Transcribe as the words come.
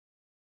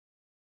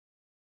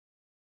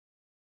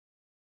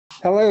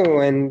Hello,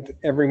 and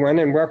everyone,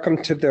 and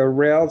welcome to the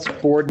Rails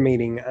Board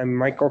meeting. I'm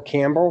Michael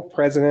Campbell,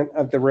 President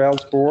of the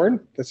Rails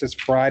Board. This is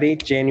Friday,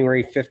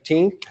 January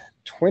 15th,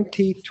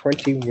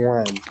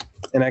 2021,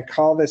 and I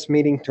call this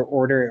meeting to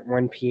order at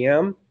 1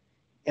 p.m.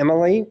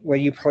 Emily, will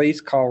you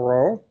please call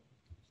roll?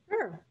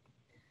 Sure.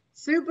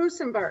 Sue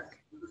Busenbark.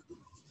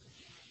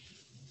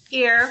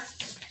 Here.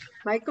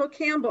 Michael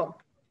Campbell.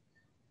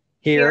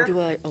 Here.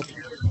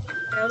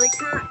 Allie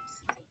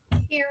Cox.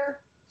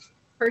 Here.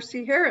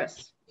 Percy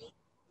Harris.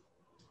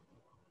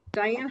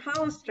 Diane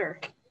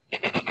Hollister.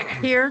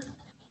 Here.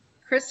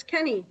 Chris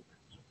Kenny.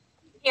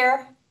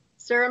 Here.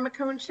 Sarah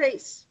McCone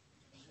Chase.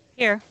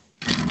 Here.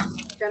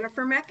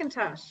 Jennifer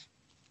McIntosh.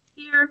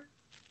 Here.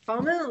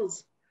 Paul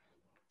Mills.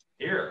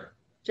 Here.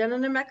 Jenna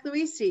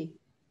Nemec-Luisi.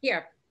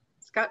 Here.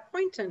 Scott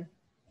Poynton.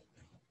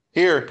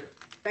 Here.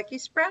 Becky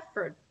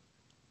Spratford.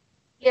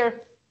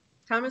 Here.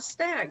 Thomas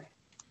Stagg.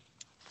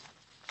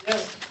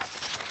 Yes.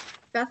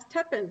 Beth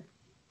Teppen.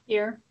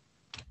 Here.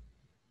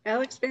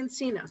 Alex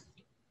Vancina.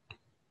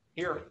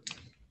 Here.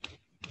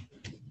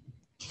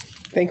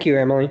 Thank you,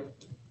 Emily.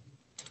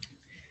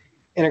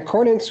 In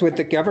accordance with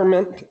the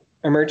Government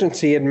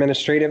Emergency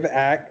Administrative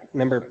Act,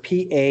 number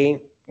PA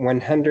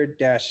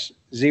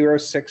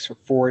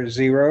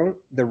 100-0640,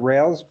 the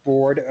Rails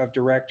Board of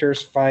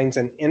Directors finds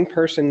an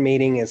in-person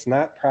meeting is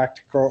not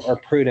practical or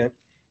prudent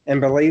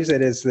and believes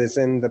it is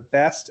in the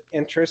best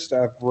interest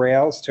of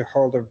Rails to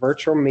hold a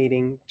virtual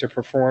meeting to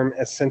perform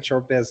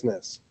essential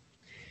business.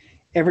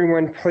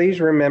 Everyone, please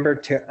remember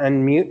to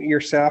unmute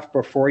yourself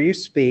before you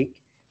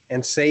speak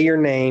and say your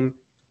name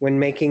when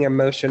making a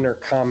motion or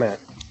comment.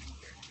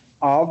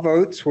 All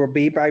votes will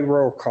be by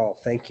roll call.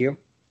 Thank you.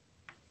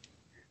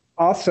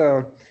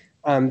 Also,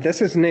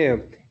 this is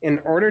new. In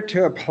order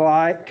to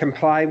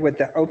comply with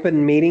the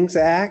Open Meetings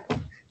Act,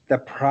 the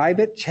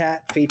private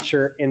chat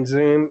feature in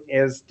Zoom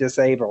is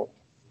disabled.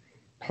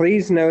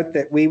 Please note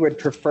that we would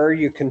prefer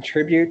you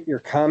contribute your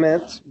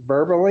comments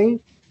verbally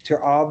to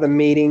all the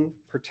meeting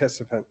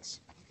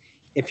participants.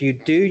 If you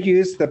do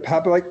use the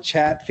public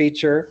chat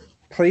feature,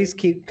 please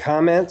keep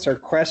comments or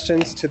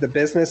questions to the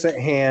business at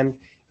hand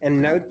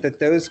and note that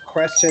those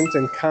questions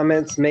and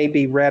comments may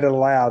be read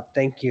aloud.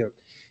 Thank you.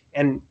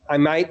 And I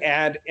might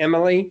add,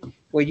 Emily,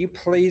 will you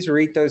please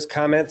read those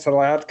comments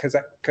aloud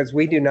because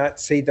we do not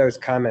see those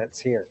comments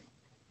here.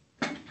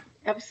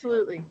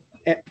 Absolutely.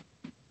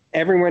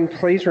 Everyone,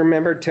 please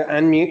remember to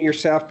unmute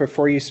yourself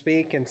before you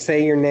speak and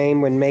say your name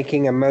when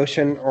making a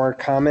motion or a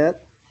comment.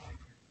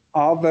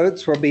 All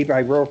votes will be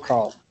by roll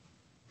call.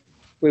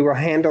 We will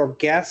handle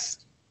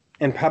guests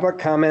and public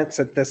comments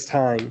at this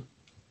time.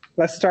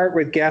 Let's start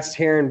with guests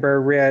here in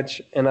Burr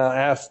Ridge, and I'll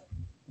ask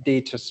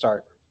Dee to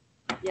start.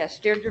 Yes,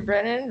 Deirdre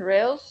Brennan,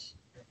 Rails.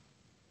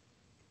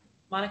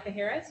 Monica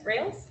Harris,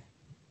 Rails.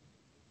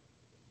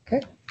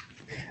 Okay.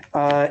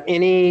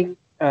 Any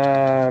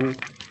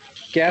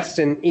guests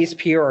in East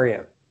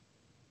Peoria?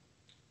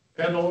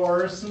 Kendall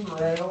Orison,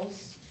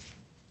 Rails.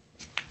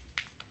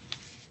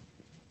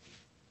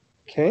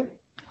 Okay.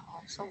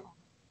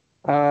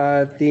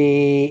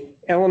 The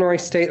Illinois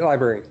State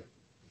Library.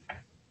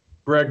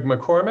 Greg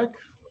McCormick.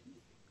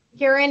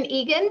 Karen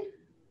Egan.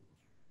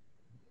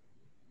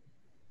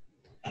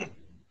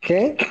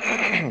 Okay.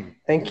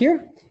 Thank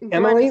you. Glenn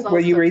Emily, is will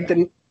you also read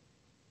here.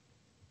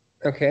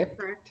 the? Okay.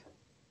 Correct.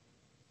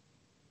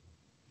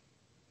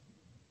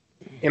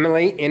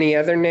 Emily, any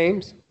other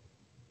names?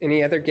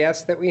 Any other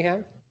guests that we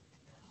have?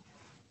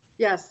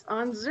 Yes,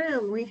 on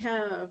Zoom we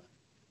have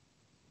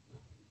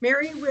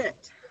Mary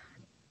Witt,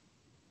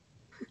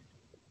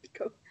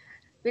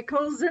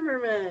 Nicole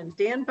Zimmerman,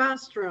 Dan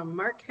Bostrom,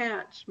 Mark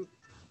Hatch,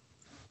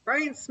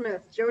 Brian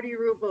Smith, Jody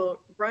Rubel,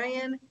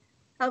 Brian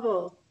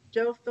Hubble,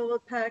 Joe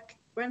Philippek,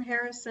 Gwen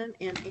Harrison,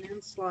 and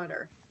Ann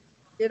Slaughter.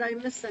 Did I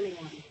miss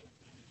anyone?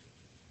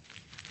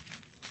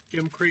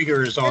 Jim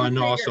Krieger is Jim on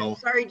Krieger. also.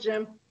 Sorry,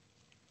 Jim.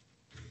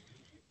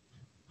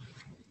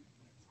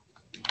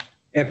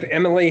 If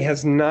Emily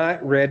has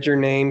not read your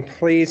name,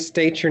 please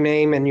state your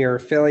name and your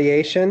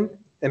affiliation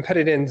and put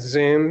it in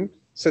Zoom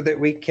so that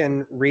we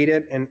can read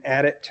it and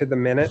add it to the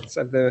minutes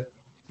of the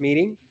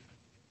meeting.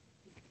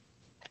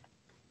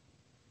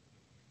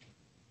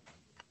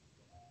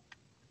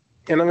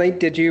 Emily,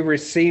 did you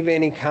receive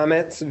any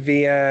comments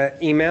via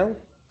email?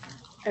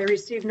 I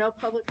received no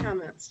public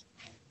comments.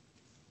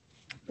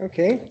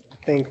 Okay,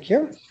 thank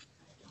you.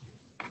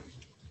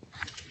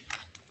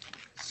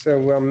 So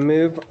we'll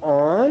move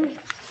on.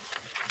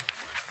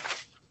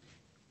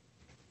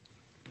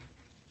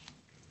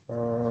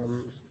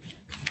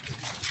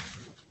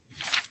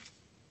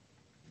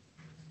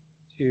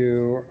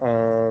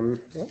 We'll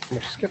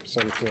skip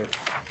some here.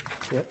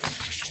 Yep,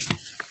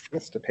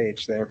 missed a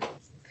page there.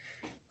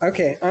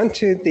 Okay,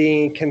 onto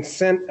the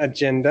consent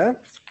agenda.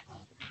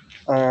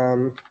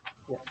 Yeah,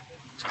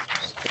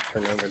 just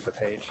turn over the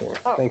page here.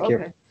 Thank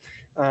you.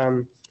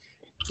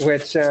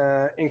 Which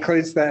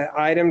includes the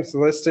items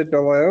listed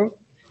below.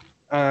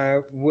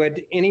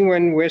 Would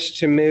anyone wish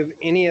to move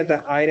any of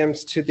the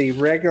items to the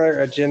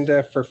regular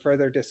agenda for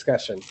further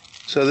discussion?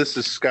 So this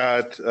is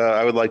Scott.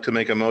 I would like to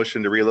make a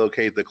motion to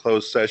relocate the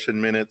closed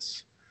session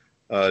minutes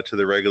to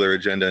the regular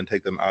agenda and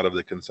take them out of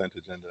the consent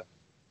agenda.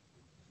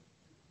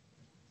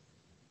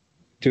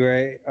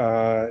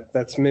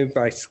 That's moved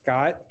by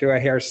Scott. Do I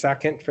hear a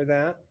second for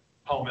that?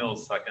 Paul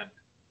Mills, second.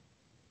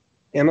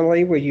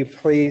 Emily, will you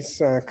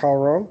please call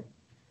roll?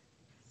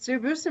 Sue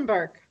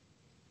Busenbark,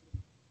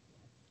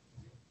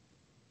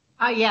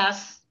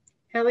 Yes.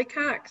 Hallie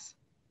Cox,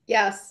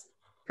 Yes.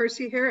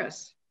 Percy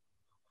Harris,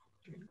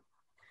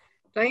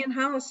 Diane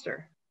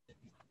Hollister,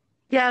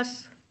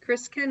 Yes.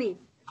 Chris Kenny,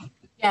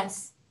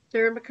 Yes.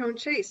 Sarah McCone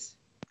Chase,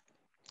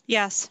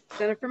 Yes.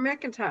 Jennifer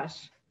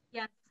McIntosh.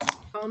 Yes.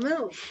 Paul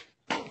Mills,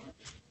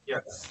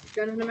 Yes.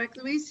 Jenna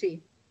McLuisi,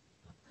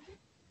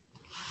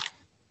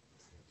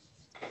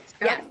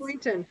 Scott Yes.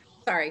 Boynton,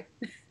 Sorry.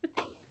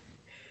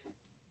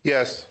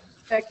 Yes.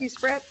 Becky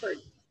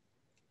Spratford,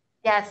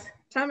 Yes.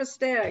 Thomas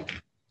Stagg,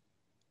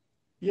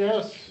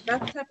 Yes.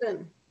 Beth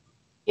Tippin,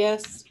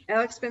 Yes.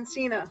 Alex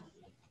Bensina,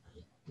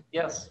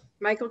 Yes.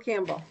 Michael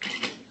Campbell.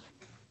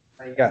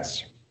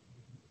 Yes.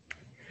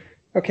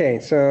 Okay,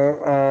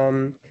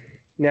 so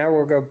now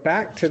we'll go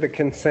back to the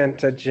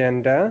consent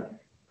agenda.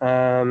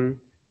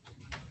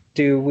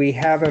 Do we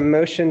have a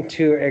motion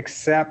to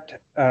accept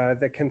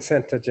the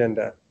consent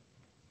agenda?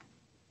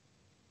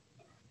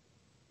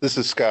 This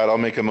is Scott. I'll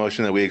make a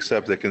motion that we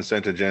accept the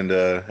consent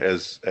agenda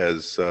as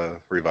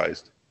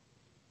revised.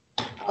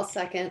 I'll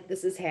second.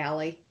 This is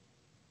Hallie.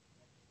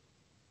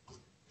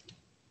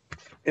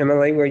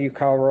 Emily, will you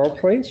call roll,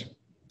 please?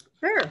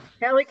 Sure.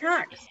 Hallie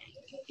Cox,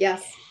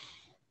 Yes.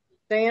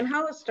 Diane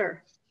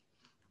Hollister,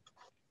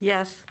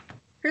 Yes.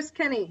 Chris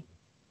Kenny,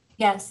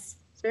 Yes.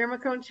 Sarah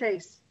McCone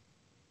Chase,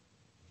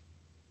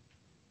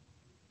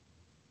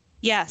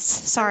 Yes.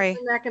 Sorry.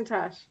 Jennifer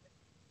McIntosh,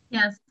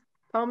 Yes.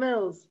 Paul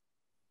Mills,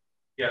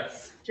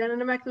 Yes. Jenna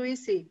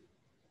McLuisi,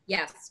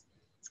 Yes.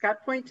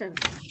 Scott Poynton,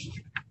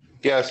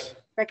 Yes.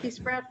 Becky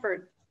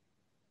Spratford,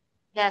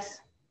 Yes.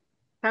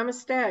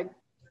 Thomas Stagg,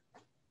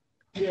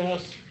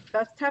 Yes.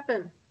 Beth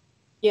Tippin,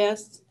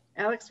 Yes.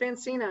 Alex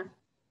Vancina,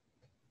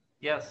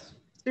 Yes.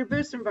 Sue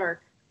Busenbark,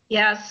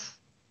 Yes.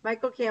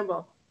 Michael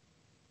Campbell.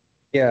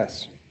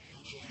 Yes.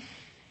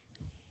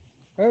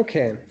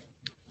 Okay.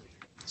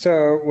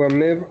 So we'll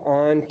move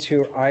on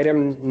to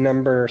item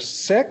number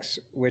 6,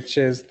 which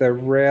is the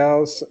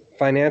Rails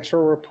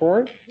financial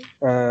report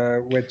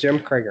with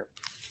Jim Krieger.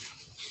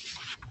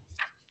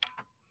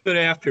 Good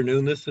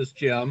afternoon, this is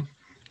Jim.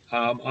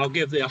 I'll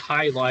give the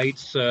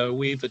highlights.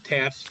 We've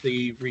attached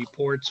the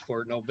reports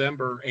for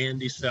November and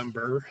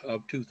December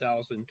of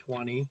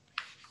 2020.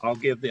 I'll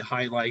give the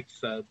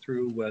highlights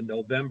through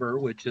November,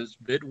 which is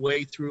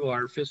midway through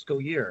our fiscal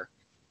year.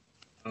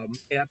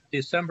 At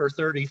December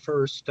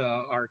 31st,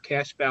 our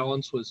cash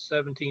balance was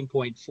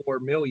 17.4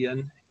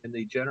 million in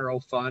the general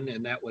fund,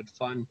 and that would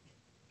fund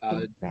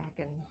Back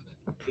and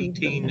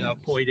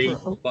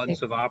 18.8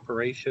 months of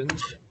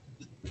operations.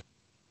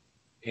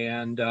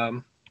 And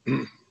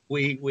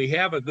we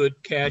have a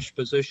good cash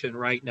position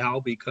right now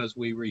because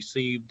we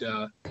received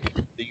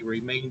the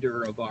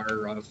remainder of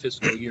our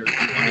fiscal year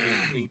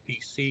 20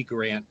 APC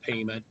grant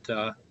payment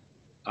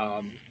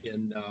on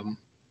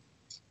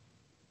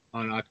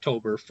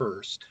October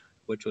 1st,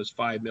 which was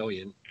 5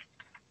 million.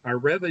 Our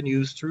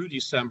revenues through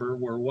December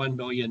were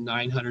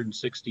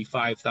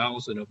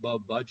 1,965,000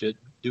 above budget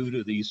due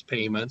to these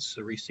payments,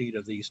 the receipt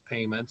of these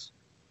payments.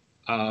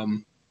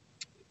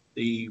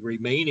 The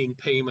remaining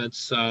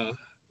payments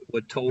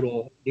would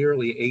total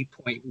nearly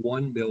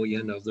 8.1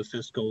 million of the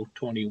fiscal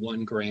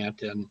 21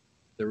 grant, and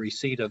the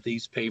receipt of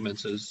these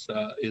payments is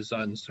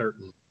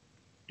uncertain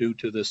due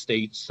to the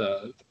state's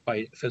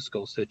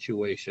fiscal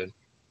situation.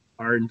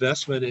 Our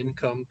investment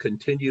income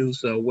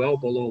continues well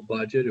below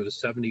budget. It was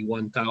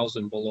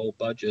 71,000 below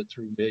budget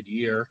through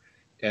mid-year,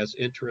 as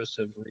interests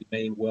have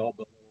remained a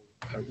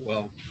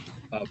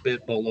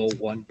bit below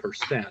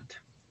 1%,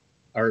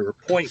 or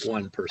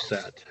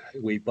 0.1%.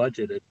 We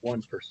budgeted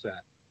 1%.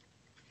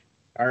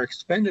 Our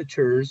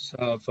expenditures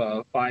of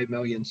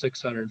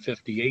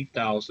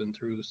 5,658,000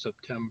 through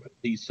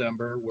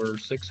December were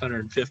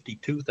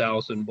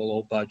 652,000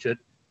 below budget.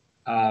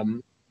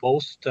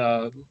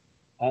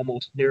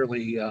 Almost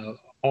nearly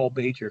all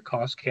major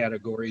cost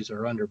categories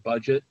are under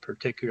budget,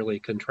 particularly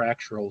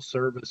contractual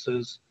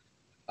services,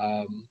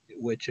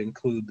 which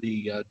include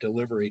the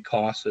delivery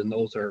costs, and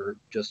those are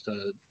just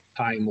a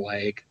time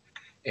lag,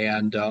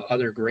 and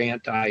other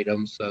grant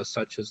items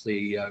such as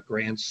the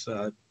grants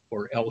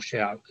for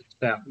LSHAP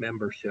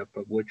membership,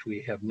 of which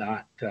we have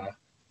not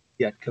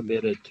yet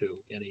committed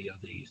to any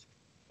of these,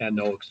 and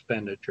no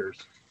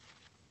expenditures.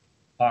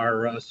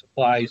 Our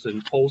supplies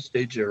and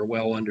postage are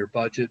well under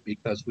budget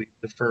because we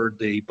deferred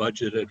the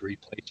budgeted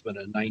replacement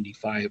of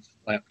 95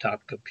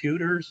 laptop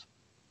computers.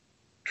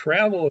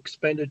 Travel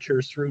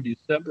expenditures through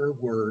December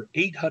were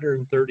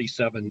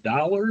 $837.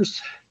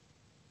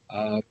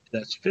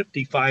 That's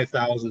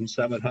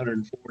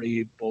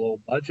 55,740 below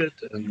budget,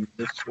 and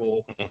this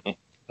will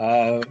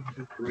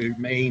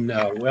remain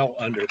well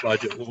under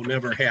budget. We'll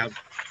never have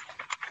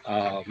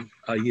a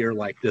year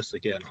like this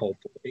again,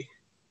 hopefully.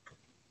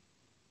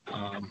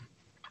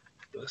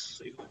 Let's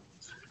see.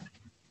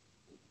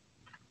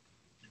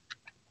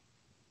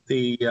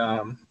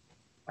 The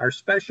our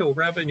special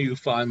revenue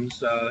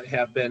funds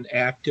have been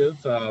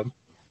active.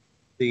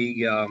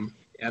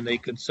 And they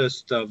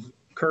consist of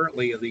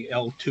currently of the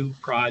L2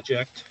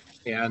 project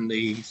and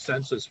the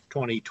Census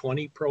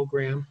 2020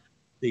 program.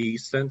 The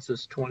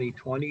Census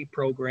 2020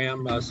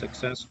 program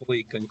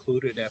successfully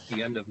concluded at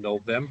the end of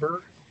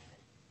November.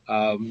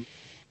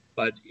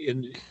 But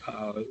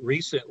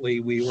recently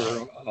we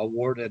were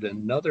awarded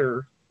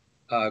another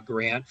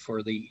grant for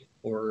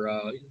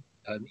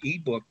an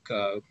ebook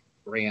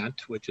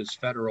grant, which is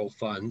federal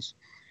funds,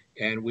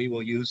 and we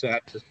will use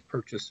that to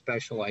purchase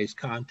specialized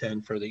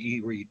content for the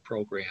e-read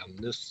program.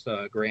 This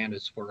grant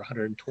is for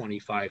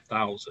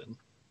 $125,000,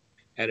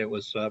 and it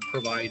was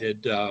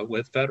provided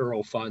with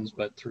federal funds,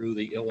 but through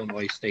the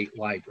Illinois State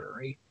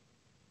Library.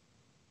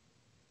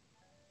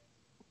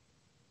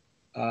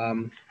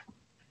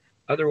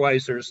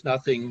 Otherwise, there's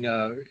nothing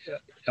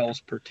else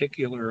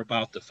particular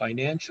about the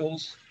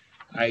financials.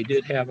 I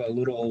did have a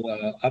little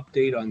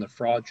update on the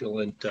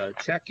fraudulent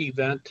check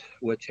event,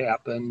 which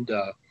happened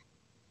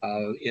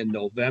in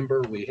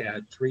November. We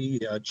had 3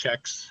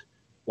 checks,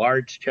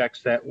 large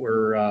checks that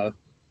were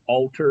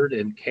altered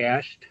and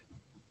cashed.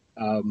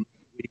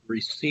 We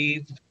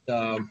received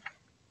a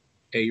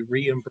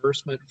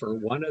reimbursement for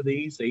one of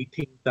these,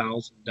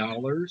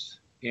 $18,000,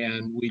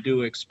 and we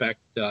do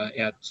expect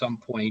at some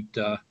point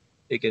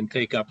it can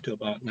take up to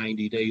about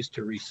 90 days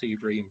to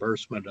receive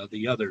reimbursement of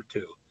the other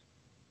 2.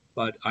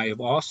 But I have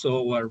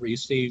also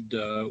received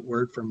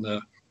word from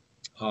the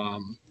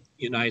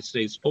United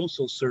States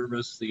Postal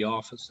Service, the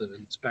Office of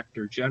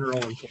Inspector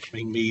General,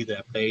 informing me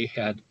that they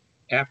had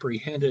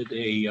apprehended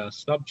a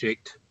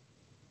subject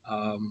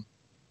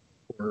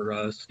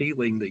for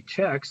stealing the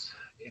checks,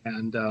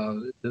 and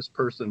this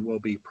person will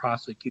be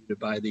prosecuted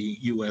by the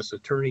U.S.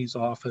 Attorney's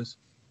Office.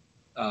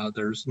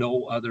 There's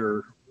no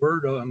other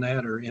word on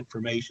that or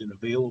information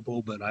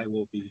available, but I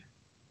will be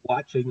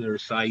watching their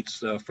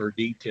sites for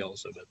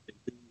details of it. They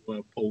do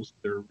post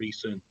their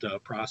recent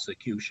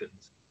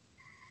prosecutions.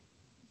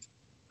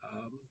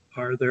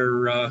 Are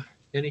there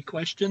any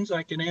questions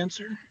I can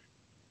answer?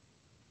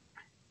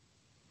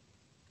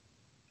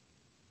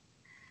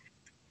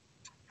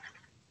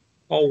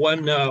 Oh,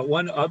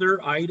 one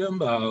other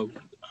item.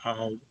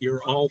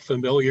 You're all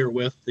familiar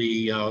with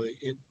the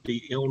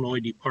Illinois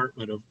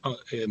Department of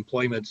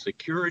Employment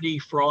Security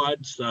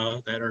frauds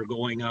that are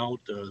going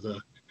out,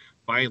 the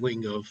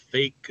filing of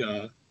fake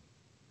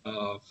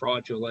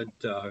fraudulent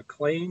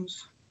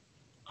claims.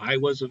 I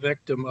was a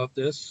victim of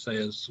this,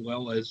 as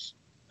well as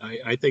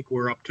I think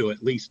we're up to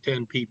at least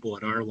 10 people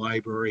at our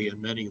library,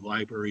 and many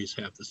libraries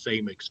have the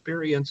same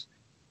experience.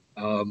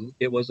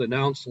 It was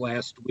announced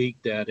last week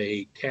that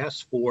a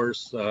task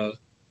force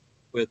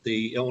with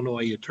the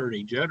Illinois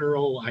Attorney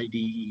General,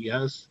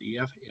 IDES,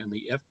 and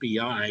the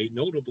FBI,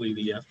 notably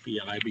the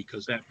FBI,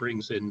 because that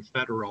brings in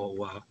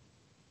federal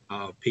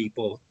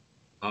people,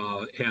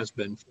 has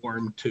been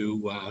formed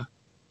to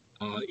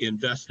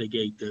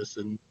investigate this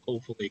and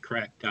hopefully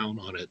crack down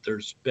on it.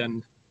 There's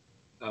been,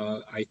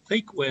 I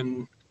think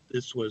when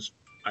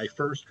I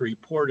first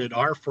reported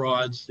our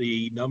frauds,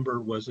 the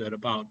number was at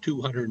about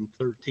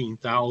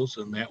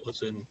 213,000. That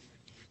was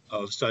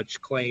of such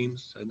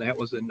claims, and that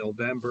was in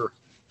November.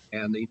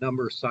 And the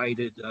number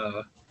cited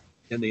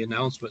in the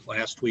announcement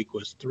last week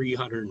was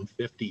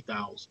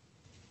 350,000.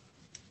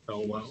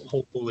 So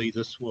hopefully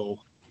this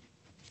will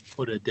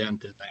put a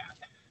dent in that.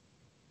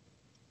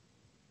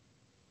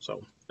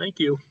 So thank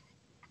you.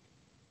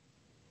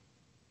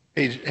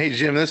 Hey,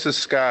 Jim, this is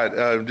Scott.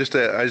 I just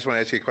want to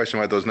ask you a question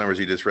about those numbers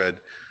you just read.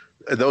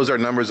 Those are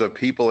numbers of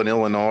people in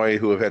Illinois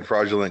who have had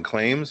fraudulent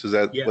claims. Is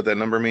that what that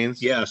number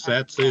means? Yes,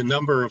 that's the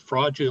number of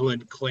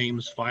fraudulent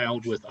claims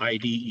filed with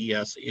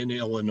IDES in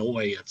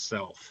Illinois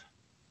itself.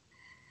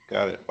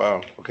 Got it.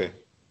 Wow. Okay.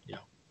 Yeah.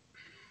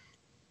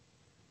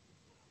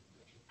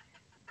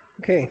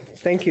 Okay,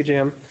 thank you,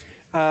 Jim.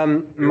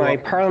 My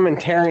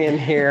parliamentarian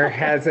here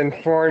has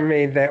informed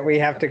me that we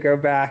have to go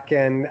back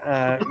and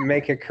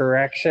make a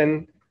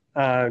correction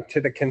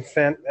to the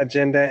consent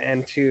agenda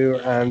and to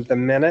the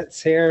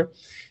minutes here.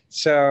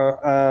 So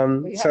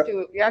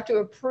you have to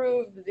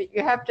approve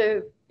you have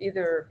to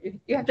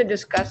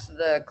discuss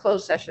the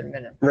closed session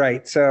minutes.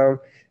 Right.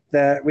 So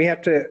we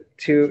have to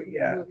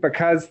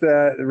because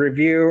the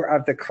review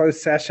of the closed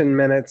session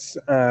minutes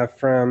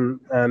from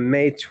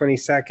May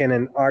 22nd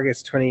and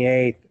August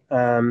 28th,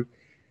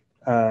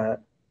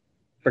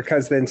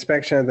 because the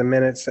inspection of the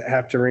minutes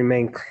have to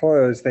remain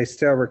closed, they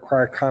still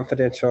require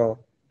confidential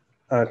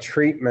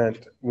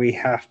treatment. We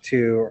have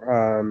to,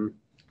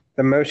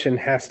 the motion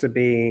has to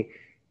be,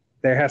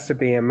 there has to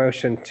be a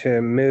motion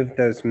to move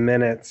those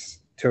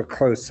minutes to a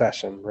closed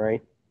session,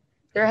 right?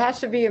 There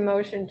has to be a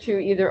motion to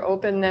either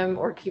open them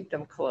or keep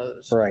them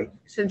closed. Right.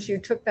 Since you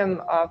took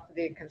them off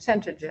the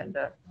consent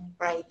agenda.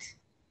 Right.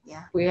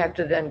 Yeah. We have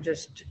to then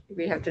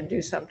we have to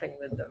do something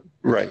with them.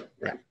 Right.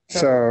 Yeah.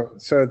 So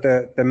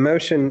the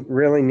motion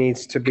really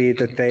needs to be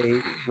that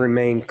they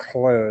remain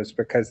closed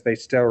because they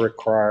still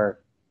require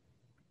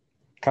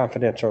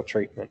confidential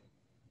treatment.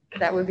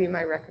 That would be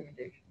my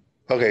recommendation.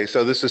 Okay,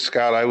 so this is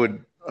Scott. I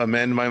would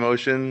amend my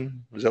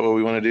motion. Is that what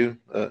we want to do?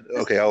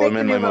 Okay, I'll Make a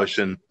amend new my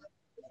motion.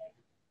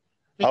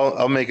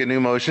 I'll make a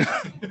new motion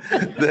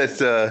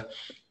that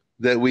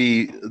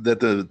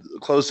the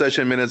closed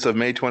session minutes of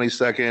May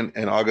 22nd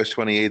and August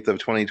 28th of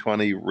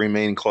 2020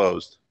 remain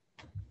closed.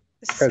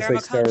 This is Because Sarah they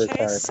still McCone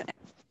require. Chase.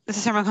 This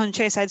is Sarah McCone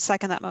Chase. I'd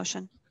second that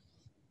motion.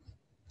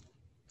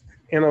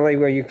 Emily,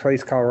 will you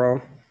please call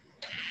roll?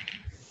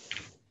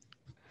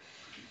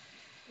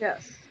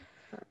 Yes.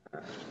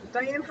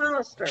 Diane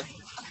Hollister,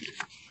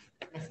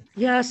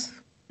 Yes.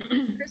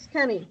 Chris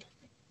Kenny,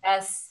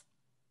 Yes.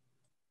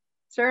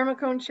 Sarah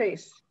McCone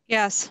Chase,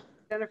 Yes.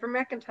 Jennifer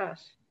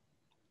McIntosh,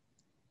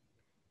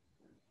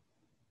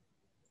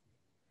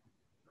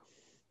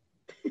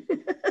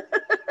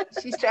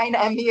 She's trying to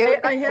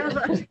unmute. I have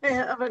an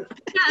Yes, I'm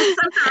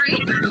sorry.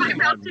 My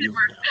mouth didn't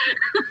work.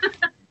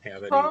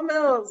 Have any Paul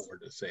Mills, more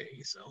to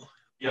say, so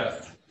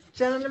Yes.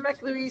 Jenna you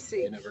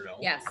McLuisi, never know.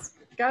 Yes.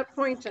 Scott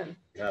Poynton,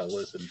 Gotta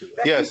listen to it.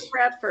 Becky Yes.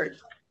 Bradford,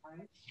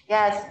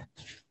 Yes.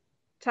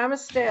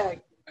 Thomas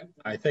Stagg,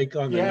 I think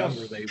on the Yes.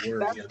 number they were,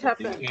 Beth yeah,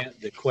 Tuppen.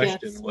 the question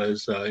Yes.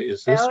 was,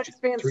 is this Alex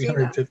Vancina.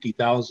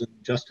 350,000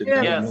 just in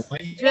Yes.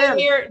 Illinois? Jim,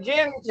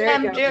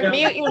 There you go.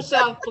 mute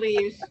yourself,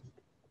 please.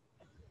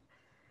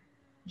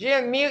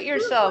 Jim, mute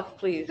yourself,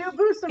 please. Sue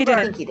He did.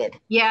 Busenberg, he did.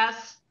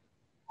 Yes.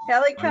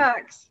 Hallie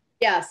Cox,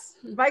 Yes.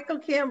 Michael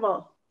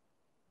Campbell.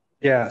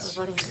 Yes.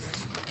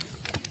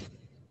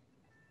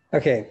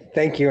 Okay,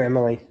 thank you,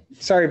 Emily.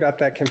 Sorry about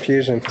that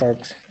confusion,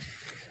 folks.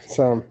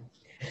 So,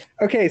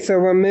 okay, so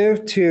we'll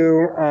move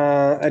to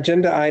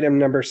agenda item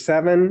number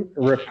 7,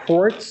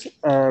 reports.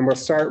 We'll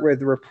start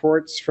with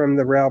reports from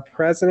the rail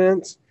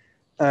president.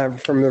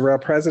 And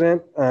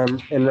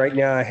right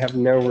now I have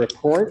no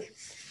report.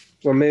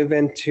 We'll move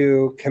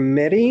into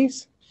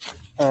committees.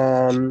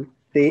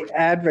 The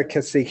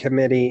advocacy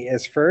committee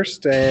is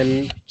first,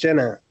 and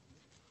Jenna.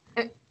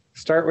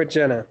 Start with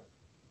Jenna.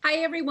 Hi,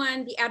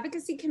 everyone. The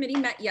Advocacy Committee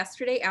met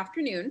yesterday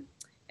afternoon,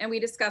 and we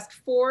discussed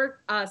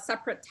 4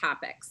 separate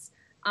topics.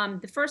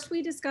 The first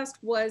we discussed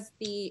was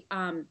the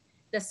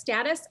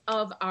status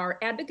of our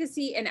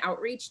advocacy and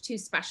outreach to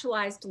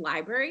specialized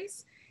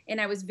libraries. And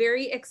I was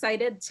very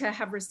excited to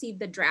have received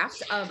the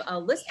draft of a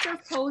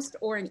listserv post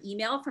or an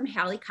email from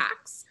Hallie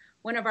Cox,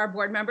 one of our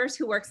board members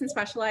who works in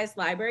specialized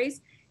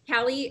libraries.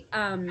 Hallie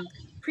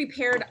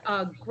prepared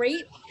a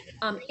great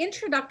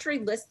introductory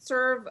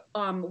listserv,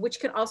 which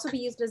could also be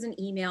used as an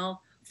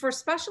email for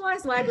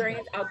specialized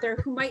librarians out there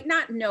who might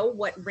not know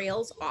what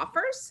Rails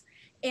offers.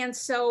 And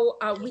so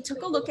we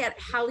took a look at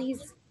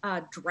Hallie's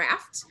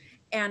draft,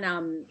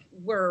 and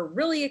we're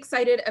really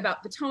excited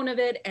about the tone of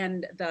it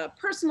and the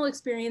personal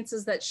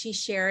experiences that she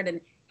shared. And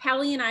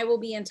Hallie and I will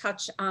be in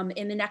touch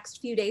in the next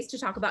few days to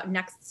talk about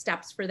next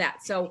steps for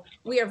that. So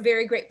we are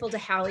very grateful to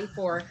Hallie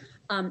for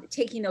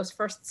taking those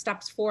first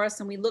steps for us.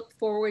 And we look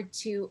forward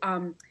to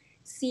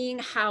seeing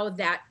how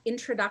that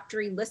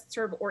introductory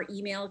listserv or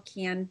email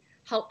can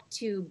help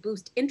to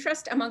boost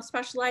interest among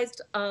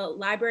specialized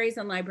libraries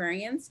and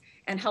librarians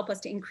and help us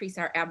to increase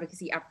our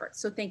advocacy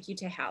efforts. So thank you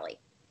to Hallie.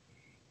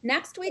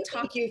 Next, we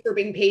talk. Thank you for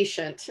being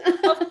patient.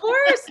 Of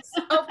course,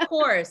 of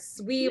course.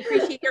 We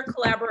appreciate your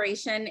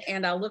collaboration,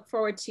 and I'll look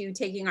forward to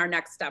taking our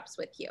next steps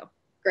with you.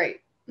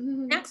 Great.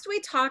 Next, we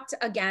talked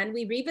again,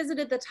 we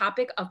revisited the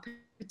topic of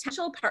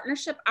potential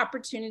partnership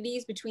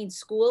opportunities between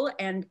school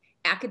and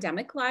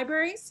academic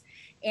libraries.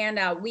 And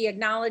we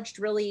acknowledged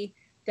really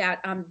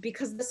that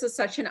because this is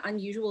such an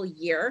unusual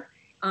year,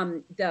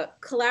 the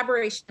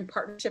collaboration and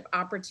partnership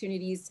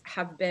opportunities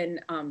have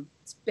been,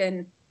 it's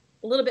been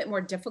a little bit more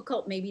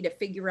difficult maybe to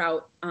figure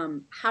out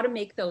how to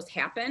make those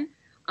happen.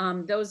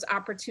 Those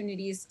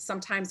opportunities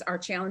sometimes are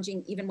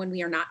challenging even when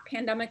we are not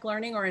pandemic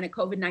learning or in a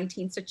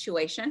COVID-19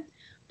 situation.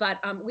 But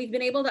we've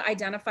been able to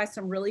identify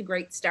some really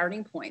great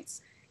starting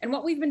points. And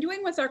what we've been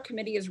doing with our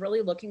committee is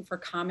really looking for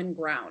common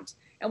ground.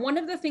 And one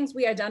of the things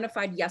we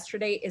identified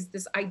yesterday is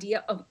this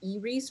idea of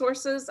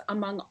e-resources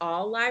among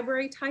all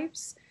library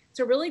types. It's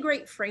a really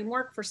great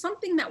framework for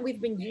something that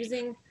we've been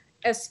using,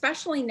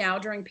 especially now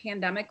during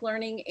pandemic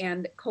learning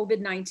and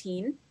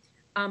COVID-19,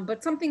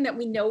 but something that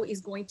we know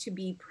is going to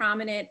be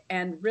prominent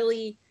and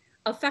really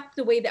affect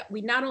the way that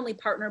we not only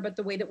partner, but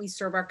the way that we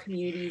serve our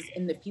communities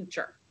in the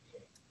future.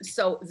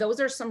 So those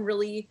are some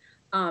really,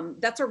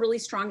 that's a really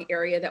strong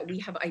area that we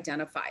have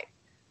identified.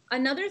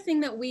 Another thing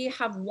that we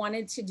have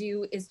wanted to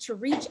do is to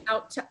reach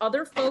out to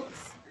other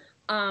folks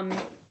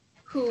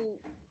who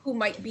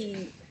might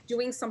be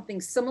doing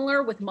something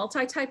similar with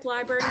multi-type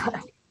libraries,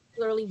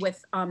 particularly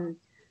with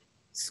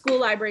school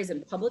libraries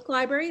and public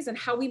libraries, and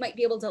how we might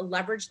be able to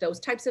leverage those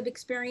types of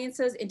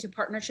experiences into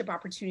partnership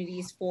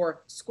opportunities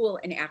for school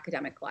and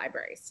academic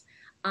libraries.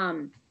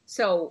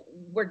 So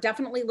we're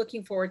definitely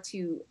looking forward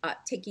to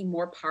taking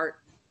more part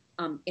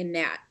in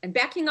that. And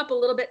backing up a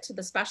little bit to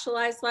the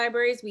specialized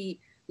libraries,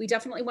 we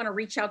definitely want to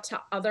reach out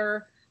to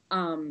other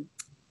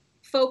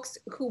folks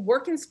who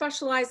work in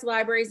specialized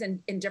libraries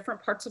in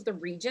different parts of the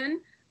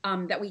region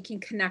that we can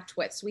connect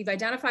with. So we've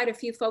identified a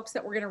few folks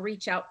that we're going to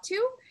reach out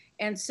to,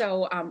 And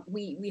so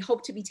we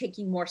hope to be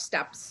taking more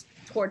steps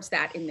towards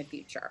that in the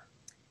future.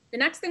 The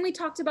next thing we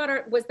talked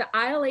about was the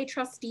ILA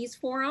Trustees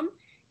Forum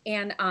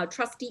and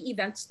trustee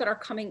events that are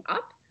coming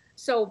up.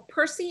 So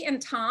Percy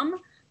and Tom,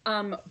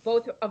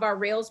 both of our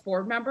Rails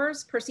board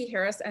members, Percy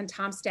Harris and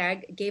Tom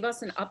Stagg, gave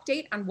us an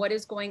update on what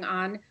is going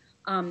on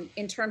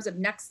in terms of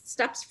next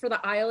steps for the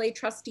ILA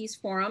Trustees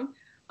Forum.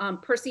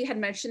 Percy had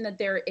mentioned that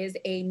there is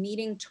a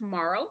meeting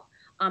tomorrow,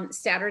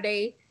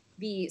 Saturday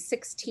the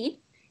 16th.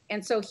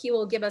 And so he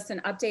will give us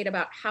an update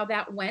about how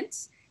that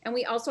went. And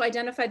we also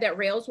identified that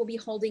Rails will be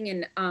holding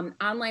an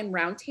online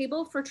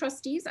roundtable for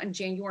trustees on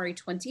January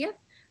 20th.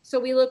 So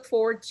we look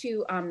forward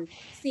to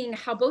seeing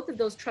how both of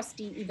those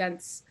trustee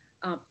events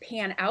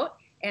pan out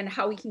and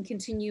how we can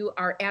continue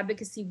our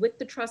advocacy with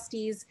the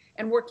trustees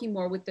and working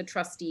more with the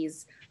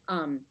trustees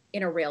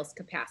in a Rails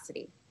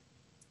capacity.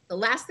 The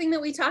last thing that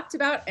we talked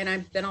about,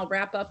 and then I'll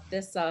wrap up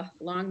this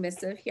long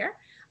missive here.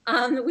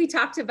 We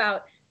talked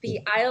about the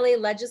ILA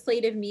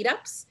legislative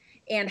meetups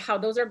and how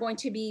those are going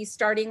to be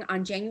starting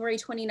on January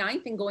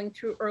 29th and going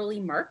through early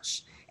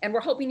March. And we're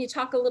hoping to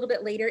talk a little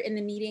bit later in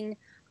the meeting,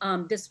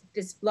 this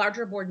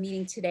larger board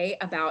meeting today,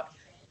 about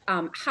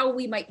how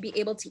we might be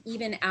able to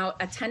even out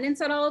attendance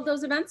at all of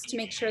those events to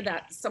make sure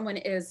that someone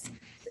is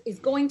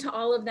going to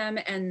all of them,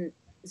 and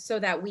so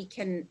that we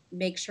can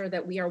make sure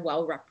that we are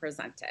well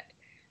represented.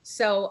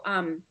 So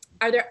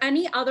are there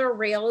any other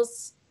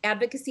Rails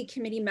Advocacy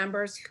Committee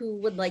members who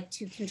would like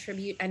to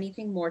contribute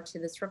anything more to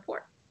this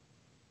report?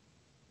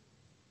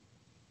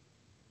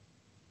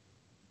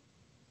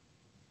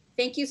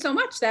 Thank you so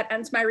much. That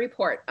ends my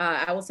report.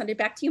 I will send it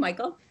back to you,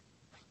 Michael.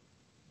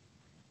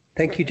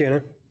 Thank you,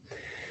 Jenna.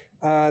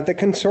 The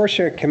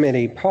Consortia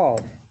Committee, Paul.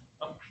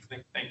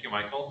 Thank you,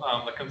 Michael.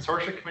 The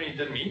Consortia Committee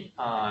did meet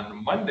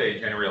on Monday,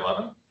 January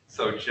 11th,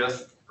 so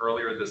just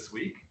earlier this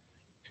week.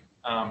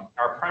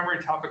 Our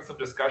primary topics of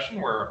discussion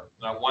were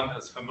one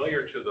that's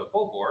familiar to the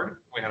full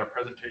board. We had a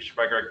presentation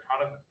by Greg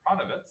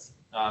Pronovitz,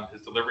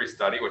 his delivery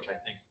study, which I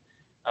think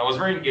was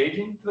very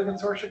engaging to the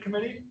Consortia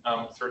Committee.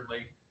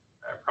 Certainly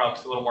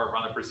perhaps a little more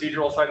on the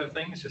procedural side of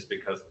things, just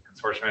because the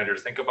consortium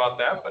managers think about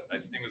that, but I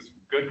think it was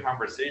good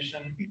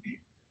conversation. We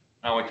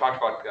talked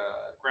about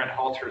Grant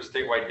Halter's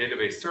statewide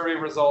database survey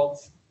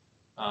results,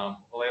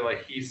 Leila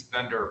Heath's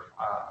vendor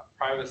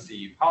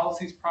privacy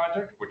policies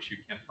project, which you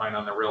can find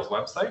on the Rails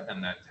website,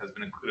 and that has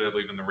been included, I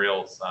believe, in the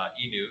Rails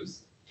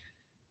e-news.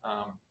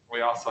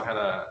 We also had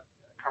a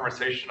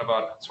conversation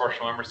about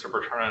consortium members of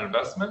return on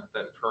investment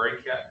that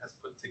Prairie Cat has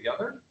put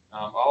together.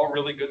 All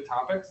really good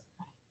topics.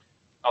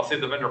 I'll say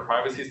the vendor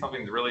privacy is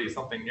something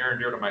near and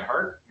dear to my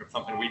heart. It's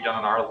something we've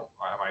done on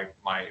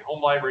my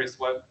home library's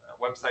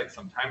website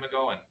some time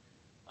ago, and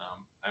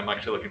I'm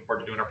actually looking forward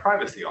to doing a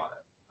privacy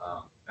audit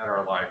at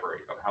our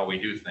library of how we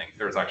do things.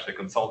 There's actually a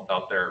consultant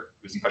out there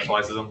who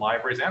specializes in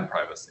libraries and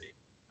privacy.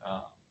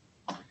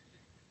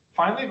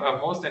 Finally,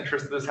 of most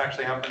interest, this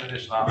actually happened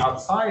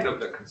outside of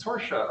the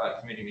Consortia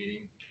committee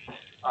meeting.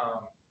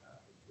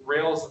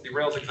 The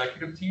Rails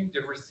executive team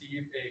did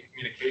receive a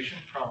communication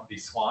from the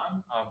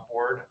SWAN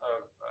board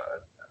of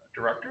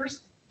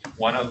directors,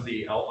 one of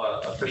the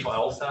official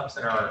LSAPs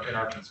in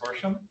our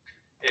consortium,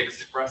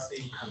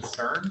 expressing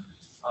concern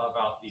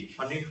about the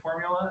funding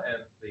formula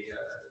and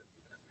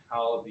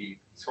how the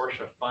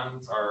consortia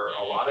funds are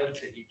allotted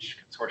to each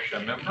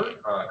consortia member,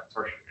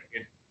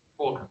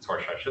 full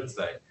consortia, I should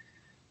say.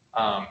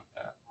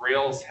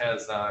 Rails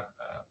has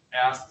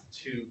asked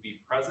to be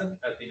present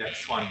at the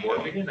next SWAN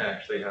board meeting, and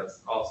actually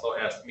has also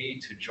asked me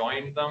to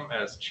join them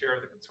as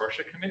chair of the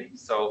consortia committee.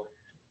 So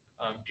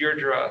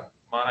Deirdre,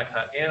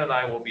 Monica, Ann, and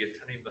I will be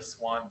attending the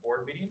SWAN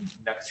board meeting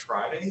next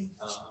Friday,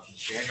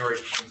 January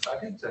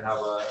 22nd, to have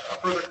a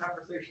further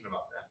conversation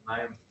about that.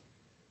 And I am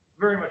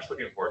very much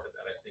looking forward to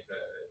that. I think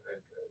a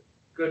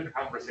good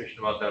conversation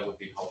about that would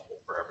be helpful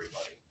for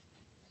everybody.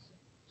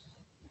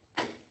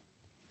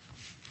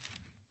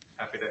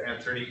 Happy to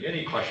answer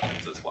any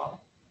questions as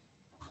well.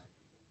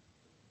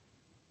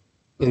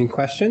 Any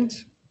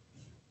questions?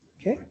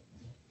 Okay.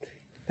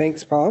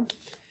 Thanks, Paul.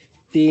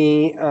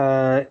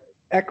 The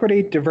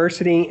Equity,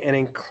 Diversity, and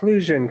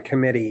Inclusion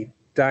Committee,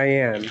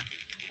 Diane.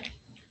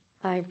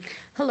 Hi.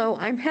 Hello.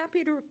 I'm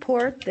happy to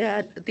report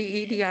that the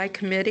EDI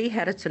committee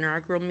had its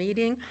inaugural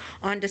meeting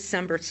on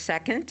December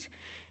 2nd.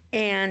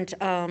 And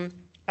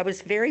I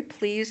was very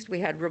pleased. We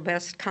had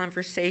robust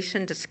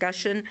conversation,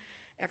 discussion.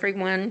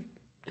 Everyone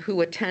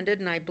who attended,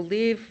 and I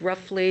believe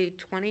roughly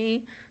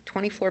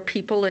 24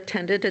 people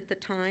attended at the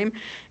time,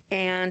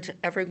 and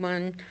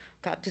everyone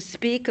got to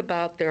speak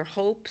about their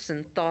hopes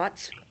and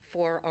thoughts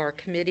for our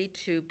committee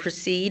to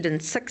proceed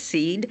and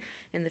succeed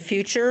in the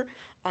future.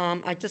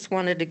 I just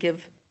wanted to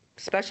give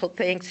special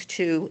thanks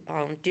to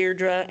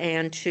Deirdre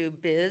and to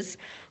Biz,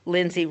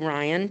 Lindsay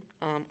Ryan,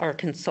 our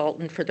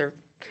consultant, for their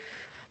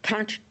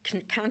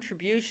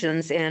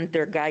contributions and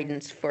their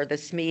guidance for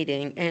this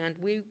meeting. And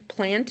we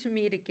plan to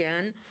meet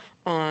again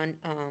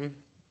on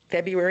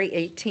February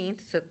 18th,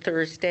 so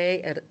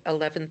Thursday at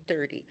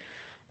 11:30.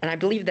 And I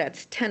believe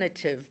that's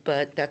tentative,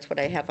 but that's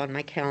what I have on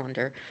my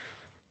calendar.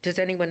 Does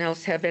anyone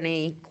else have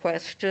any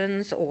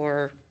questions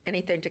or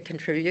anything to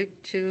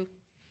contribute to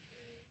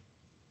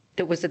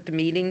that was at the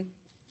meeting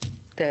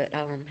that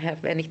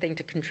have anything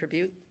to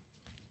contribute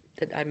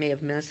that I may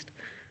have missed?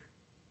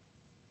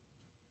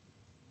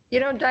 You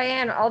know,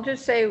 Diane, I'll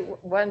just say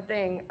one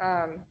thing.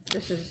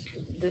 This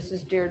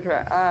is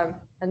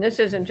Deirdre, and this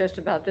isn't just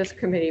about this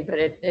committee, but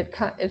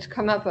it's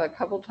come up a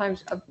couple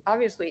times.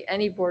 Obviously,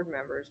 any board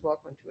member is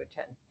welcome to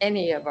attend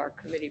any of our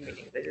committee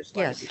meetings. I just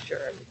want to be sure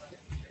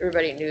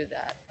everybody knew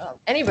that.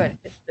 Anybody,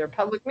 they're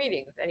public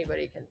meetings.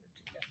 Anybody can.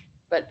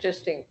 But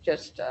just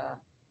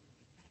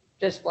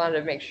wanted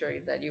to make sure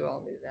that you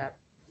all knew that.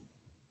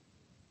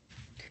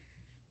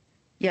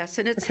 Yes,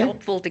 and it's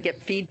helpful to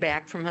get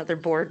feedback from other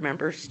board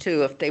members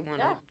too, if they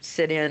want to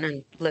sit in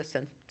and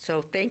listen.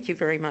 So thank you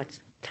very much.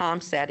 Tom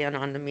sat in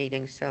on the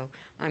meeting, so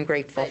I'm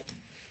grateful.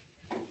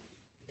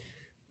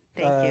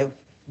 Thank you.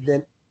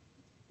 Then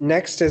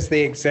next is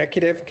the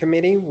executive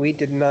committee. We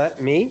did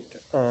not meet,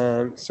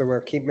 so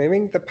we'll keep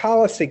moving. The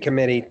policy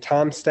committee,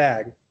 Tom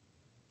Stagg.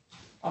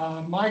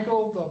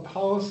 Michael, the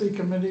policy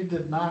committee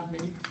did not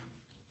meet.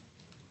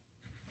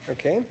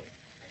 Okay.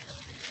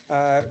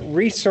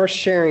 Resource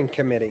sharing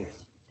committee.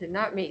 Did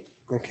not meet.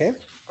 Okay.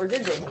 Or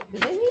did they?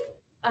 Did they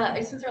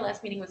meet? Since our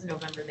last meeting was in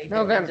November, they did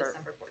November.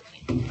 December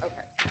 14th.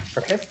 Okay.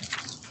 Okay.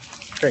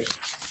 Great.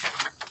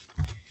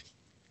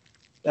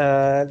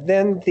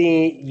 Then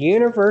the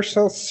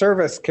Universal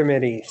Service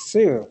Committee,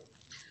 Sue.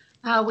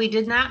 We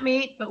did not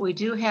meet, but we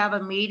do have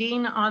a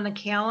meeting on the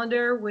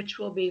calendar, which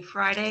will be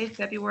Friday,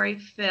 February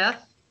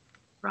 5th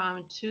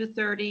from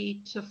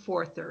 2:30 to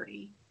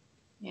 4:30.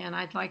 And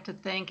I'd like to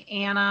thank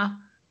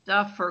Anna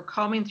Duff for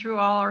combing through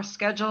all our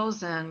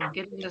schedules and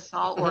getting this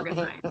all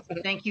organized.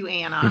 Thank you,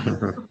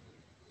 Anna.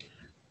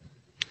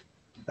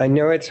 I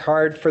know it's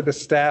hard for the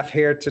staff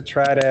here to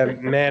try to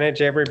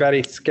manage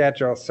everybody's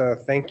schedule, so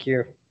thank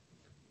you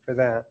for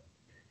that.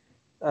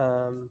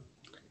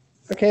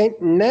 Okay,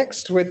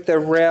 next with the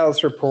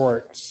Rails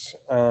reports.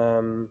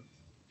 Yes.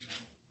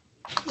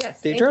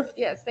 Deidre?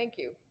 Yes, thank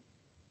you.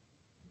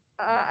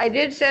 I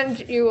did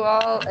send you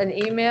all an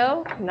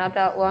email not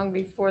that long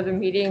before the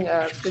meeting,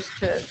 just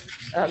to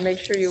make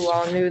sure you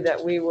all knew that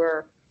we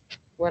were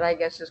what I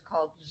guess is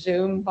called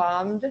Zoom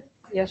bombed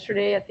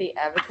yesterday at the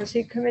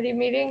advocacy committee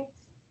meeting.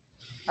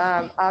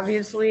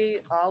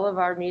 Obviously, all of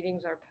our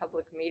meetings are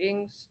public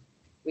meetings.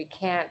 We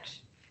can't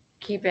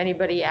keep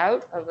anybody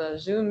out of a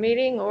Zoom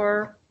meeting,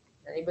 or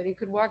anybody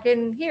could walk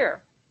in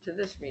here to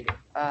this meeting.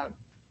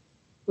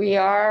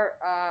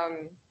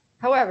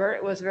 However,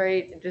 it was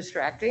very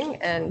distracting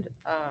and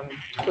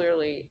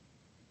clearly,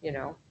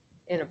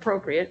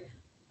 inappropriate.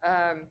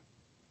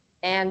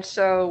 And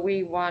so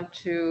we want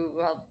to,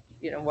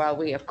 while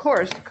we, of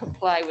course,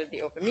 comply with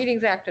the Open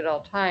Meetings Act at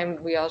all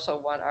times, we also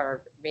want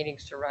our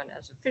meetings to run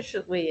as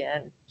efficiently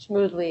and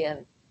smoothly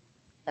and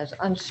as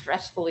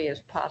unstressfully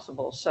as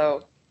possible.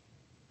 So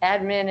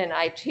admin and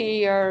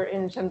IT are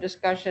in some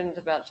discussions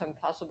about some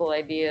possible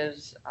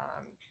ideas.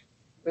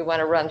 We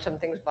want to run some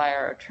things by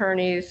our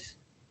attorneys.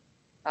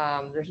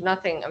 There's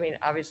nothing,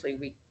 obviously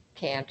we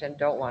can't and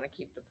don't want to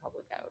keep the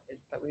public out,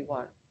 but we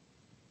want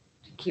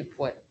to keep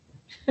what,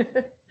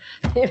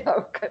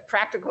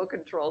 practical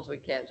controls we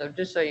can. So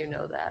just so you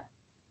know that.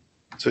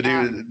 So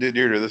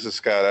Deirdre, this is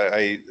Scott.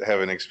 I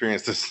haven't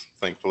experienced this,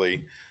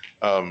 thankfully,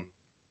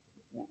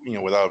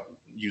 without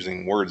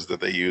using words that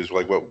they use.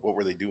 Like what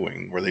were they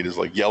doing? Were they just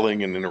like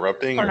yelling and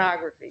interrupting?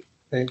 Pornography.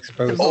 They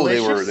exposed. Oh,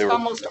 they were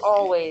Almost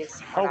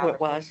always. Oh, it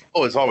was.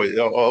 Oh, it's always.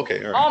 Oh,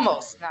 okay. All right.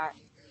 Almost not.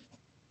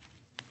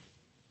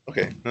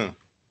 Okay. Huh.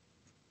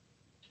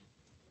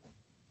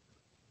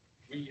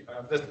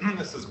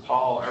 This is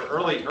Paul.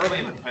 Early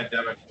in the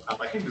pandemic,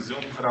 I think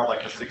Zoom put out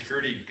like the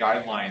security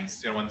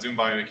guidelines, when Zoom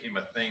bombing became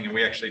a thing, and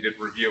we actually did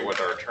review it with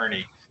our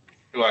attorney,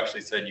 who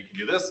actually said you can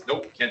do this.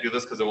 Nope, can't do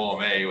this because of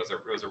OMA. It was a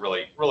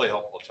really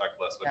helpful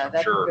checklist, which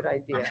I'm sure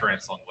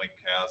Anselm Link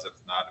has. If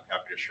not, I'm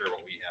happy to share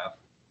what we have.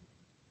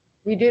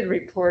 We did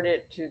report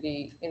it to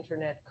the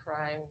Internet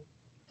Crime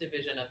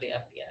Division of the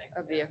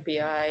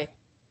FBI.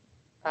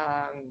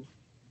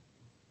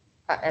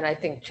 And I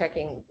think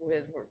checking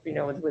with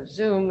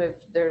Zoom, if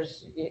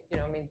there's,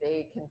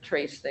 they can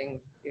trace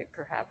things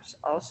perhaps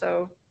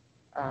also.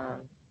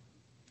 I'm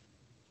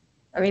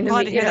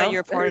glad to hear that you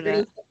reported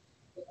it.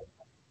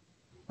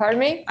 Pardon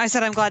me? I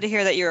said I'm glad to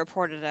hear that you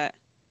reported it.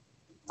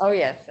 Oh,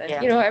 yes. And,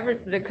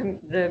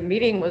 the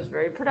meeting was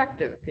very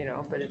productive,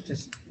 but it's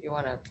just, you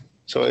want to.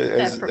 So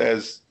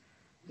as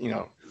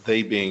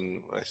they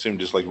being, I assume,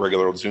 just like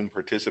regular old Zoom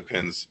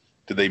participants,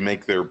 did they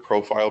make their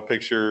profile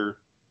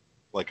picture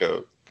like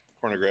a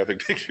pornographic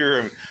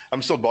picture?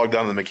 I'm still bogged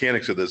down in the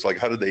mechanics of this. Like,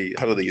 how did they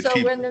achieve?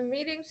 So when the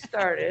meeting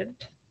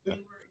started,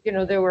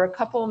 there were a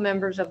couple of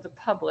members of the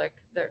public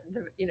that,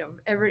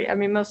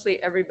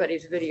 mostly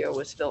everybody's video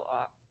was still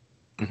off.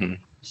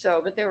 Mm-hmm.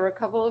 So, but there were a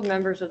couple of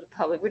members of the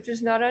public, which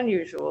is not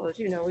unusual. As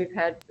you know, we've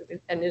had,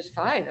 and is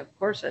fine, of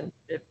course. And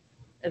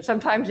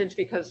sometimes it's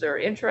because they're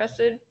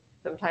interested.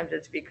 Sometimes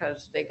it's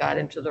because they got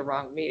into the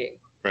wrong meeting.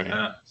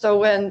 Right. So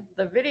when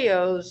the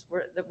videos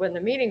when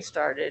the meeting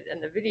started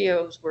and the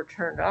videos were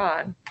turned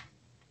on,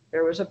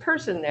 there was a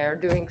person there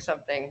doing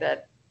something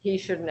that he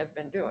shouldn't have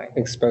been doing.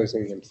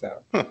 Exposing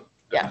himself.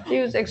 Yeah, he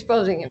was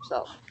exposing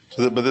himself.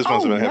 So but this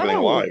must have been happening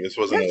no. live. This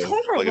wasn't That's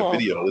like a horrible.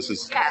 video. This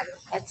is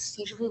That's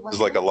usually this is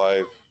like a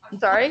live. I'm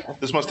sorry?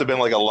 This must have been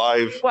like a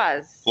live. It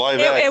was. Live.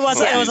 It act. was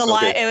Oh, it was a geez,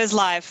 live okay. it was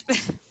live.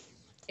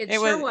 It It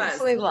sure was- was.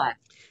 Absolutely live.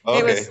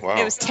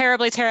 Okay. It was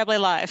terribly, terribly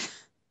live.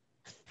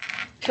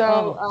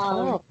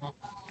 So,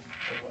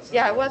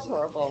 yeah, it was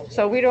horrible.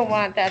 So we don't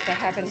want that to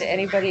happen to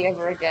anybody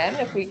ever again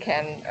if we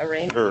can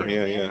arrange. Sure.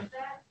 Yeah.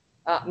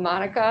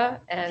 Monica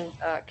and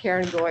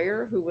Karen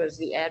Goyer, who was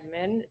the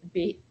admin,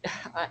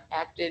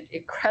 acted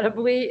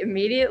incredibly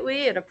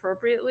immediately and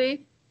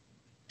appropriately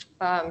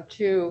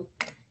to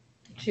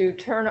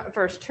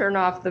turn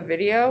off the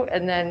video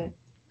and then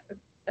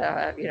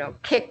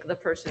kick the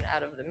person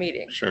out of the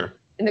meeting. Sure.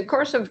 In the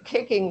course of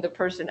kicking the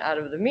person out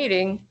of the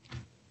meeting,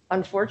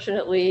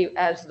 unfortunately,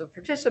 as the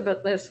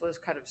participant list was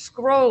kind of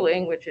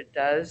scrolling, which it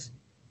does,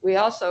 we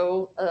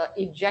also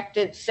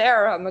ejected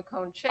Sarah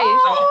McCone Chase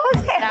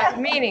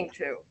not meaning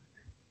to.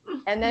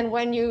 And then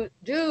when you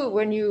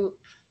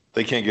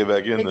They can't get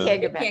back in. they then. can't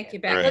get back. Can't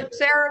get back. Right. But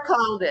Sarah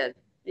called it.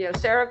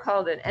 Sarah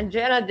called it, and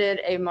Jenna did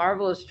a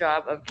marvelous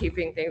job of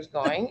keeping things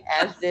going,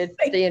 as did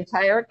the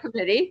entire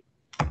committee.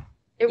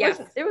 It Yes.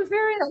 was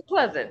very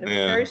unpleasant. It was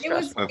Yeah. very It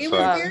was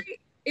stressful.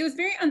 it was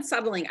very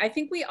unsettling. I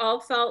think we all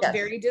felt Yes.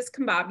 very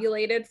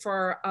discombobulated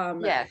for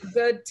Yes. a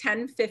good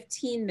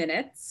 10-15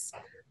 minutes.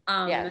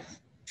 Yes.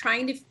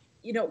 Trying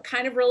to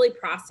kind of really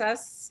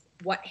process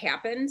what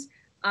happened.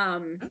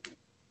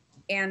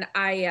 And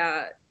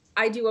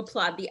I do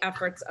applaud the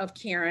efforts of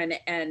Karen,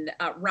 and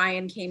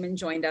Ryan came and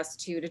joined us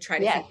too to try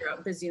to Yes. figure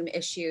out the Zoom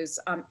issues.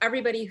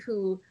 Everybody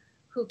who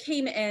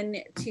came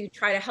in to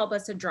try to help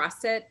us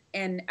address it,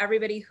 and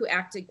everybody who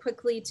acted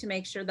quickly to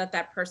make sure that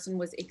that person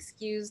was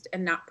excused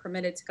and not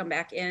permitted to come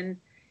back in.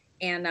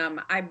 And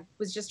I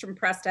was just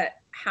impressed at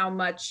how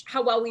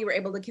well we were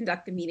able to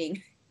conduct the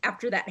meeting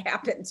after that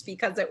happened,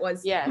 because it would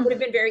have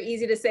been very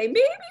easy to say,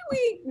 maybe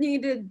we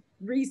need to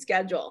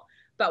reschedule,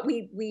 but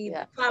we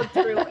plowed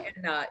through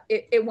and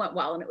it went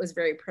well and it was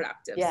very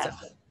productive. Yes.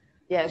 So,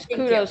 Yes. thank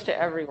Kudos you.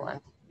 to everyone.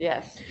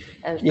 Yes.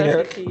 And You know-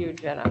 especially to you,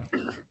 Jenna.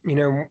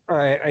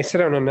 I sit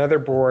on another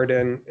board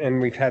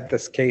and we've had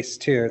this case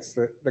too. It's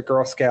the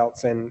Girl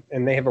Scouts and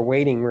they have a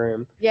waiting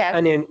room. Yes.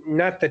 I mean,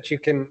 not that you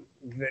can,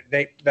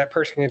 that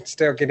person can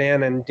still get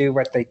in and do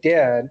what they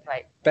did,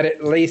 Right. but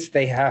at least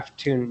they have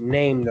to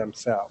name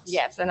themselves.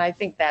 Yes, and I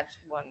think that's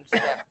one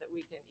step that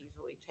we can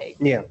easily take.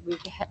 Yeah.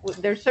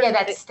 There's certain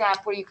that step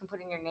where you can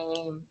put in your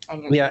name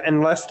and your. Yeah,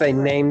 unless they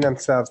name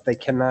themselves, they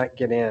cannot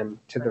get in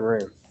to the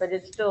room. But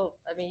it's still,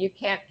 I mean, you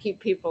can't keep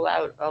people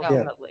out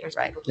ultimately,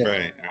 right?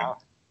 Right.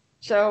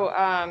 So,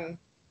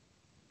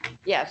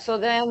 so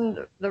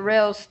then the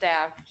Rails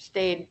staff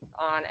stayed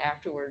on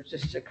afterwards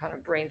just to kind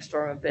of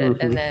brainstorm a bit. Mhm.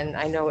 And then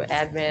I know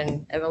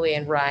admin, Emily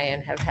and Ryan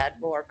have had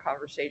more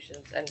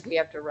conversations, and we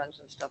have to run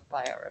some stuff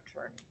by our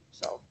attorney.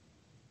 So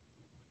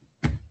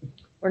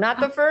we're not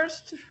the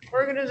first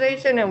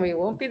organization and we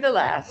won't be the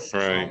last.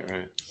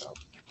 Right.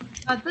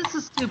 This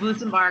is Sue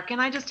Busenbark,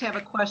 and I just have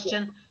a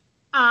question.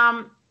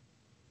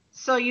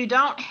 So you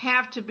don't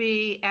have to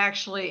be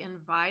actually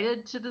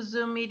invited to the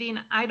Zoom meeting.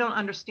 I don't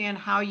understand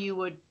how you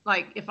would,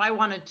 like, if I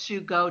wanted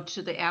to go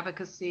to the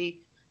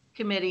advocacy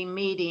committee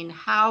meeting,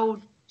 how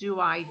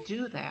do I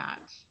do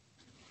that?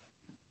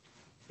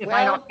 If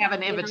I don't have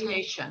an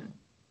invitation?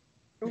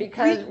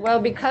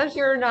 Because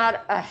you're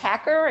not a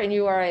hacker and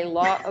you are a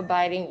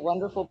law-abiding,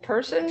 wonderful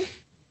person,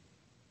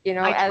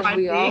 as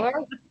we all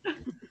are.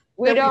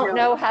 We don't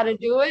know how to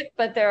do it,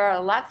 but there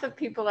are lots of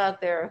people out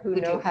there who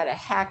know how to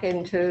hack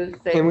into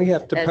things. And we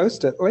have to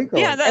post it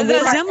legally. Yeah,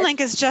 the Zoom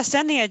link is just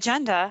in the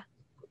agenda.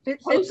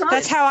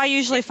 That's how I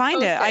usually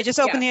find it. I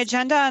just open the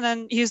agenda and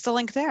then use the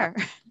link there.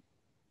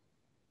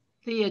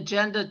 The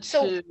agenda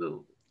to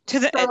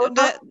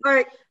the all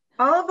right.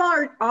 All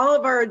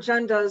of our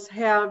agendas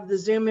have the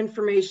Zoom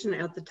information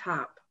at the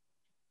top.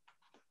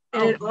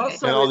 And it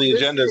also And all the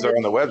is agendas listed- are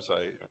on the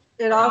website.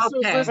 It also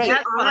is Okay, listed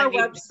that's on what I our need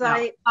to know.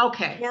 website.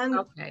 Okay, And,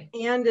 okay.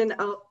 and in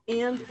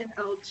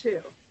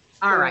L2.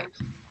 All right.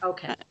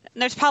 Okay.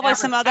 And there's probably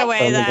some other On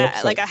way the that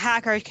website. like a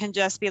hacker can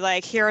just be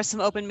like, here are some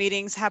open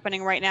meetings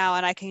happening right now,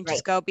 and I can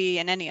just go be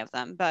in any of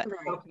them. But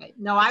Okay.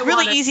 No, I it's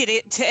really wanted-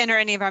 easy to enter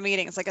any of our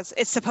meetings. Like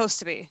it's supposed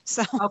to be.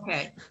 So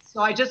Okay.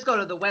 So I just go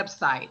to the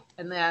website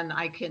and then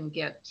I can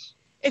get.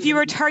 if you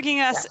were targeting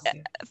us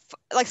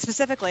like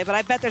specifically, but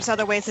I bet there's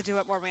other ways to do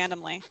it more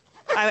randomly.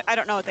 I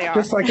don't know what they are.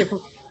 Just like if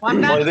Well,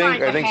 I'm not Well,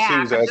 trying I to think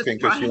hack, Sue's I'm just asking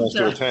because she trying wants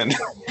to attend.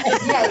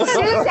 Yeah,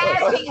 Sue's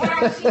asking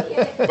how she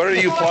can. What are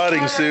you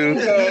plotting, Sue?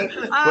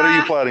 What are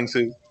you plotting,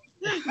 Sue?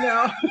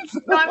 No,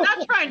 I'm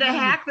not trying to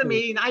hack the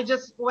meeting. I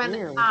just, when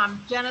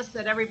Jenna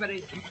said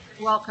everybody's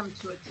welcome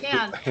to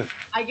attend,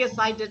 I guess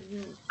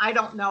I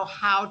don't know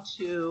how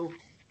to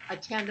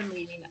attend a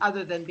meeting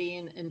other than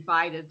being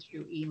invited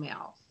through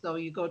email. So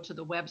you go to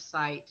the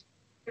website,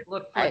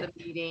 look for the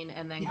meeting,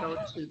 and then go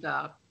to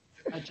the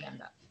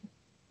agenda.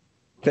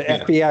 The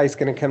FBI is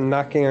going to come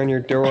knocking on your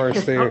door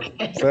soon.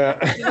 Okay. So.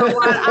 You know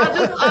what?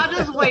 I'll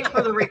just wait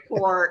for the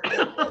report.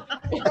 So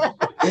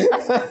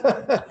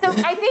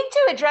I think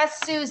to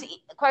address Sue's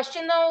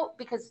question though,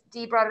 because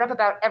Dee brought it up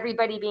about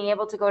everybody being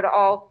able to go to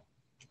all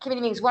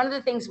committee meetings, one of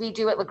the things we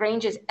do at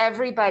LaGrange is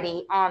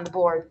everybody on the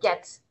board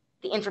gets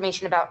the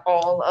information about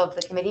all of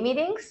the committee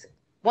meetings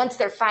once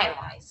they're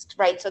finalized,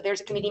 right? So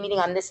there's a committee meeting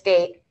on this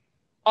date.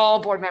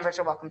 All board members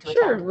are welcome to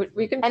attend. Sure,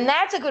 we can. And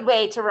that's a good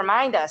way to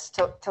remind us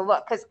to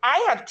look, because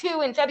I have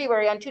 2 in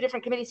February on 2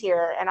 different committees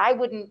here, and I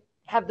wouldn't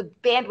have the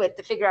bandwidth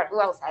to figure out who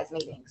else has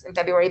meetings in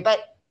February.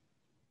 But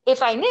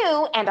if I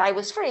knew and I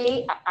was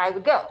free, I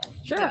would go.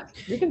 Sure,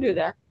 we can do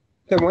that.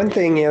 The one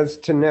thing is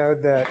to know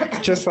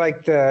that just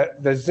like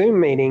the Zoom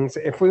meetings,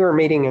 if we were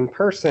meeting in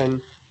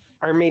person,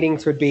 our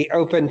meetings would be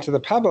open to the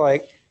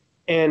public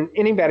and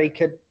anybody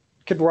could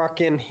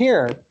walk in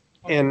here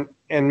and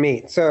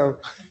meet. So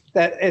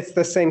that it's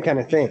the same kind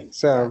of thing.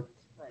 So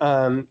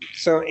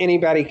so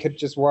anybody could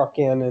just walk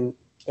in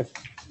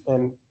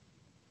and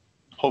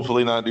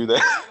Hopefully not do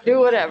that. Do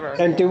whatever.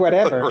 And do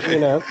whatever, Right. you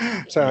know.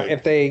 So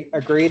if they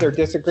agreed or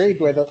disagreed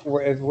with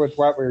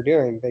what we were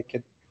doing, they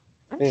could.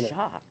 I'm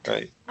shocked.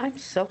 Right. I'm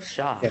so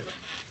shocked. Yeah.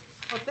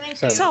 Well, thank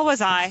So- you. So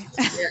was I.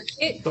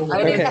 It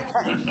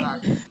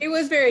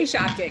was very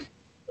shocking.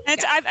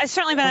 I've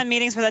certainly been in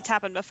meetings where that's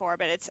happened before,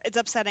 but it's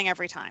upsetting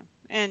every time.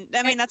 And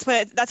I mean, that's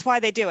why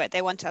they do it.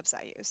 They want to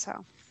upset you.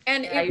 So.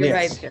 And Yeah, it, you're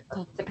Yes. right.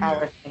 It's a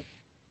power thing.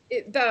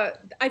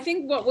 I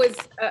think what was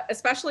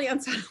especially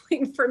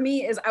unsettling for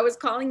me is I was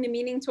calling the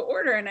meeting to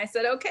order and I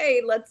said,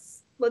 okay,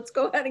 let's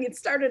go ahead and get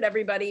started,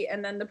 everybody.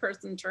 And then the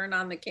person turned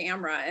on the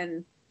camera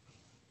and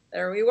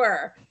there we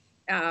were.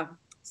 But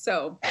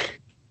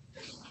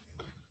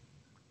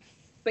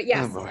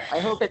yes, Oh, boy. I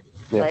hope it.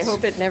 Yes. I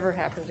hope it never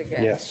happens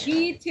again. Yes.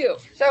 me too.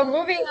 So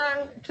moving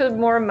on to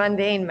more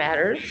mundane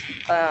matters,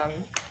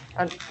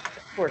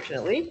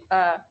 unfortunately.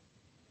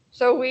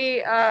 So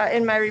we,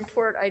 in my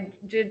report, I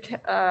did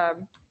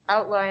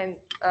outline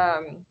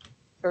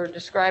or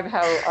describe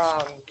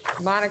how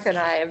Monica and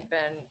I have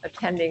been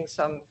attending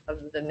some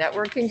of the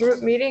networking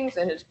group meetings,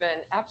 and it's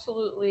been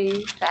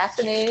absolutely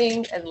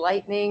fascinating,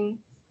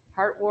 enlightening,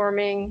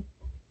 heartwarming.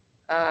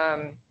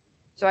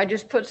 So I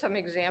just put some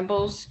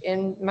examples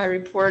in my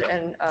report,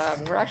 and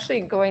we're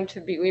actually going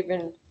to be, we've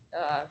been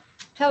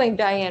telling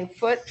Diane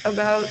Foote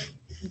about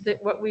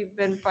what we've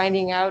been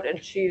finding out, and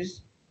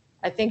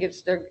I think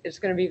it's going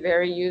to be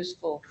very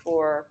useful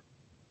for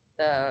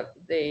the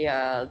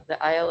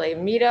ILA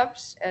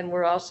meetups, and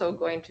we're also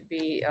going to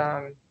be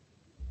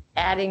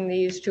adding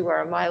these to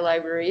our My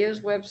Library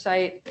Is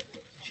website,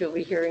 which you'll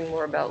be hearing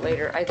more about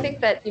later. I think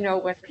that, you know,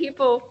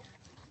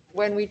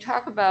 when we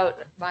talk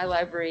about My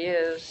Library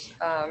Is,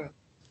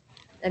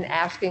 and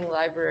asking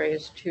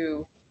libraries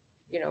to,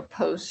 you know,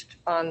 post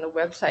on the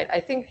website,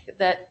 I think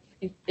that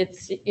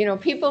it's, you know,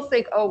 people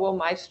think, oh, well,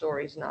 my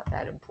story's not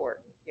that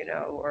important, you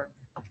know, or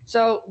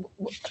so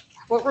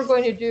what we're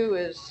going to do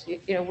is,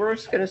 you know, we're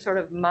just going to sort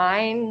of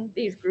mine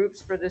these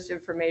groups for this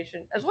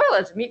information, as well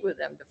as meet with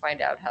them to find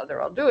out how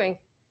they're all doing.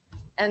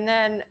 And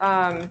then,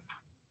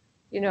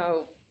 you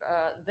know,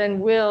 then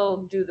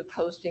we'll do the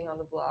posting on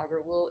the blog,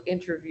 or we'll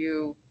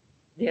interview,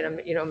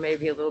 you know,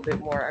 maybe a little bit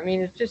more. I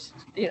mean, it's just,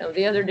 you know,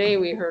 the other day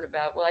we heard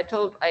about, well,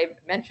 I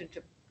mentioned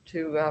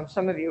to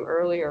some of you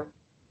earlier,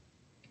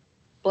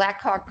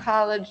 Black Hawk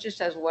College,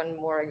 just as one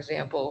more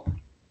example.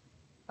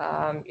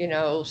 You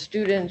know,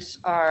 students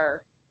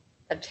are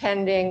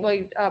attending,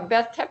 well,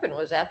 Beth Teppen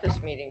was at this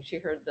meeting. She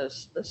heard the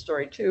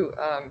story too.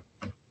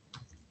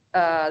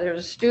 There's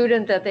a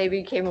student that they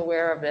became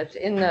aware of that's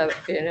in the,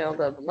 you know,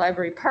 the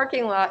library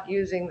parking lot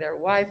using their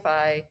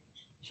Wi-Fi.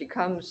 She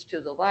comes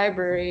to the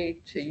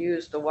library to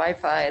use the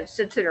Wi-Fi and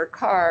sits in her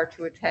car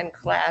to attend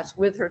class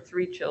with her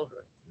 3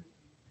 children.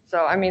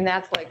 So, I mean,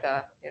 that's like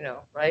a, you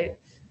know, right?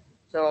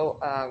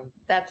 So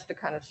that's the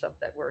kind of stuff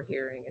that we're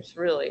hearing. It's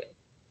really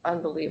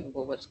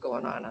unbelievable what's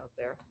going on out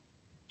there.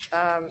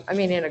 I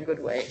mean, in a good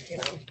way, you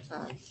know.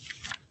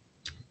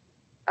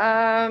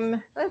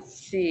 Let's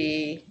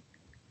see.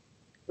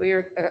 We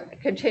are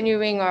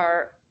continuing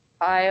our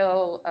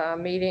IL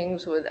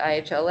meetings with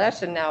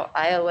IHLS, and now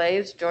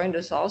ILA's joined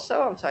us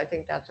also. So I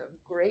think that's a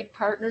great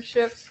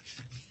partnership.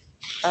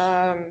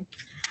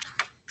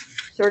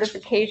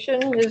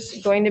 Certification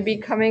is going to be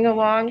coming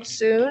along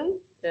soon,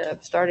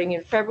 starting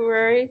in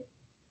February.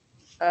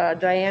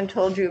 Diane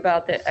told you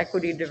about the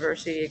Equity,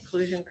 Diversity,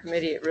 Inclusion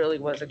Committee. It really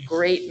was a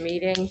great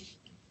meeting.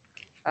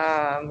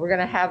 We're going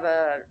to have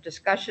a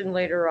discussion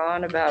later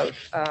on about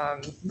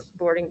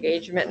board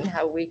engagement and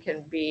how we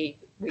can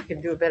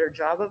do a better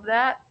job of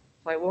that.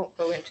 I won't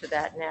go into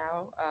that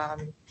now.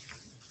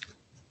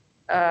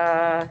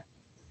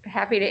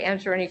 Happy to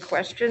answer any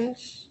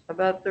questions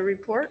about the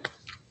report.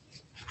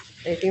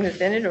 Anything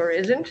that's in it or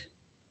isn't.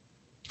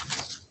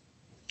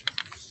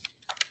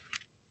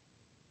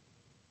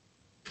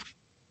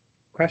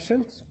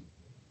 Questions?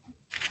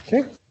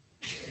 Okay.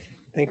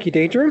 Thank you,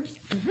 Deidre.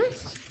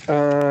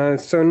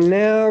 So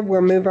now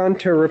we'll move on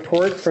to a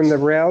report from the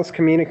Rails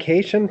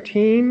communication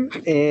team,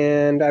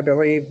 and I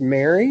believe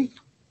Mary.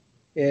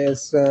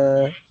 is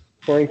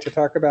going to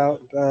talk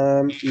about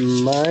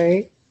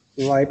My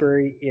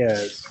Library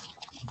Is.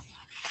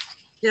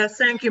 Yes,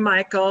 thank you,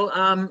 Michael.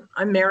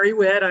 I'm Mary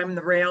Witt. I'm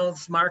the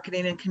Rails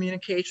Marketing and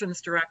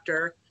Communications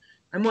Director.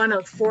 I'm one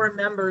of 4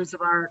 members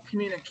of our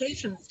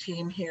communications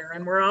team here,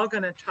 and we're all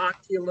going to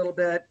talk to you a little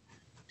bit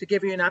to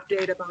give you an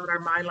update about our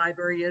My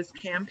Library Is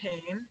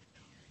campaign.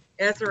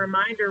 As a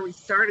reminder, we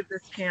started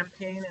this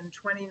campaign in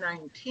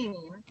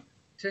 2019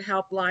 to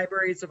help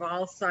libraries of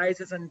all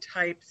sizes and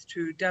types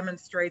to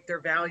demonstrate their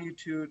value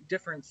to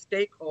different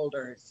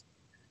stakeholders.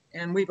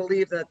 And we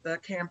believe that the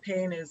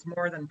campaign is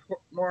more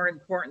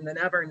important than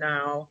ever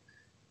now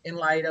in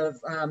light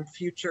of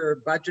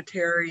future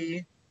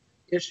budgetary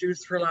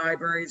issues for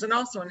libraries, and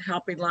also in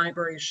helping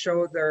libraries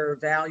show their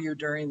value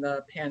during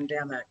the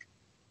pandemic.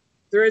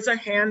 There is a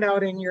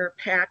handout in your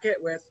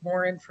packet with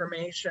more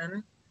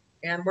information,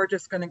 and we're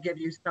just going to give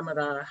you some of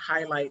the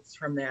highlights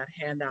from that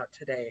handout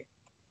today.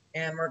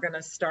 And we're going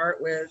to start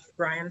with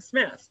Brian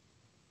Smith.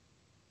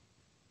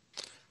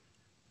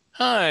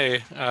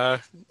 Hi,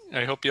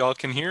 I hope you all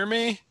can hear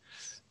me.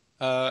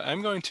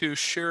 I'm going to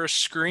share a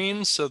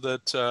screen so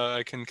that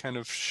I can kind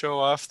of show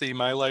off the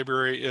My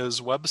Library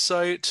Is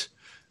website.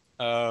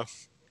 There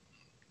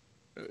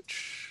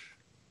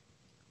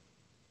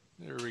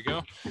we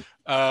go.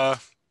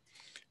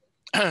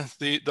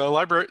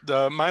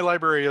 The My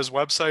Library Is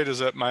website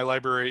is at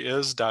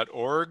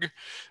mylibraryis.org.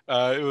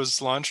 It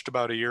was launched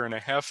about 1.5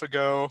 years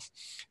ago,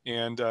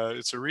 and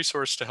it's a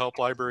resource to help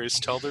libraries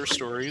tell their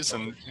stories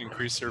and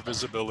increase their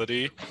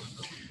visibility.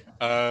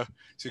 So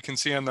you can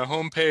see on the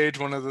homepage,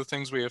 one of the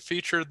things we have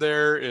featured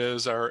there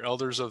is our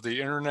Elders of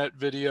the Internet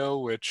video,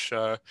 which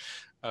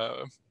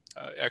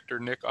actor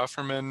Nick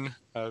Offerman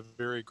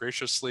very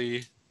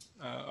graciously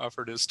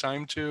offered his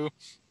time to.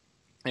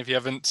 If you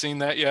haven't seen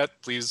that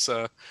yet, please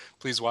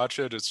watch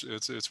it.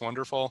 It's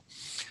wonderful.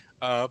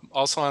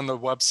 Also on the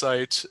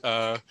website,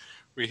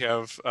 we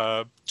have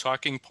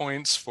talking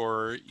points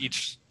for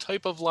each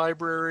type of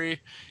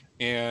library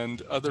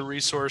and other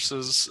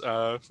resources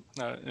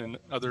and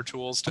other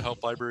tools to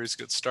help libraries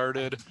get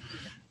started.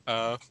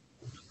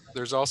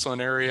 There's also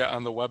an area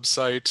on the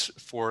website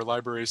for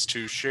libraries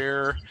to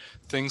share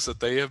things that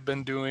they have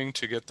been doing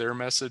to get their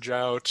message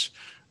out.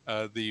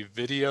 The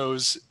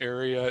videos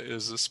area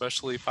is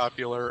especially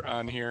popular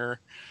on here.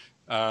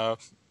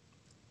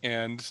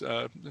 And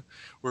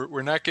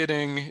we're not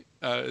getting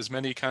as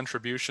many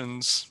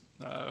contributions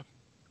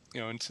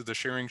into the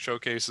sharing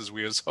showcase as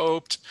we has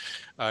hoped.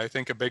 I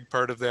think a big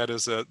part of that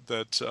is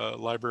that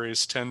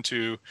libraries tend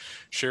to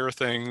share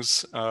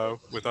things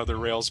with other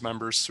Rails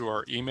members through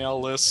our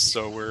email lists.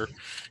 So we're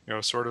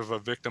sort of a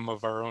victim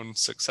of our own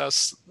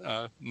success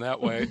in that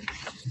way.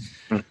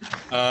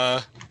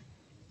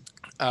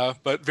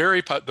 But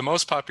the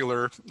most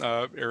popular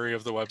area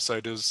of the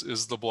website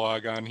is the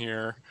blog on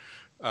here,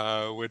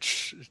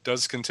 which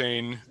does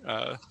contain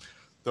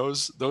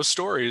those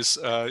stories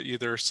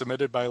either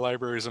submitted by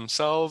libraries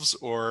themselves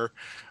or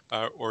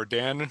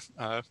Dan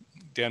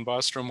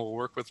Bostrom will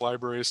work with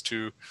libraries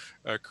to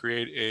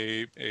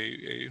create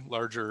a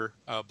larger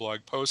blog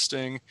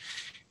posting,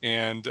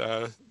 and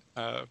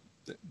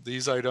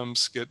these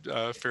items get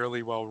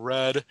fairly well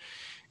read.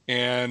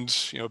 And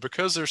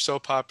because they're so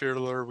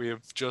popular, we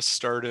have just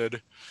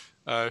started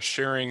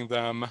sharing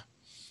them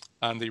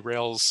on the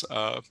Rails,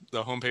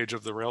 the homepage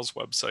of the Rails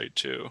website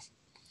too.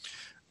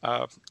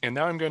 And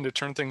now I'm going to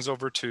turn things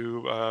over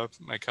to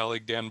my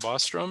colleague Dan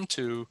Bostrom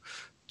to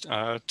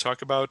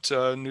talk about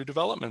new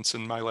developments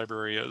in My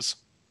Library Is.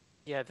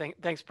 Yeah,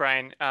 thanks,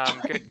 Brian.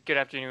 Good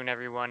afternoon,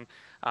 everyone.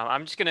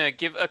 I'm just going to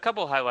give a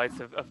couple highlights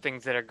of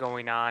things that are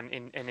going on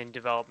in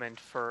development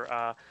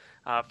for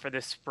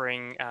this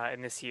spring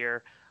and this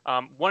year.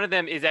 One of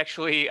them is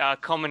actually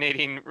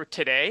culminating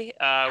today.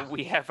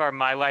 We have our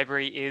My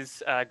Library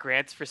Is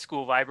grants for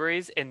school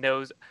libraries, and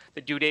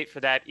the due date for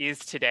that is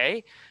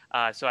today.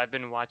 So I've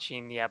been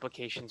watching the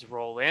applications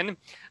roll in.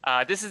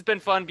 This has been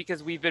fun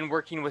because we've been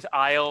working with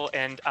ISLE,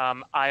 and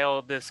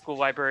ISLE, the School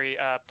Library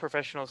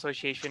Professional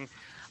Association.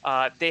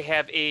 They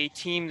have a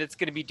team that's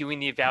going to be doing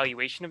the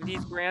evaluation of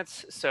these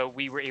grants. So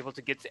we were able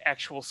to get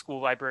actual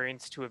school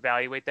librarians to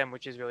evaluate them,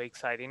 which is really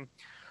exciting.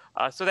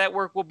 So that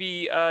work will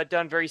be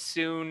done very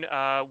soon.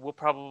 We'll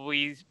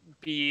probably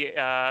be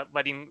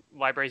letting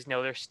libraries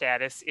know their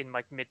status in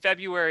like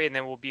mid-February, and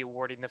then we'll be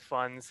awarding the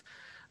funds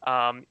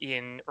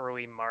in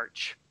early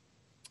March.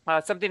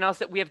 Something else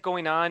that we have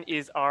going on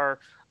is our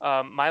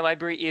My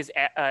Library Is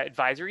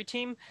advisory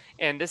team,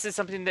 and this is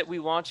something that we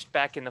launched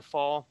back in the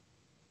fall.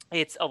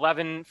 It's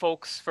 11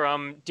 folks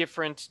from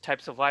different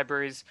types of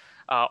libraries.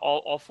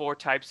 All 4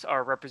 types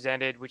are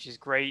represented, which is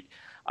great.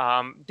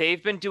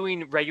 They've been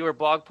doing regular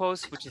blog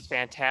posts, which is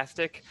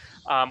fantastic.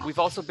 We've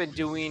also been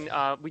doing,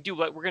 we're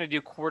going to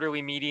do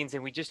quarterly meetings,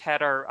 and we just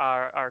had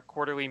our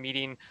quarterly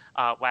meeting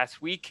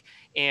last week,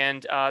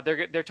 and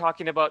they're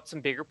talking about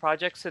some bigger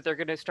projects that they're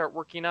going to start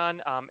working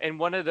on. And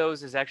one of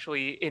those is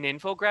actually an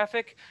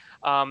infographic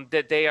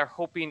that they are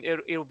hoping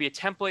it'll be a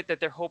template that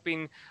they're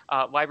hoping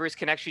libraries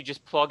can actually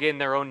just plug in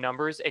their own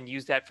numbers and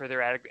use that for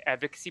their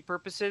advocacy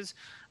purposes.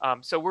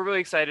 So we're really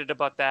excited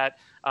about that.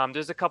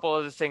 There's a couple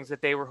other things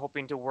that they were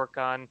hoping to work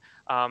on.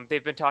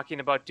 They've been talking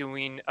about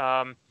doing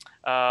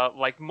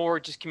like more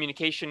just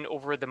communication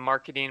over the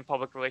marketing and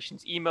public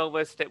relations email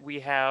list that we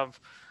have.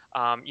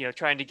 You know,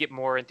 trying to get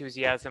more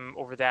enthusiasm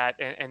over that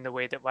and the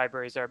way that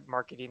libraries are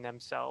marketing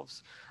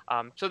themselves.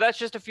 So that's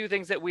just a few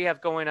things that we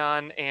have going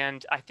on.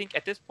 And I think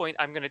at this point,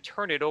 I'm going to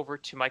turn it over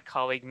to my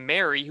colleague,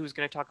 Mary, who's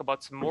going to talk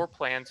about some more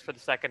plans for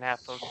the second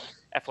half of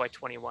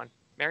FY21.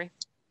 Mary?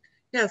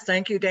 Yes,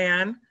 thank you,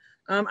 Dan.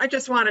 I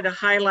just wanted to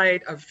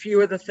highlight a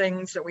few of the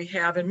things that we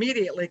have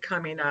immediately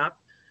coming up.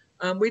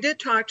 We did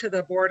talk to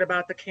the board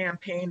about the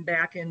campaign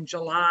back in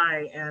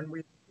July, and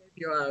we gave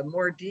you a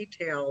more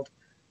detailed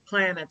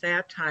plan at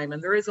that time,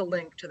 and there is a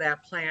link to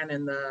that plan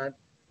in the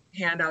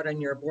handout in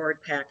your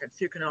board packet, so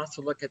you can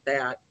also look at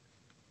that.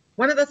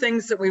 One of the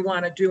things that we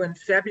want to do in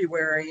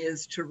February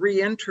is to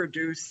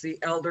reintroduce the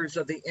Elders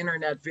of the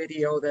Internet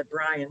video that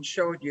Brian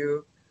showed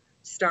you,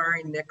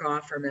 starring Nick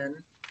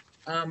Offerman.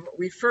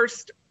 We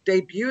first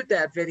debuted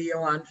that video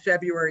on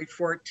February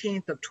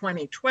 14th of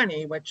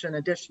 2020, which in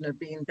addition to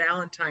being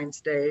Valentine's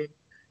Day,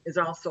 is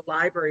also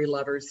Library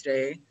Lovers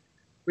Day.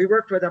 We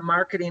worked with a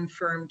marketing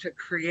firm to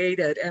create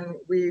it, and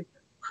we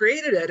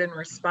created it in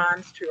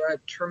response to a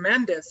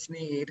tremendous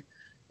need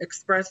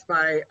expressed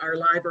by our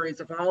libraries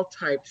of all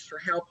types for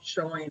help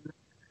showing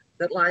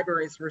that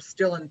libraries were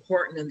still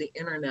important in the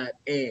internet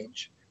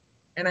age.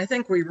 And I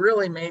think we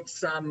really made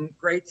some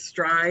great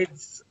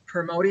strides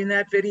promoting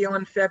that video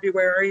in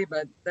February,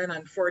 but then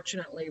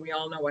unfortunately, we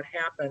all know what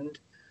happened.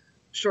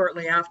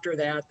 Shortly after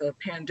that, the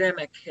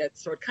pandemic hit,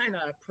 so it kind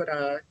of put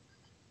a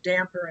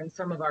damper in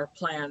some of our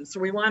plans. So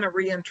we want to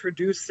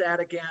reintroduce that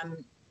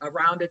again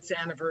around its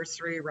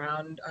anniversary,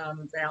 around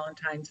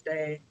Valentine's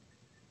Day.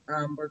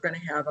 We're going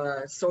to have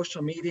a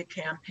social media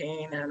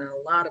campaign and a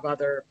lot of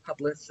other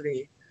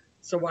publicity,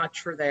 so watch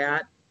for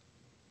that.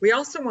 We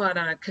also want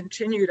to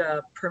continue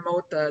to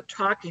promote the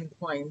talking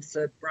points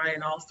that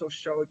Brian also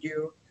showed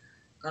you.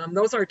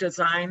 Those are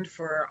designed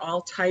for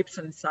all types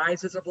and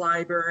sizes of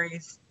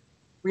libraries.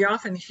 We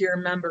often hear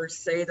members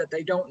say that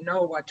they don't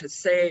know what to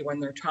say when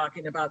they're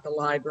talking about the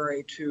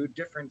library to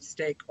different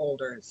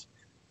stakeholders.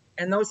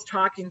 And those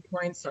talking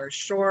points are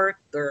short,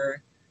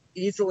 they're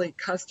easily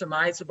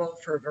customizable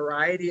for a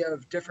variety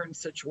of different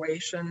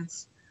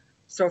situations.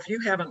 So if you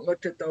haven't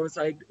looked at those,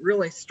 I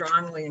really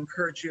strongly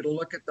encourage you to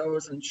look at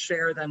those and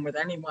share them with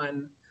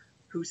anyone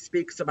who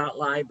speaks about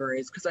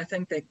libraries, because I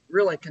think they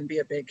really can be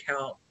a big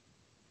help.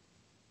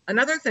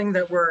 Another thing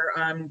that we're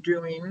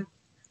doing,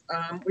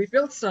 we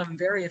built some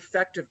very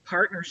effective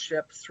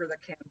partnerships through the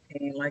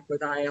campaign, like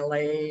with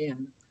ILA.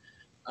 And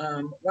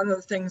one of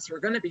the things we're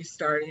going to be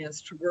starting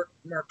is to work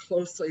more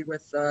closely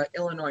with the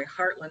Illinois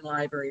Heartland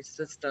Library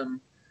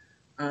System.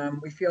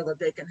 We feel that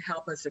they can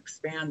help us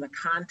expand the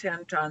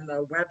content on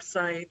the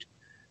website.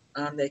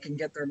 They can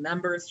get their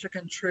members to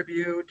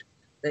contribute.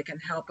 They can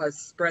help us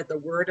spread the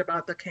word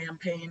about the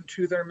campaign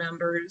to their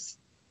members.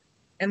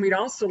 And we'd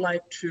also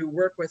like to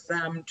work with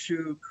them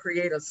to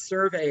create a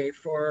survey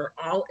for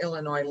all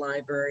Illinois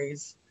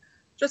libraries,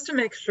 just to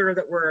make sure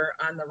that we're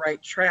on the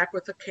right track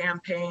with the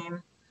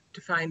campaign,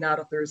 to find out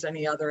if there's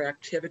any other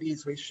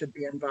activities we should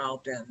be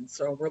involved in.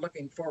 So we're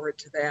looking forward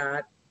to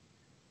that.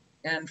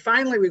 And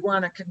finally, we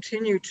want to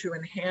continue to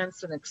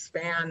enhance and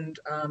expand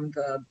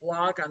the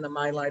blog on the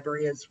My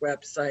Library Is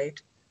website.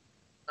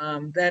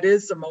 That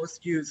is the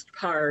most used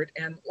part,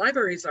 and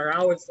libraries are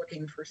always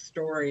looking for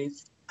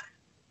stories.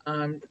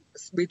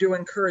 We do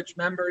encourage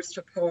members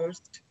to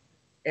post.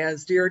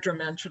 As Deirdre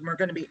mentioned, we're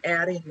going to be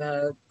adding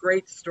the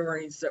great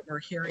stories that we're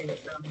hearing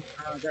from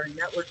their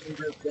networking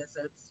group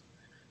visits.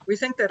 We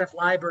think that if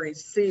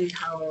libraries see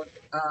how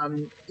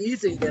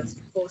easy it is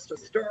to post a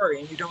story,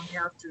 and you don't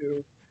have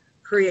to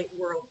create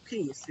world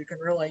peace, you can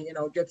really,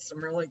 get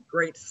some really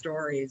great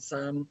stories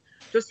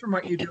just from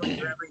what you do in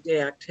your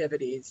everyday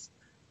activities.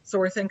 So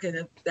we're thinking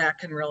that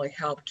can really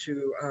help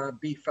to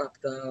beef up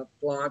the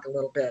blog a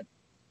little bit.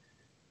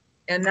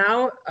 And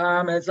now,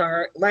 as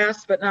our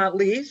last but not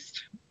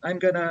least, I'm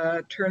going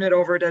to turn it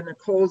over to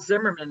Nicole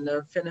Zimmerman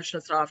to finish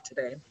us off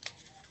today.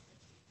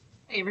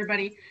 Hey,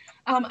 everybody.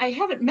 I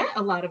haven't met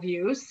a lot of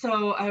you,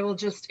 so I will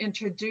just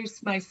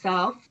introduce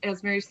myself.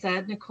 As Mary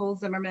said, Nicole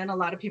Zimmerman. A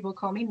lot of people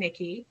call me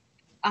Nikki.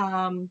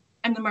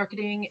 I'm the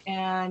marketing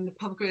and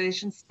public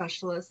relations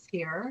specialist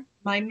here.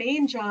 My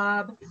main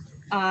job,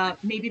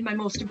 maybe my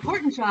most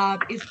important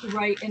job, is to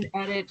write and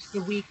edit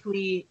the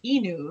weekly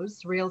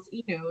e-news, Rails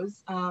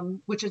e-news,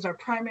 which is our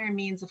primary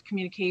means of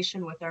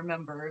communication with our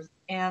members.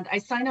 And I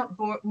sign up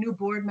new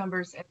board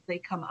members as they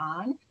come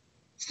on.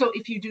 So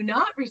if you do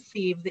not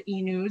receive the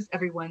e-news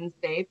every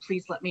Wednesday,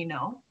 please let me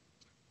know.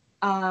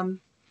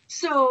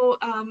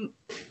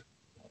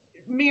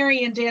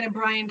 Mary and Dan and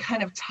Brian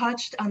kind of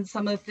touched on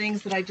some of the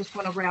things that I just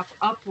want to wrap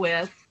up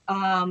with.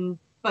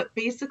 But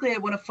basically, I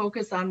want to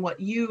focus on what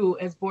you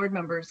as board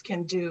members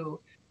can do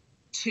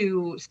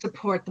to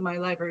support the My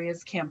Library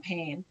Is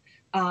campaign.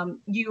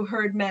 You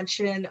heard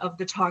mention of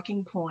the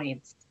talking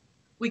points.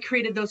 We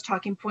created those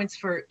talking points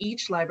for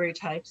each library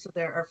type. So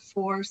there are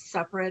 4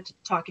 separate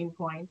talking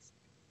points.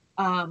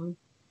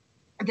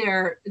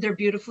 They're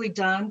beautifully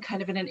done,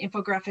 kind of in an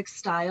infographic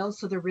style.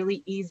 So they're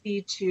really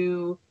easy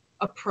to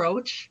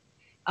approach.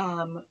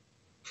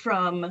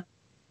 From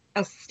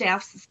a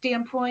staff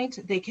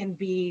standpoint, they can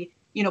be,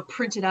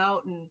 printed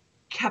out and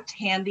kept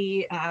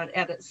handy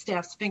at a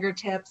staff's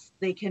fingertips.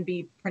 They can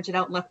be printed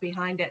out and left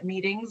behind at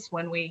meetings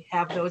when we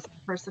have those in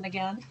person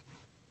again.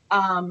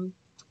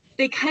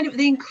 They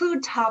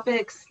include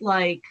topics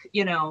like,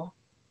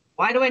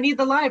 why do I need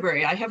the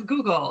library? I have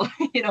Google,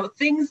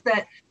 things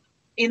that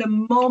in a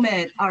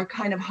moment are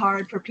kind of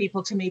hard for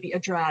people to maybe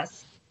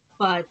address,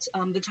 but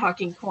the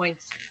talking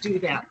points do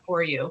that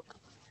for you.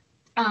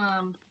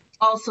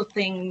 Also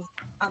things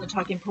on the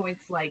talking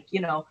points like,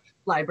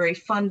 library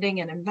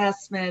funding and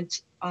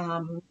investment,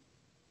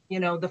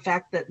 the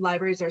fact that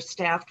libraries are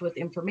staffed with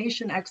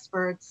information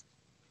experts.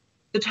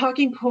 The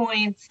talking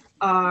points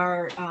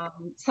are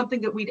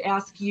something that we'd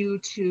ask you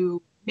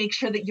to make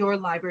sure that your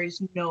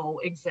libraries know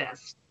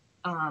exist.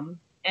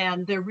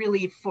 And they're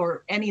really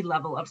for any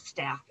level of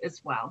staff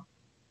as well.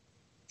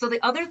 So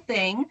the other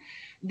thing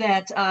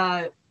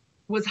that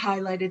was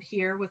highlighted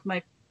here with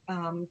my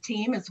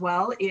team as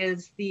well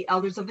is the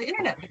Elders of the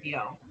Internet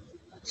video.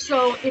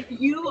 So if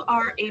you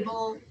are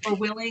able or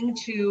willing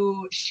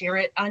to share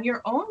it on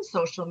your own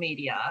social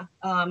media,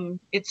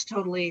 it's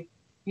totally,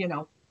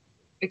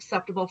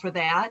 acceptable for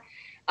that.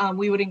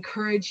 We would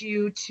encourage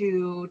you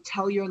to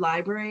tell your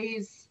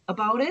libraries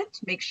about it,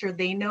 make sure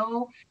they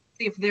know,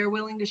 see if they're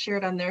willing to share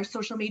it on their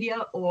social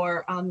media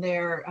or on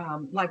their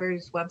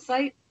library's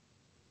website.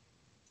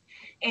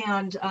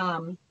 And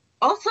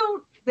also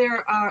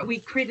we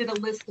created a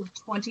list of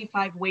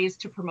 25 ways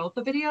to promote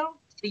the video,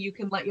 so you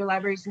can let your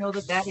libraries know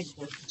that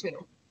exists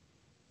too.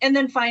 And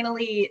then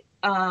finally,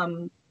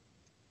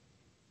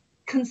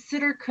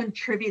 consider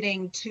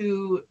contributing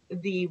to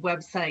the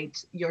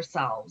website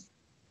yourselves,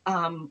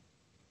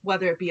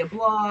 whether it be a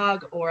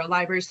blog or a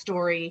library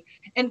story,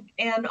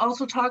 and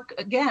also talk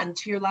again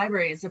to your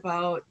libraries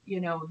about,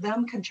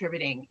 them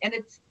contributing. And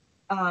it's,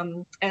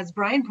 as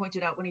Brian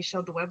pointed out when he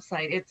showed the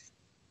website,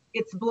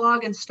 it's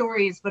blog and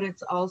stories, but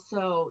it's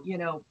also,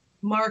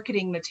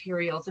 marketing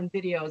materials and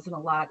videos and a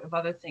lot of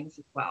other things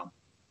as well.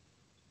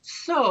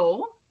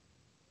 So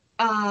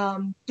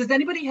does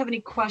anybody have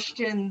any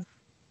questions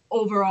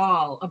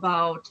overall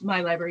about My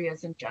Library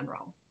Is in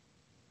general?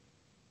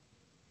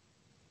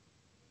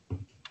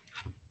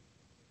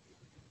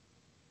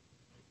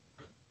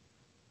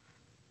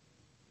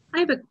 I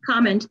have a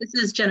comment. This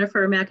is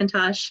Jennifer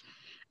McIntosh.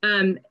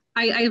 I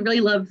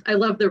really love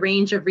the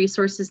range of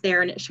resources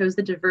there, and it shows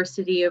the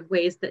diversity of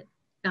ways that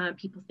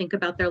people think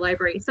about their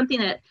library.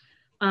 Something that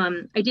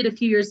I did a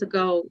few years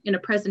ago in a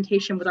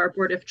presentation with our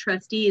Board of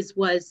Trustees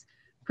was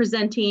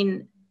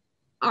presenting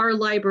our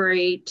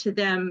library to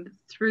them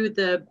through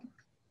the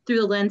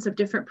lens of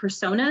different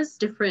personas,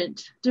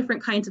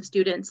 different kinds of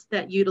students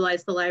that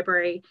utilize the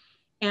library,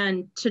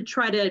 and to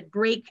try to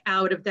break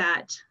out of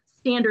that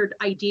standard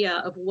idea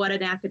of what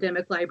an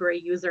academic library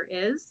user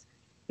is,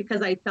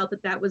 because I felt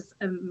that was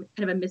kind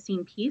of a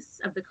missing piece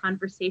of the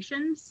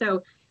conversation.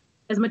 So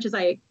as much as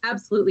I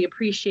absolutely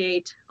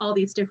appreciate all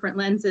these different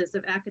lenses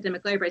of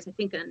academic libraries, I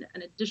think an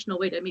additional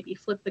way to maybe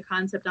flip the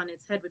concept on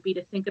its head would be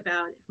to think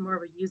about it from more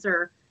of a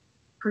user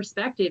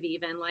perspective.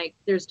 Even like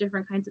there's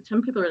different kinds of,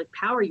 some people are like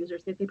power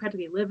users, they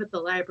practically live at the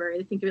library,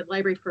 they think of it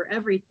library for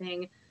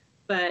everything,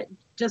 but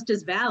just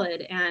as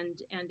valid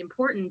and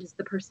important is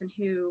the person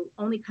who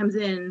only comes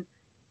in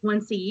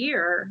once a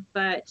year,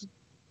 but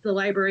the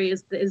library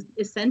is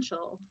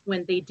essential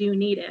when they do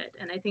need it.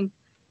 And I think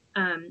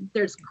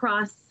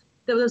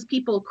those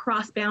people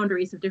cross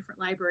boundaries of different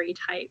library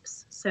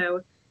types.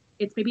 So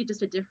it's maybe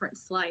just a different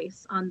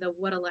slice on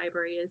what a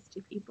library is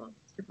to people.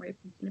 It's a different way of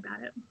thinking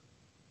about it.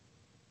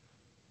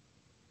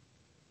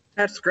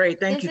 That's great.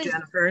 Thank you,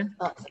 Jennifer.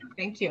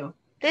 Thank you.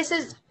 This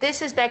is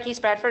Becky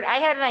Spradford. I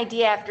had an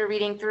idea after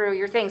reading through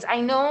your things. I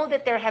know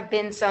that there have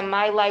been some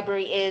My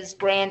Library Is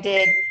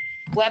branded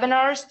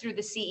webinars through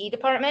the CE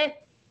department,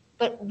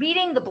 but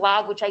reading the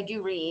blog, which I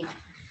do read,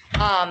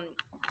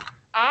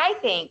 I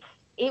think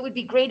it would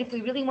be great if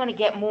we really want to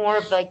get more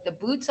of like the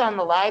boots on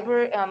the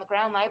library, on the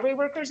ground library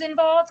workers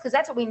involved, because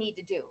that's what we need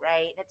to do,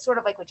 right? It's sort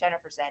of like what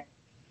Jennifer said,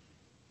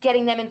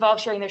 getting them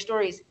involved, sharing their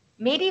stories.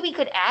 Maybe we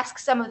could ask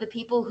some of the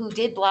people who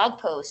did blog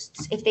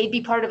posts if they'd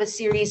be part of a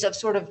series of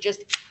sort of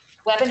just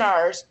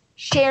webinars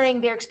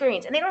sharing their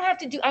experience. And they don't have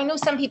to do, I know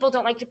some people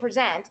don't like to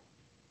present,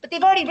 but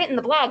they've already written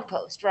the blog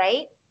post,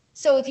 right?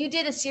 So if you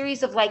did a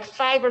series of like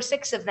 5 or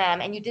 6 of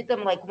them and you did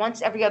them like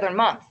once every other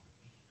month,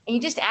 and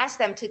you just ask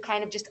them to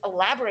kind of just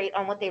elaborate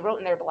on what they wrote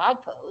in their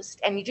blog post,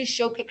 and you just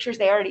show pictures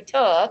they already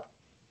took,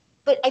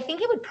 but I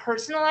think it would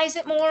personalize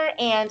it more.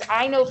 And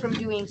I know from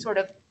doing sort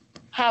of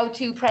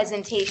how-to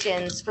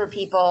presentations for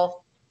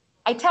people,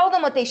 I tell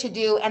them what they should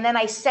do, and then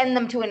I send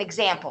them to an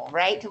example,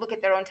 right, to look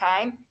at their own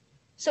time.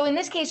 So in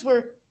this case,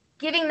 we're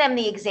giving them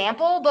the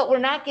example, but we're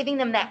not giving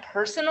them that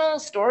personal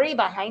story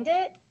behind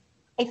it.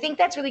 I think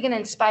that's really going to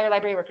inspire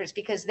library workers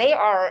because they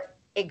are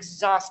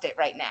exhausted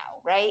right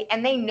now, right?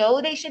 And they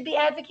know they should be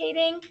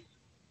advocating,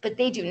 but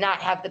they do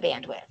not have the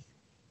bandwidth.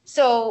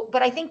 So,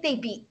 but I think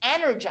they'd be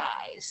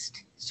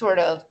energized sort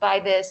of by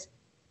this.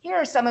 Here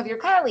are some of your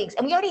colleagues.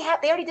 And they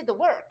already did the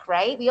work,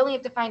 right? We only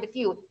have to find a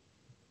few.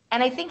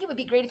 And I think it would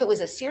be great if it was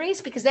a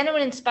series because then it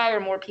would inspire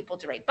more people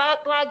to write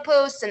blog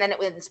posts and then it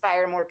would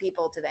inspire more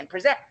people to then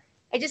present.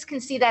 I just can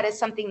see that as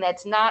something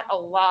that's not a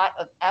lot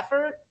of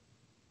effort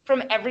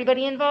from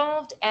everybody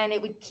involved and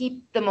it would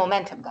keep the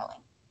momentum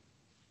going.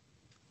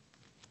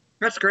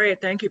 That's great.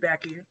 Thank you,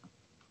 Becky.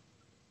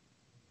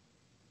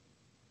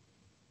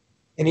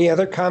 Any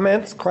other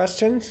comments,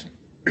 questions?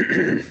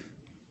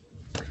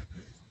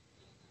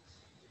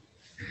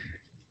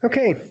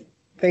 Okay,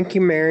 thank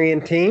you, Mary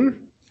and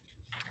team.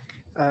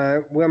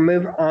 We'll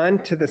move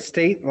on to the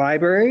State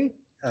Library.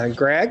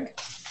 Greg?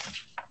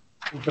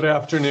 Good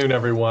afternoon,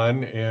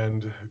 everyone,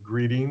 and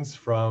greetings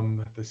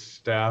from the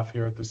staff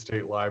here at the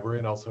State Library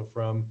and also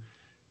from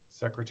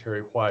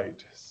Secretary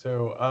White.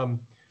 So I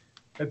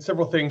had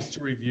several things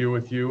to review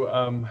with you.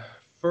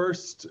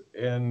 First,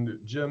 and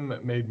Jim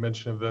made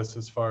mention of this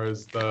as far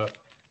as the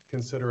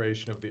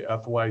consideration of the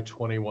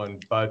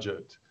FY21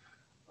 budget.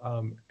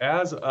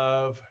 As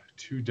of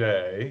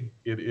today,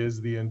 it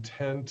is the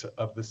intent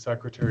of the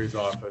Secretary's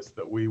office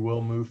that we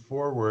will move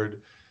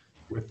forward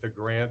with the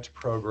grant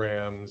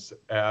programs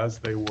as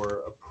they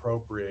were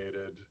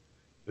appropriated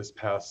this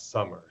past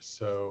summer.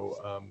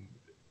 So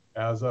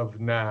as of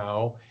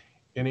now,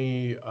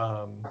 any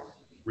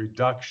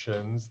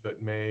reductions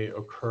that may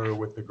occur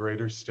with the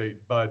greater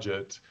state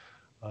budget,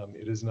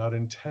 it is not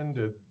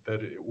intended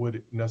that it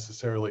would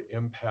necessarily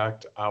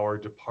impact our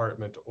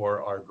department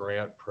or our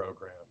grant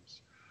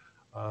programs.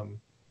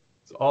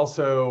 It's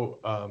also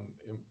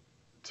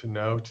to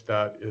note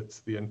that it's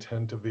the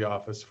intent of the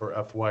office for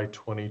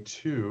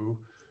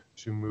FY22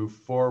 to move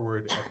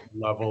forward at the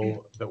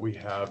level that we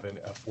have in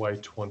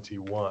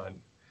FY21.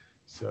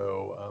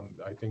 So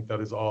I think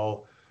that is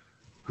all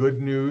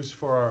good news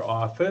for our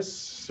office,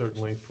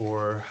 certainly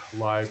for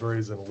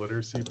libraries and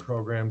literacy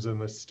programs in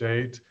the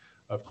state.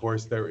 Of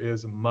course, there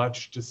is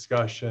much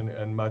discussion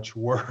and much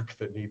work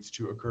that needs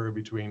to occur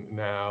between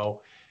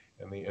now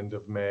and the end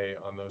of May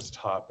on those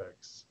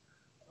topics.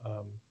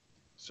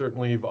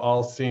 Certainly, you've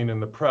all seen in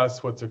the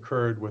press what's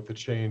occurred with the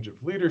change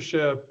of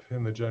leadership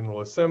in the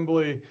General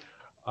Assembly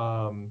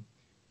and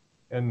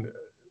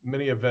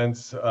many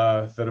events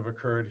that have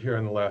occurred here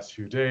in the last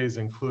few days,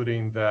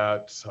 including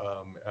that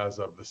as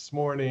of this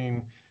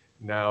morning,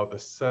 now the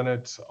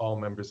Senate, all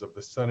members of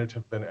the Senate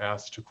have been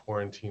asked to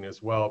quarantine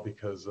as well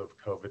because of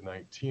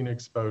COVID-19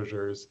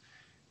 exposures.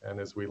 And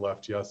as we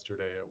left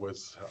yesterday, it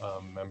was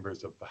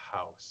members of the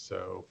House.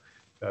 So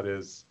that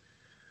is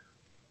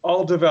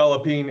all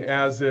developing,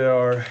 as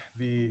are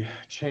the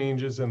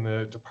changes in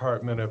the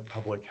Department of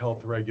Public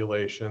Health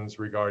regulations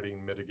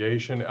regarding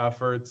mitigation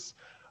efforts.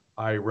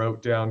 I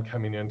wrote down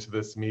coming into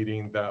this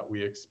meeting that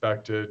we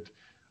expected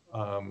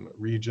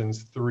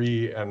regions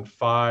 3 and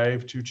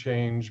 5 to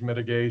change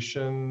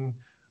mitigation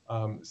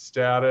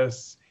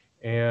status.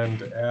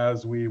 And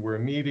as we were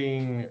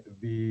meeting,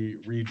 the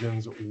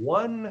regions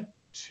 1,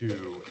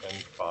 2, and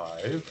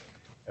 5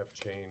 have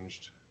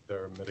changed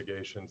their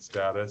mitigation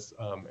status,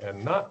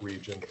 and not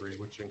region 3,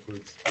 which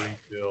includes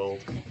Springfield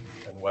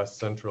and West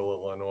Central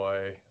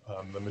Illinois,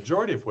 the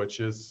majority of which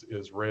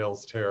is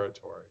Rails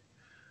territory.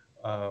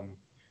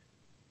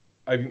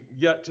 I've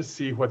yet to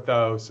see what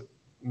those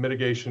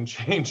mitigation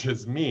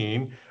changes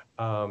mean.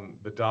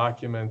 The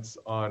documents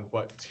on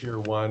what tier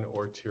 1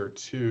 or tier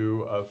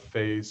 2 of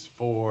phase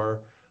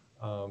 4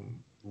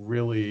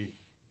 really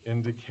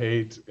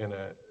indicate in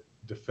a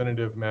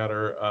definitive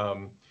matter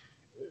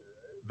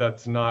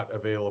that's not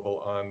available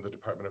on the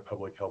Department of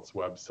Public Health's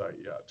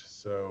website yet.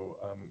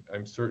 So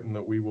I'm certain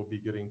that we will be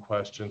getting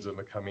questions in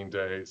the coming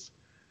days.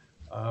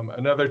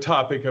 Another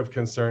topic of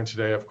concern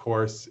today, of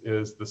course,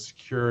 is the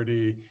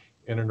security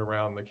in and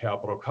around the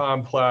Capitol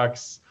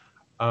complex.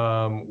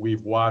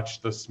 We've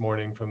watched this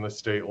morning from the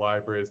State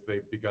Library as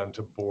they've begun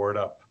to board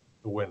up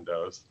the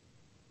windows.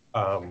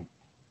 Wow.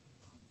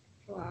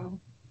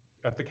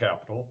 At the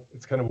Capitol.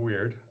 It's kind of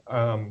weird.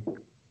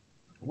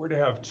 We're to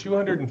have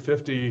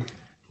 250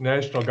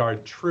 National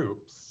Guard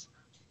troops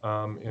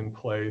in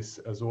place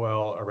as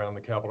well around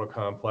the Capitol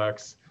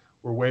complex.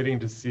 We're waiting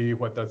to see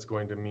what that's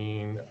going to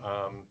mean.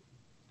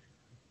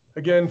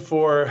 Again,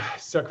 for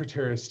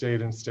Secretary of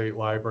State and State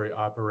Library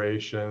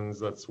operations,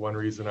 that's one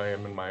reason I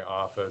am in my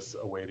office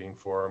awaiting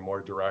for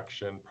more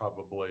direction,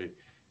 probably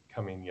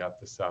coming yet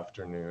this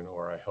afternoon,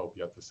 or I hope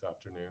yet this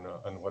afternoon,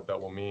 on what that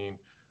will mean.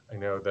 I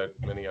know that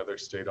many other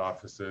state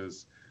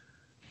offices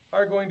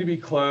are going to be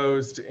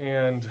closed,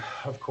 and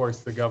of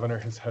course the governor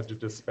has had to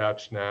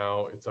dispatch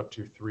now, it's up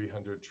to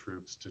 300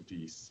 troops to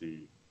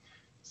DC.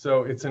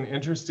 So it's an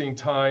interesting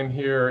time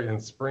here in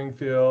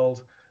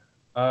Springfield.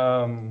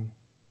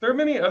 There are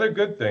many other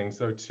good things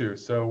though too.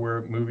 So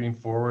we're moving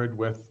forward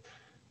with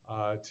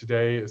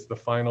Today is the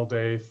final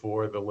day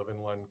for the Live in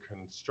Lund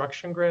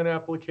construction grant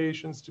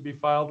applications to be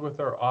filed with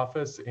our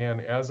office. And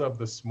as of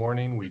this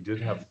morning, we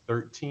did have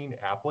 13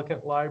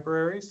 applicant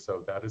libraries.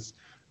 So that is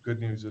good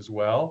news as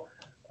well.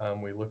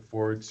 We look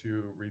forward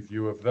to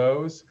review of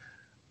those.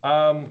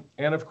 And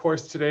of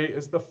course, today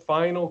is the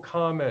final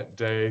comment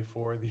day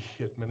for the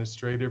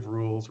administrative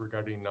rules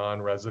regarding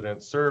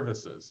non-resident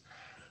services,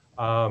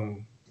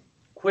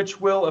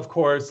 which will, of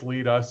course,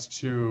 lead us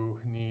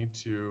to need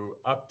to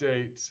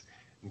update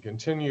and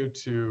continue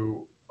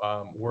to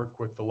work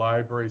with the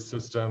library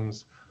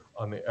systems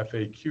on the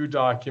FAQ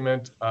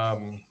document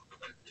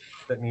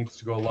that needs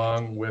to go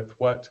along with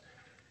what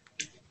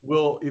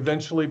will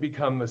eventually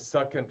become the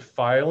second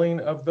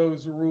filing of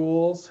those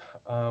rules.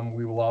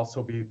 We will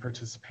also be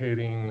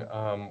participating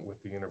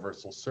with the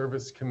Universal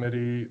Service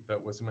Committee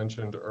that was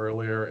mentioned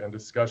earlier and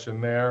discussion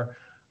there.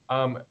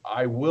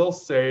 I will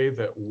say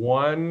that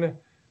one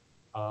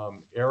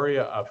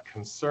area of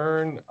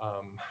concern,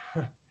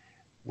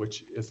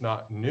 which is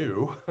not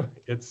new,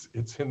 it's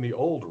in the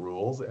old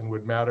rules and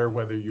would matter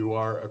whether you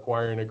are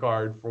acquiring a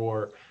card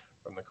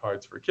from the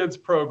Cards for Kids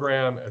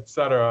program, et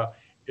cetera,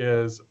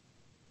 is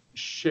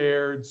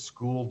shared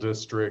school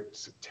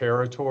district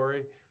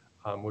territory,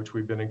 which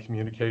we've been in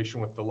communication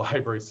with the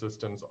library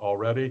systems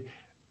already.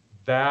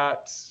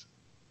 That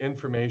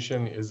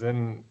information is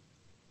in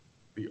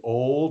the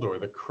old or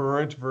the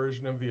current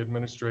version of the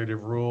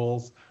administrative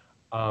rules.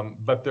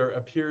 But there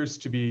appears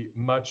to be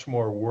much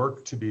more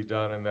work to be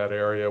done in that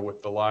area,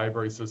 with the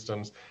library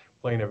systems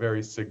playing a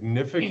very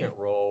significant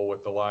role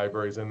with the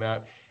libraries in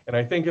that. And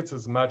I think it's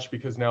as much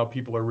because now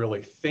people are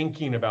really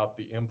thinking about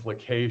the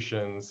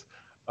implications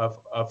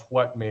of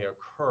what may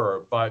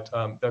occur. But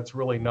that's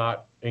really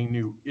not a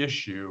new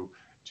issue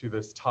to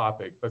this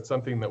topic, but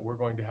something that we're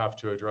going to have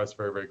to address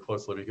very, very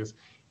closely, because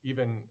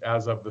even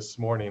as of this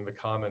morning, the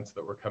comments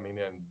that were coming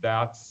in,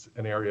 that's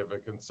an area of a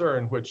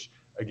concern, which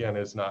again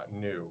is not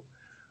new.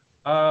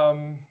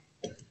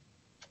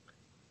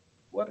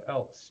 What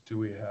else do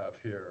we have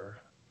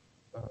here?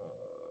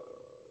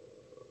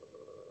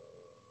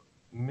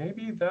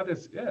 Maybe that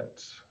is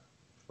it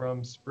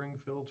from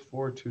Springfield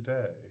for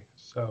today.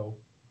 So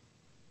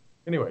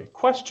anyway,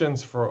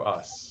 questions for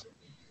us?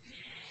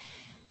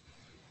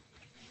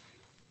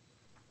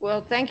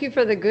 Well, thank you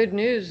for the good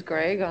news,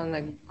 Greg, on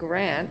the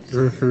grant,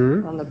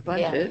 on the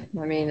budget.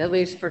 I mean, at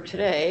least for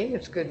today,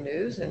 it's good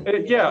news. And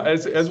yeah,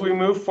 as we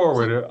move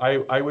forward,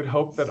 I would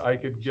hope that I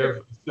could give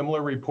a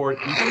similar report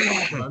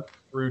each month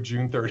through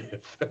June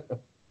 30th.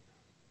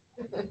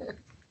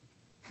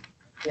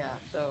 Yeah,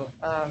 so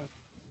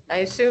I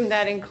assume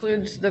that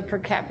includes the per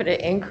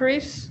capita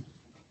increase?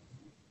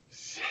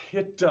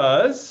 It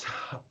does.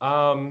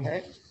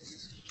 Okay.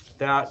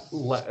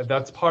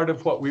 That's part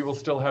of what we will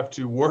still have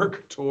to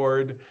work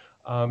toward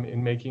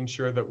in making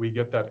sure that we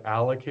get that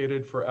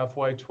allocated for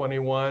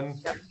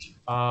FY21.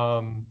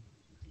 Yep.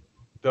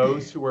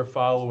 Those who are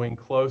following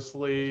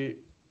closely,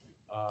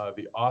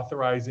 the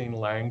authorizing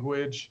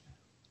language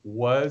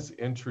was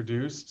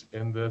introduced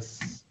in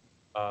this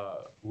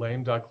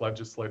lame duck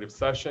legislative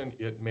session.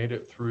 It made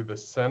it through the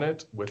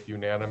Senate with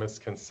unanimous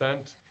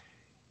consent.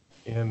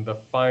 In the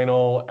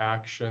final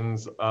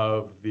actions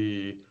of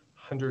the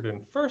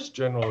 101st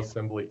General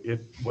Assembly,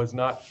 it was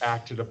not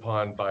acted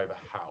upon by the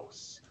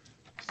House.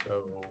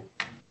 So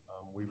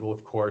we will,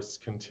 of course,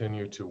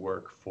 continue to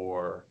work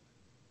for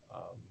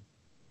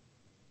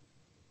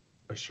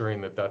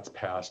assuring that that's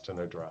passed and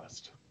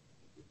addressed.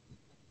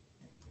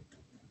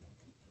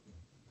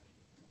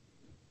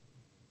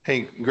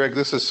 Hey, Greg,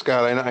 this is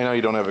Scott. I know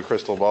you don't have a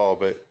crystal ball,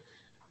 but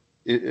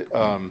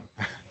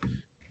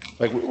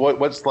like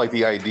what's like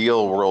the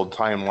ideal world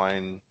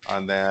timeline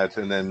on that?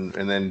 And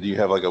then do you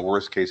have like a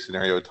worst case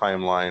scenario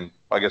timeline?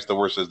 I guess the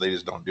worst is they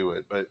just don't do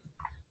it. But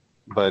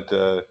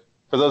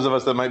for those of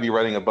us that might be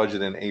writing a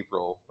budget in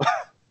April,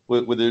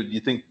 do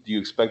you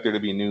expect there to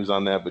be news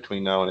on that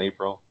between now and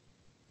April?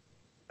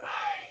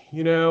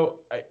 You know,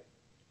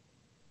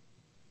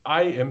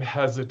 I am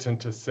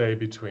hesitant to say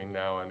between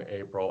now and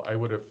April. I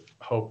would have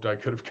hoped I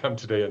could have come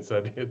today and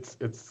said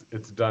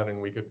it's done and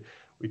we could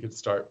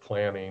start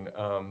planning.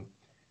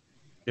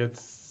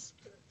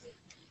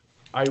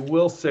 I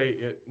will say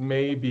it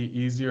may be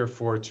easier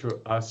for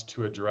us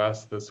to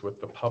address this with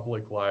the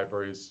public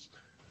libraries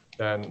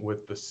than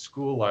with the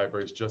school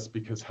libraries, just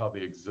because how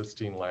the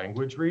existing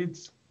language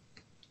reads.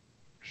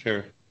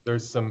 Sure.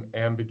 There's some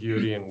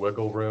ambiguity and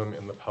wiggle room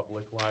in the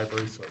public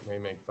library, so it may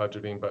make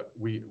budgeting, but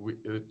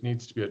it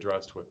needs to be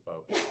addressed with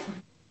both.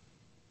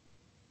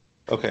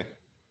 Okay,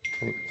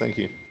 thank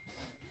you.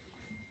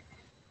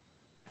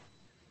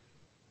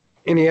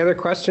 Any other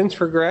questions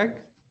for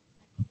Greg?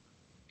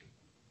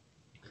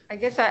 I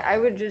guess I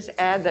would just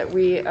add that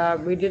we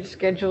did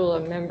schedule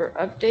a member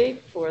update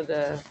for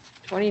the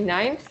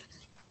 29th,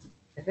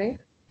 I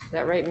think. Is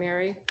that right,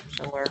 Mary?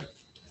 Somewhere.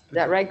 Is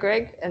that right,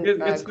 Greg? And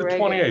it's the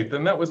 28th,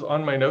 and that was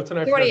on my notes, and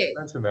I forgot to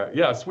mention that.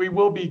 Yes, we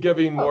will be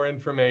giving more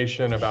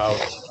information about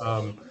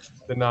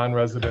the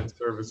non-resident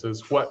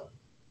services,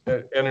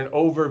 and an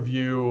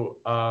overview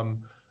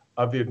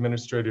of the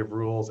administrative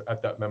rules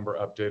at that member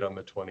update on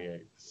the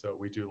 28th. So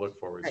we do look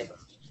forward to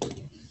that.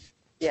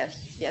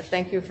 Yes, yeah,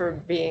 thank you for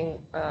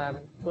being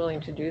willing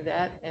to do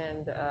that.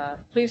 And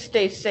please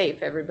stay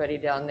safe, everybody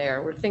down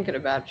there. We're thinking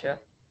about you.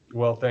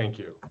 Well, thank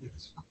you.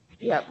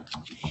 Yep,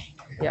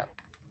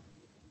 yep.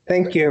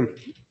 Thank you.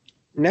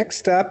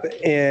 Next up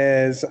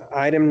is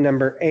item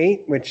number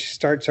 8, which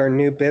starts our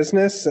new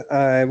business,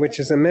 which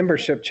is a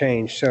membership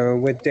change. So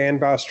with Dan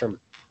Bostrom.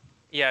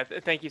 Yeah,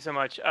 thank you so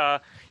much.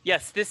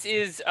 Yes, this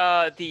is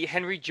the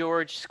Henry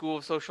George School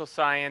of Social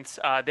Science.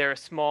 They're a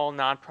small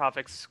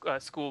nonprofit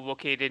school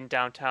located in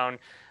downtown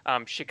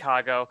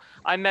Chicago.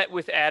 I met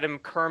with Adam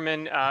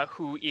Kerman,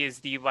 who is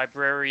the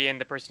librarian,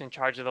 the person in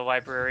charge of the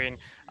librarian,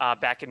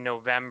 back in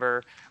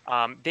November.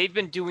 They've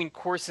been doing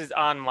courses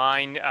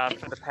online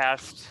for the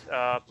past,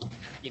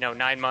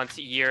 9 months,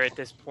 a year at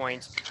this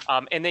point.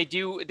 And they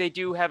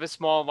do have a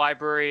small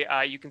library.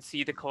 You can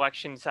see the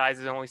collection size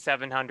is only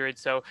 700,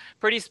 so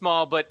pretty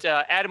small. But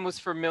Adam was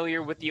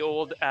familiar with the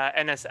old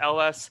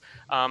NSLS.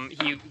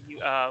 He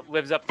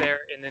lives up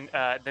there in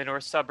the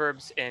north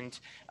suburbs, and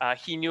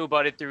he knew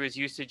about it through his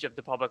usage of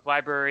the public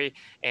library.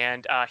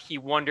 And he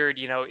wondered,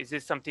 is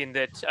this something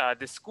that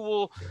the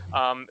school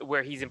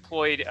where he's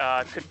employed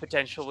could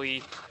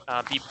potentially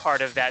be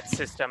part of that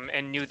system,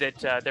 and knew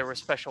that there were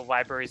special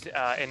libraries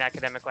and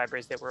academic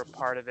libraries that were a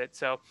part of it.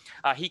 So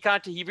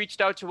he reached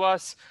out to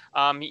us.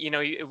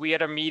 We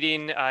had a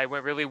meeting. It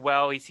went really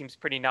well. He seems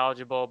pretty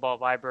knowledgeable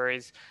about libraries.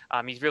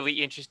 He's really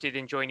interested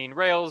in joining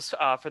Rails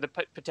for the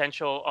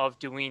potential of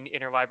doing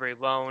interlibrary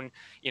loan.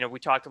 We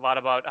talked a lot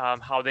about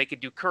how they could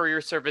do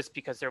courier service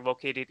because they're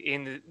located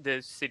in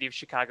the city of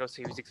Chicago.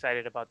 So he was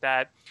excited about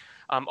that.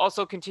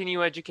 Also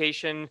continue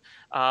education,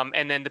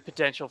 and then the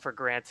potential for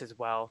grants as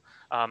well.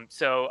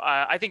 So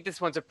I think this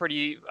one's a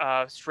pretty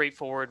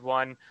straightforward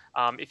one.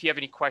 If you have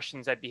any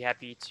questions, I'd be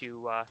happy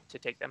to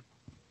take them.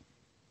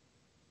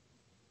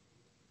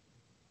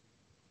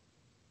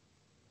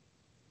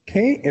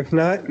 Okay, if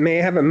not, may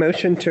I have a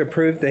motion to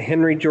approve the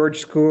Henry George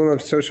School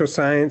of Social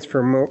Science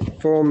for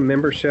full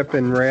membership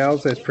in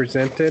Rails as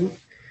presented,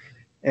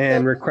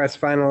 and request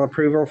final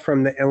approval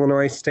from the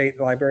Illinois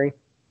State Library?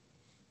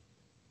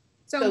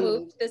 So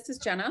moved. This is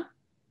Jenna.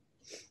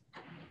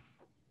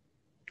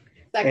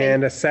 Second.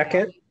 And a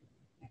second?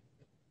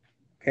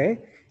 Okay.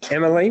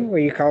 Emily, will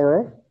you call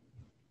roll?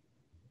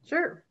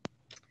 Sure.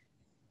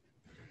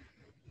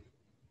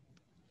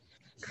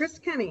 Chris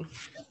Kenny.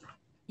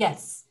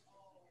 Yes.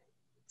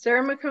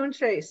 Sarah McCone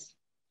Chase.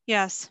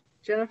 Yes.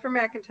 Jennifer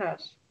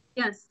McIntosh.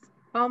 Yes.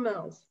 Paul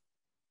Mills.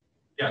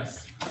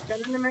 Yes.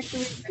 Jenna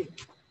McNeese.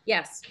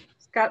 Yes.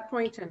 Scott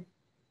Poynton.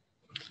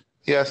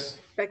 Yes.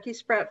 Becky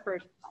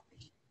Spratford.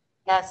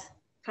 Yes.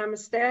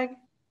 Thomas Stagg.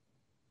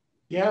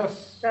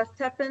 Yes. Beth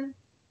Teppen.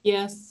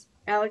 Yes.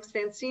 Alex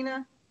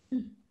Dancina.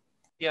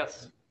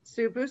 Yes.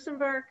 Sue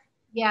Busenberg.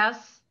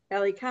 Yes.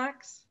 Ellie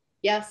Cox.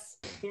 Yes.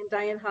 And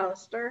Diane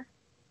Hollister.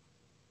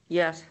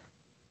 Yes.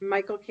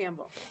 Michael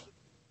Campbell.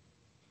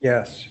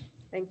 Yes.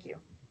 Thank you.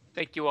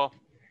 Thank you all.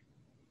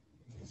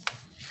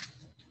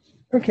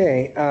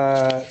 Okay,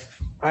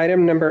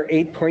 item number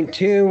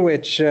 8.2,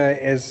 which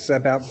is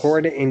about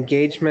board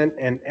engagement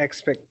and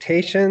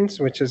expectations,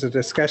 which is a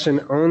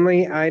discussion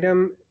only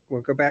item.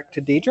 We'll go back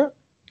to Deidre.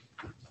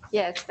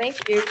 Yes,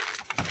 thank you.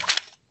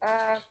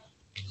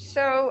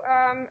 So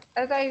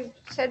as I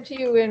said to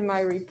you in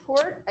my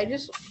report, I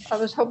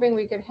was hoping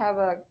we could have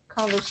a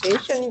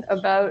conversation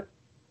about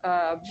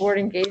board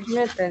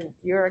engagement and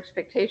your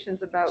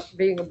expectations about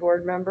being a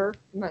board member,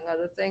 among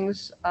other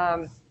things.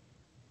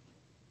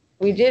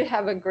 We did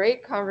have a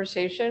great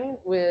conversation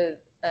with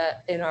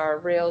in our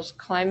Rails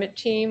climate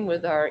team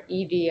with our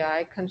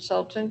EDI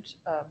consultant,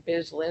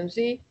 Biz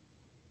Lindsay,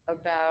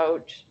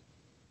 about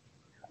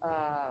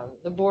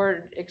the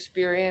board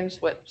experience,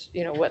 what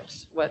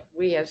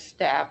we as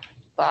staff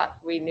thought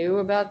we knew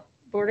about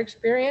board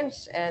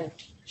experience. And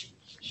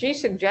she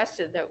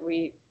suggested that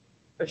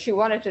she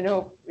wanted to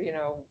know,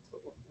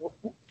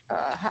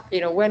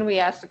 when we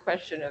asked the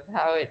question of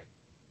how it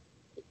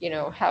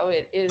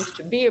is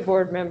to be a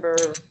board member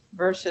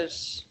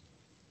versus,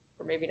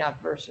 or maybe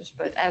not versus,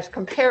 but as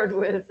compared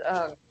with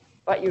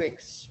what you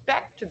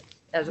expect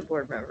as a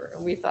board member.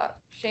 And we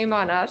thought, shame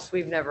on us,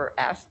 we've never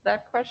asked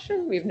that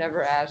question. We've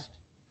never asked,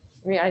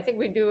 I think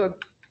we do a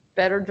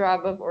better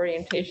job of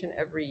orientation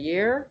every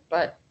year,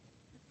 but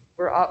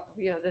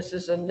this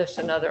is just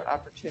another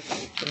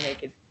opportunity to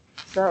make it.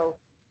 So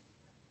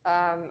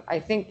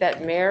I think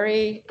that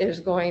Mary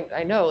is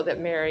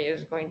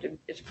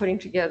putting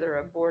together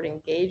a board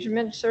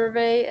engagement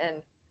survey.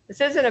 And this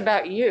isn't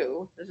about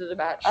you, this is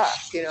about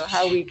us,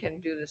 how we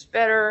can do this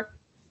better,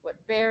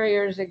 what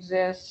barriers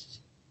exist.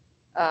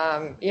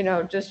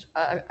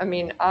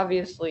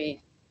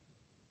 Obviously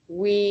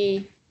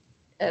we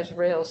as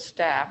Rails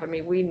staff,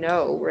 we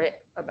know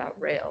about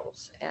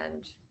Rails,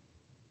 and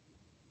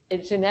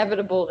it's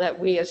inevitable that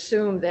we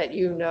assume that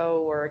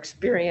or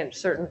experience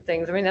certain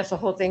things. That's the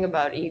whole thing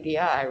about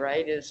EDI,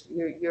 right? Is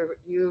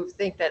you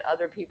think that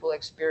other people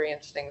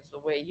experience things the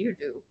way you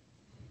do,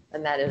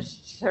 and that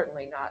is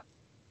certainly not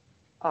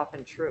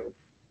often true.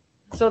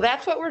 So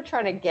that's what we're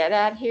trying to get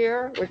at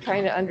here. We're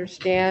trying to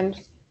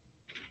understand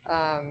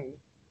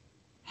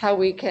how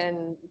we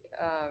can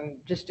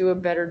just do a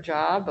better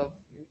job of,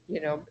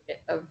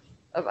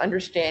 of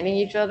understanding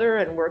each other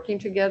and working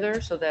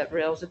together so that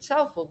Rails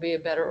itself will be a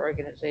better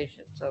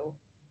organization. So,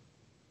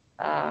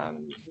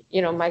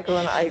 Michael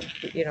and I,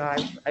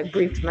 I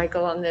briefed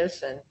Michael on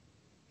this, and,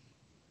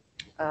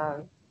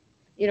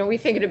 we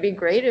think it'd be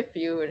great if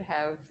we would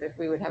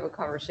have a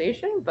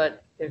conversation,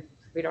 but if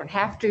we don't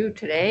have to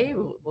today,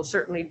 we'll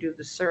certainly do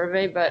the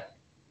survey, but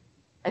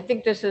I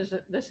think this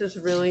is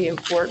really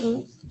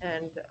important,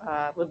 and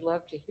would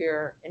love to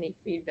hear any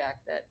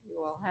feedback that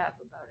you all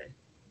have about it.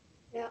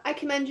 Yeah, I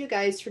commend you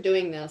guys for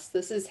doing this.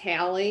 This is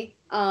Hallie.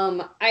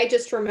 I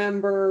just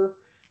remember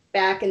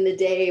back in the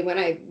day when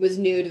I was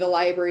new to the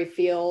library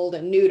field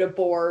and new to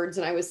boards,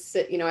 and I was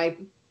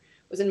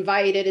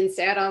invited and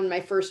sat on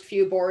my first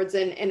few boards,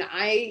 and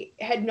I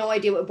had no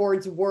idea what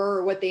boards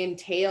were, what they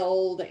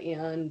entailed,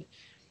 and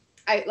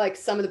I like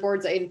some of the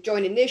boards I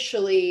joined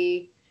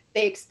initially.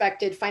 They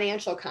expected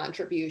financial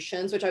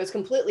contributions, which I was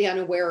completely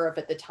unaware of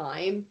at the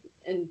time.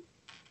 And,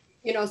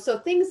 so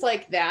things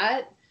like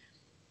that,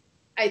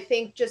 I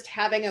think just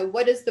having a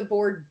what does the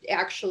board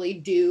actually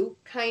do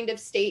kind of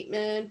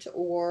statement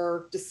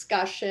or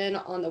discussion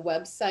on the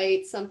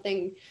website,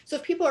 something. So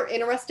if people are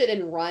interested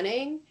in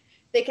running,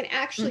 they can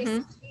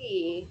actually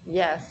see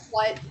yes,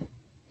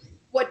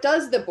 what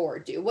does the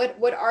board do?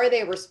 What are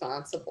they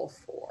responsible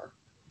for?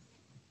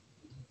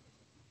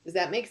 Does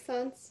that make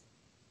sense?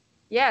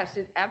 Yes,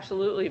 it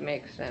absolutely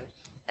makes sense.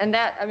 And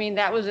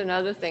that was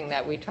another thing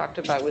that we talked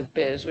about with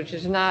Biz, which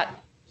is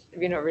not,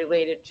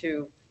 related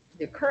to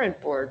the current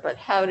board, but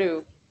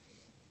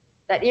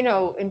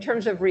in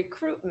terms of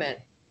recruitment,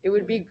 it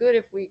would be good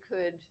if we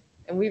could,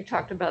 and we've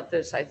talked about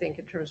this, I think,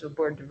 in terms of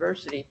board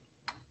diversity,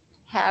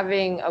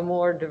 having a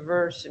more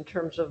diverse in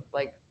terms of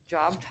like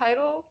job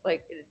title,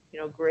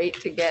 great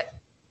to get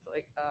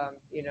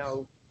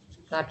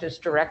not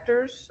just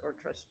directors or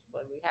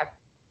we have,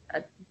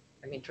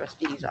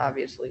 trustees,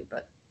 obviously,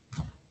 but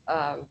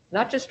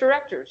not just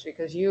directors,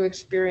 because you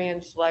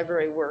experience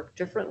library work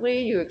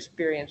differently, you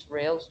experience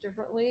Rails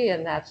differently,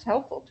 and that's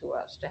helpful to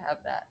us to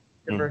have that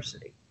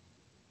diversity.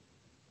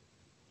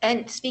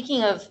 And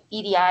speaking of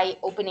EDI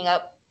opening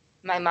up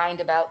my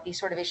mind about these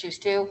sort of issues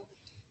too,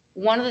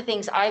 one of the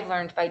things I've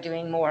learned by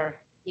doing more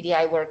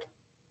EDI work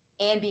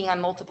and being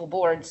on multiple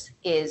boards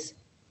is,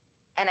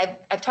 and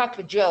I've talked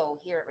with Joe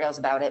here at Rails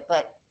about it,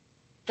 but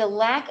the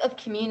lack of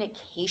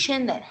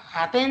communication that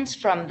happens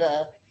from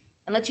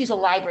and let's use a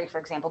library, for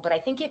example, but I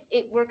think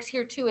it works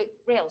here too at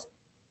Rails,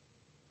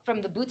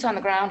 from the boots on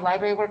the ground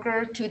library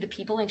worker to the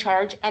people in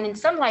charge. And in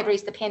some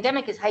libraries, the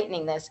pandemic is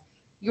heightening this.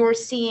 You're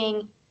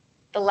seeing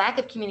the lack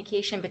of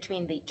communication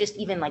between the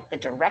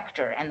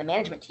director and the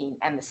management team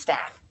and the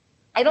staff.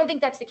 I don't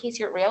think that's the case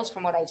here at Rails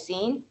from what I've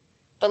seen,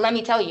 but let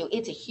me tell you,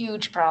 it's a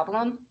huge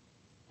problem.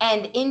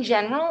 And in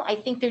general, I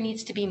think there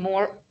needs to be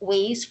more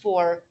ways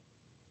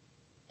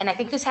and I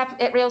think this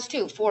happened at Rails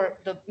too, for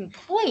the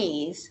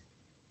employees,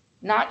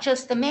 not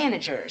just the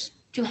managers,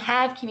 to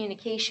have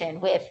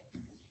communication with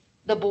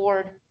the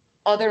board,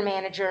 other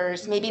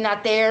managers, maybe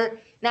not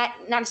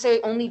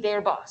necessarily only their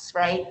boss,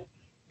 right?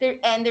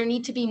 There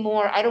need to be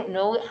more, I don't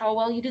know how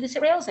well you do this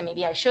at Rails, and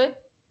maybe I should,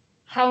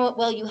 how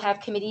well you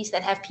have committees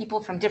that have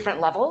people from different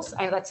levels.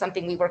 I know that's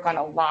something we work on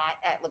a lot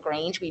at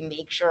LaGrange. We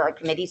make sure our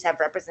committees have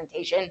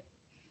representation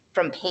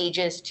from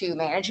pages to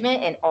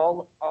management and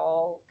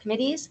all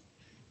committees.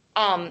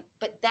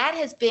 But that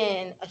has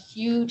been a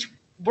huge,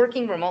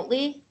 working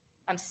remotely,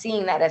 I'm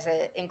seeing that as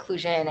an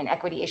inclusion and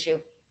equity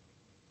issue.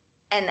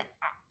 And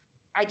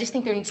I just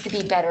think there needs to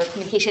be better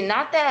communication.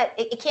 Not that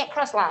it can't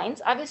cross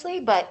lines, obviously,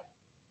 but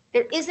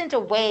there isn't a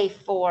way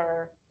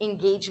for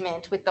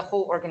engagement with the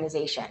whole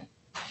organization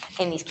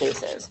in these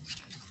cases,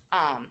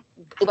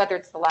 whether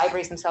it's the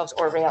libraries themselves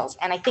or Rails.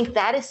 And I think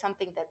that is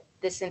something that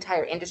this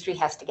entire industry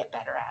has to get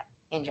better at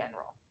in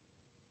general.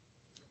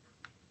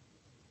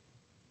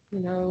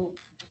 No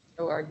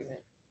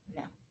argument.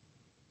 No.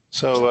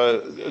 So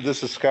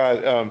this is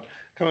Scott.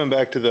 Coming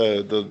back to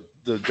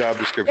the job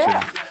description.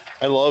 Yeah.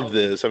 I love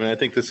this. I mean, I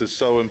think this is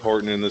so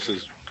important, and this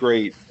is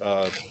great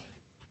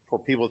for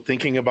people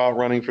thinking about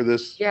running for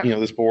this,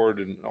 this board,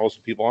 and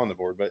also people on the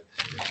board. But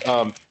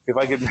if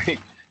I could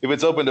if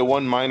it's open to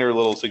one minor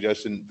little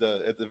suggestion,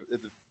 at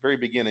the very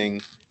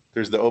beginning,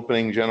 there's the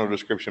opening general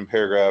description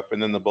paragraph,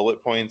 and then the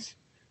bullet points.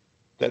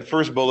 That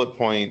first bullet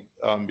point,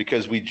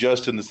 because we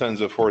just in the sentence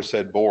before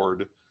said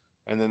board,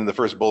 and then in the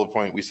first bullet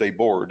point we say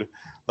board,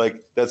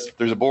 like there's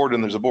a board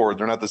and there's a board.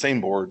 They're not the same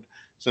board.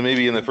 So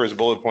maybe in the first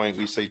bullet point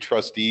we say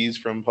trustees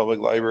from public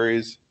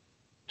libraries,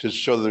 to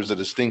show that there's a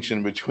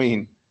distinction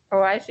between.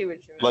 Oh, I see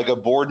what you mean. Like a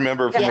board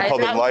member from a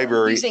public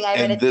library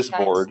and this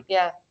board.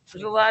 Yeah.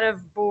 There's a lot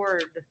of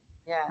board.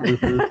 Yeah.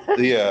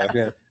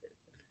 Yeah.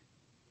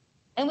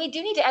 And we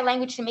do need to add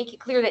language to make it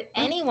clear that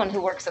anyone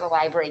who works at a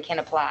library can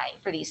apply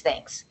for these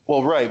things.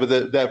 Well, right,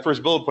 but that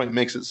first bullet point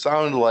makes it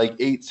sound like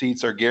 8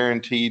 seats are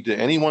guaranteed to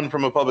anyone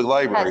from a public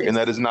library, and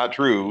that is not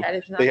true. That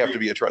is not They have true. to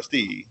be a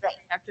trustee. Right.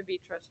 Have to be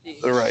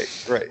trustees. Right.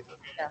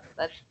 Yeah,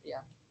 that's,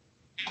 yeah.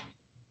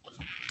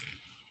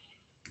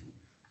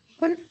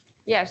 When-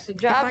 Yes, the If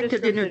job I could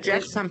description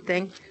interject is-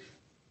 something.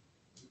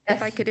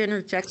 If I could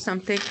interject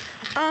something.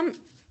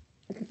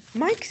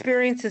 My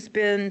experience has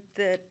been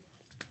that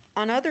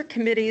on other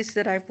committees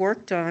that I've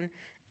worked on,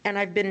 and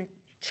I've been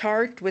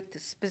charged with the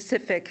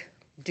specific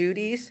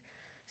duties,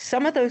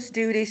 some of those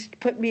duties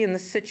put me in the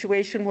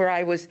situation where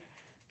I was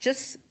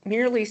just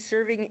merely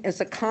serving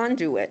as a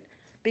conduit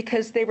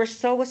because they were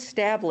so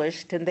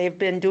established and they've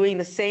been doing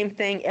the same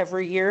thing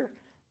every year,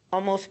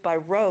 almost by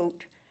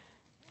rote,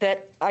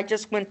 that I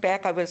just went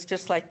back. I was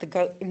just like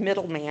the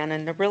middleman,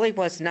 and there really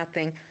was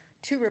nothing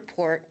to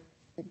report.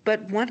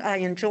 But what I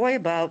enjoy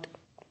about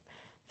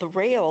the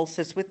Rails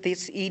is with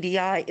this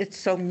EDI, it's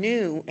so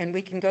new and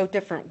we can go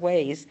different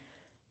ways.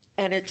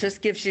 And it just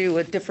gives you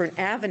a different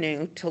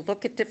avenue to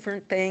look at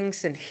different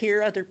things and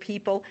hear other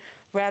people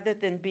rather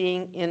than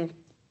being in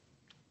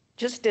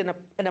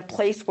a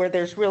place where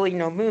there's really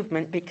no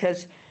movement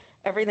because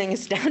everything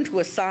is down to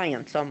a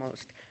science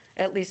almost.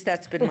 At least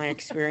that's been my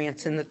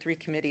experience in the 3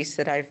 committees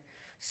that I've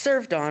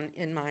served on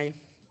in my,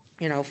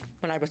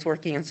 when I was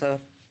working as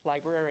a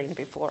librarian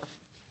before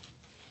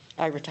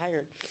I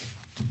retired.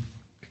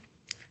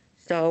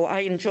 So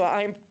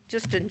I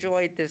just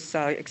enjoyed this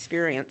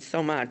experience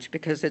so much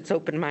because it's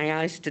opened my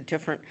eyes to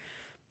different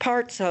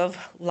parts of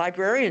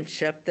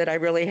librarianship that I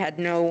really had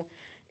no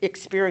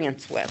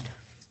experience with.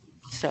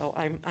 So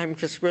I'm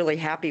just really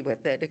happy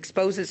with it. It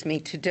exposes me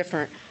to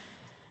different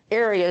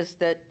areas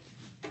that,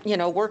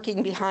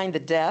 working behind the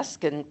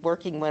desk and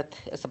working with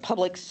as a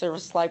public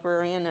service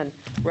librarian and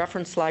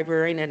reference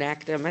librarian and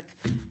academic,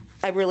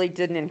 I really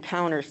didn't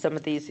encounter some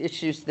of these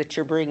issues that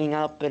you're bringing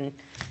up, and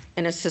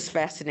it's just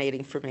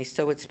fascinating for me.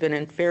 So it's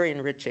been very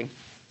enriching.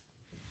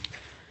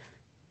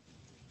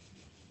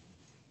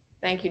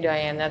 Thank you,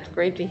 Diane. That's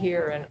great to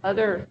hear. And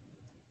I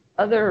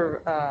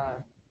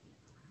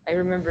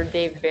remember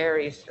Dave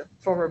Barry's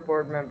former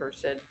board member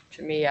said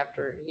to me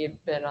after he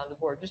had been on the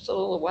board just a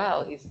little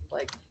while, he's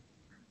like,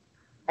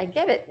 I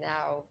get it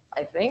now,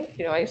 I think.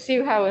 I see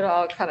how it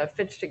all kind of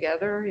fits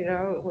together,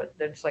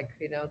 it's like,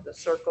 the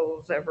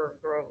circles ever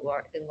grow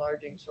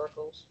enlarging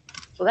circles.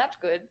 So that's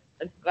good.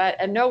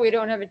 And no, we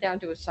don't have it down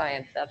to a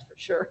science, that's for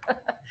sure.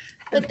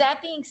 But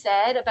that being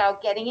said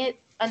about getting it,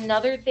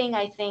 another thing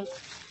I think,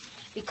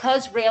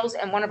 because Rails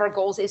and one of our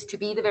goals is to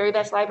be the very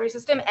best library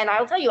system, and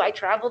I'll tell you, I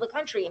travel the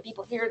country and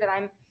people hear that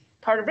I'm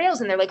part of Rails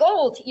and they're like,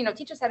 oh,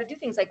 teach us how to do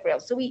things like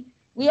Rails. So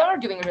we are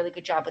doing a really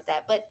good job with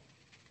that. But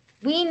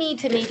we need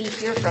to maybe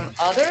hear from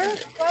other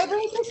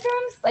library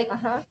systems. Like,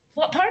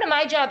 well, part of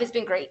my job has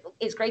been great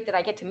that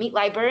I get to meet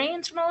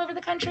librarians from all over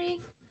the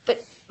country,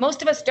 but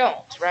most of us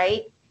don't,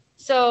 right?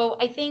 So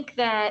I think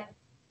that,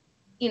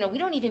 we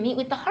don't even meet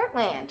with the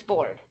Heartland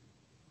board,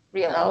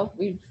 really. No,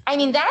 I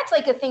mean, that's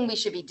like a thing we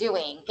should be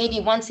doing, maybe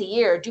once a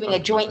year, doing a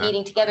joint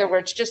meeting together where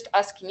it's just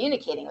us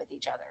communicating with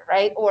each other,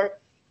 right?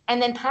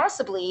 And then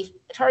possibly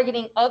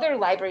targeting other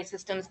library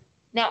systems.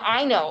 Now,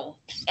 I know,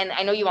 and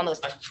I know you all know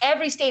this,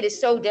 every state is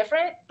so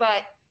different,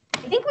 but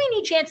I think we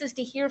need chances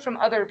to hear from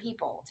other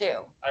people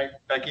too.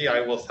 Becky,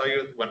 I will tell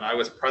you, when I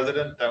was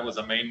president, that was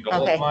a main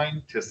goal of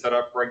mine, to set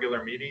up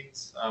regular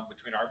meetings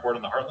between our board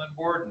and the Heartland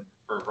board, and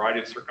for a variety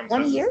of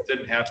circumstances, it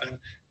didn't happen.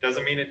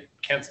 Doesn't mean it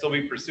can't still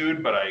be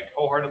pursued, but I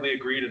wholeheartedly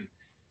agreed, and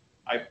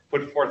I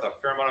put forth a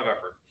fair amount of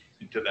effort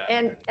into that.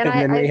 And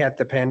then we had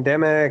the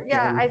pandemic.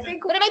 Yeah, and- I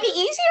think. But it might be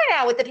easier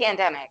now with the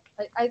pandemic.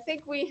 I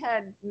think we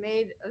had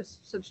made a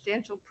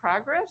substantial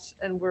progress,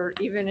 and we're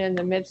even in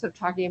the midst of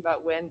talking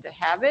about when to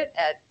have it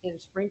in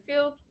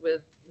Springfield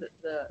with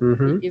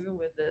even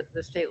with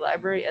the state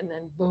library, and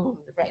then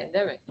boom, the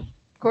pandemic.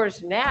 Of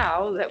course,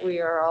 now that we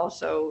are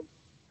also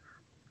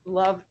in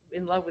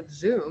love with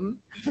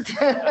Zoom,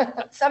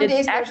 Some days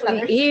it's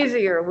actually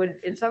easier.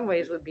 In some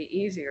ways, would be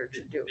easier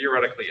to do.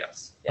 Theoretically,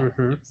 yes. Yeah.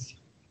 Yes.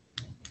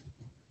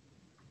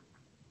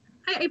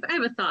 I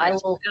have a thought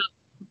about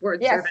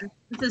board service.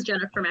 This is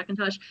Jennifer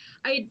McIntosh.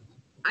 I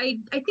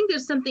think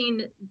there's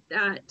something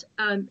that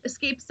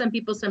escapes some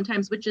people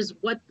sometimes, which is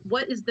what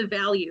is the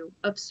value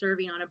of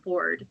serving on a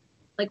board?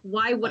 Like,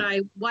 why would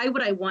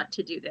I want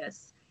to do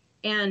this?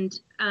 And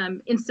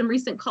in some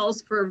recent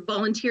calls for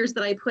volunteers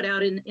that I put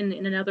out in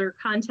another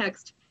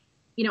context,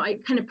 I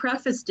kind of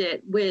prefaced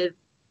it with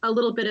a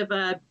little bit of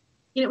a,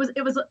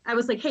 I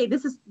was like, hey,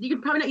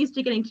 you're probably not used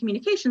to getting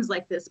communications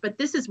like this, but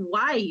this is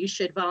why you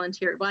should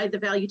volunteer, why the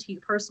value to you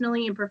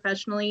personally and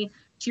professionally,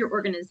 to your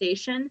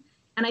organization.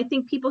 And I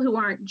think people who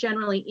aren't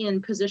generally in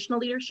positional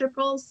leadership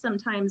roles,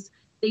 sometimes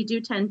they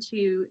do tend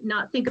to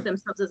not think of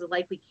themselves as a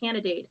likely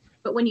candidate.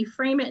 But when you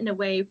frame it in a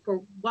way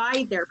for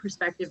why their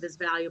perspective is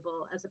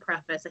valuable as a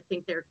preface, I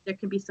think there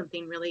can be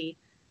something really,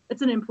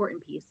 it's an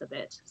important piece of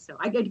it. So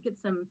I get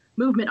some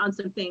movement on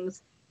some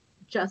things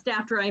just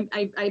after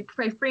I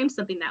framed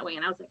something that way,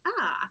 and I was like,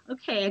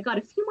 okay, I got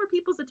a few more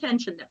people's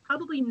attention that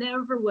probably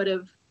never would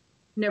have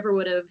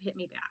hit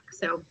me back.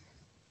 So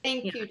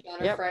thank yeah. you,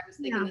 Jennifer. I was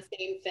thinking the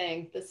same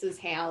thing. This is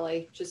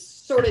Hallie.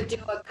 Just sort of do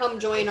a come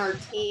join our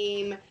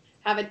team,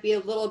 have it be a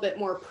little bit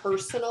more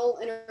personal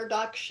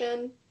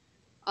introduction.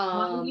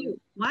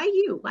 Why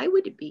you? Why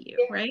would it be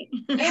you, right?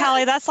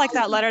 Hallie, that's like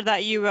that letter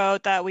that you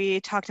wrote that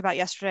we talked about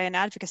yesterday in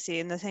advocacy,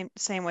 in the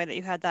same way that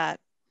you had that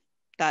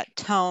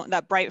tone,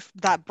 that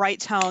bright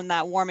tone,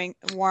 that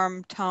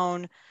warm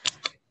tone,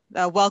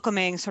 the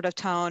welcoming sort of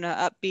tone,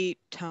 upbeat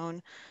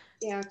tone.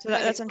 Yeah, so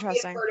that's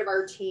interesting. Be a part of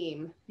our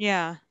team.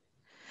 Yeah.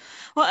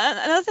 Well,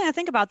 another thing I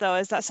think about though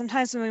is that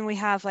sometimes when we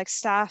have like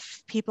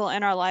staff people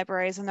in our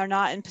libraries and they're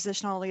not in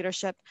positional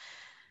leadership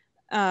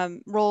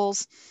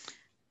roles,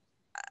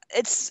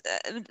 it's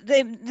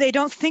they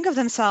don't think of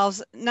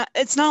themselves.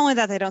 It's not only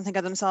that they don't think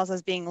of themselves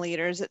as being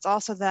leaders, it's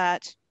also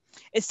that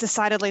it's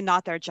decidedly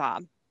not their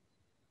job.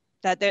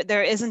 That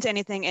there isn't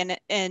anything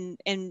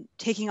in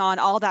taking on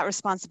all that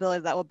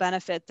responsibility that will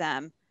benefit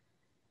them.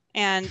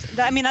 And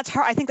that, I mean, that's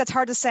hard. I think that's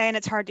hard to say and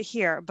it's hard to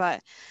hear,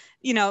 but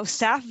you know,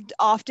 staff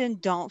often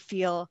don't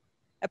feel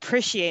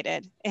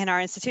appreciated in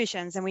our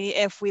institutions. And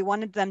if we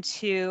wanted them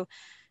to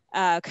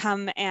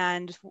come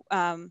and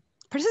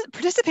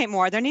participate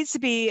more, there needs to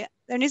be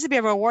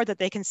a reward that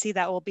they can see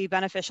that will be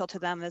beneficial to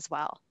them as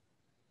well.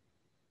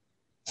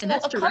 So and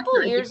that's a couple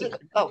of years ago.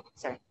 Oh,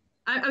 sorry.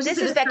 I was this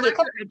just is Becky.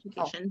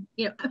 Education.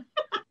 Oh.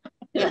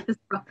 Yeah.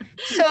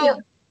 So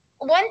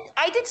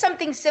I did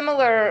something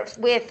similar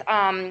with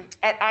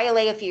at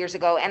ILA a few years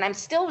ago, and I'm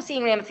still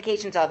seeing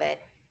ramifications of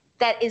it.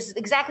 That is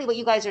exactly what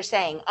you guys are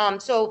saying.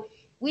 So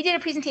we did a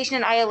presentation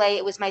in ILA.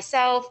 It was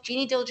myself,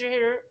 Jeannie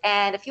Dilger,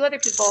 and a few other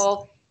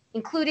people,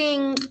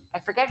 including, I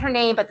forget her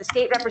name, but the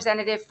state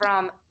representative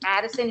from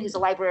Addison, who's a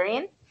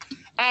librarian.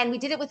 And we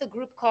did it with a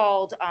group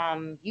called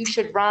You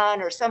Should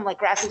Run, or some like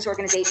grassroots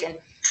organization.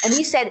 And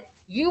we said,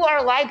 you are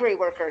a library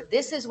worker.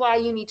 This is why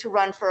you need to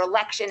run for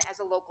election as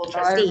a local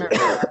trustee.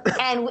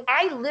 And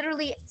I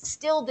literally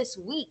still this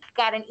week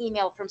got an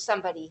email from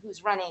somebody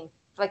who's running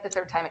for like the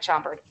third time at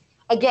Schaumburg.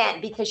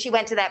 Again, because she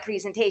went to that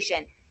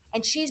presentation.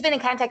 And she's been in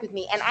contact with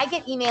me. And I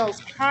get emails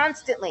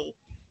constantly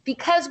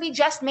because we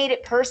just made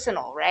it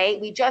personal, right?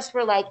 We just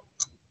were like,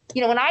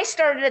 you know, when I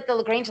started at the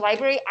LaGrange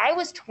Library, I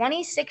was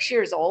 26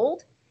 years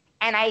old.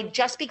 And I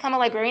just become a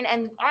librarian.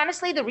 And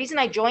honestly, the reason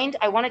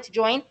I wanted to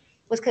join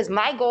was because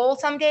my goal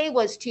someday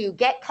was to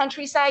get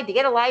Countryside to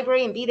get a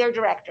library and be their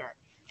director.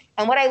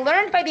 And what I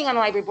learned by being on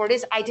the library board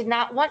is I did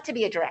not want to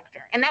be a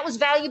director. And that was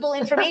valuable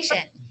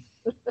information.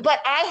 But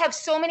I have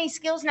so many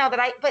skills now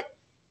that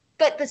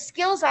but the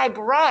skills I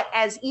brought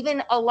as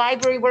even a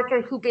library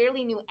worker who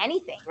barely knew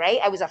anything, right?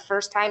 I was a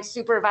first-time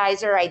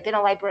supervisor. I'd been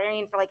a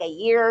librarian for like a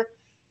year.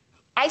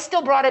 I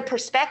still brought a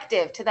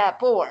perspective to that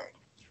board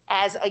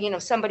as a, you know,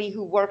 somebody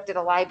who worked at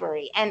a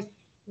library. And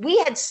we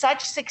had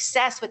such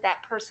success with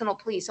that personal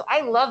plea. So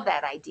I love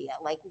that idea.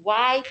 Like,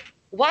 why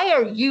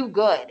are you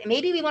good?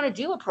 Maybe we want to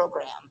do a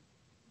program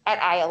at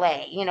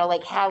ILA, you know,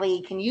 like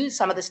Hallie can use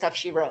some of the stuff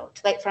she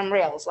wrote, like from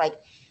Rails, like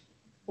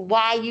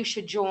why you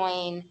should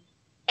join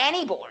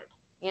any board,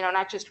 you know,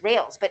 not just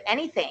Rails, but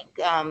anything,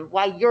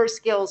 why your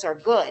skills are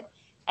good,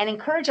 and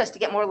encourage us to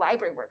get more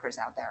library workers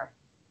out there.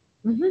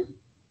 Mm-hmm.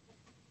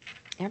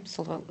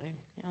 Absolutely,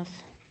 yes.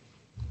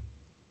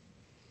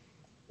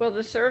 Well,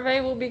 the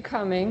survey will be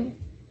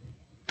coming,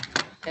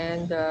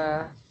 and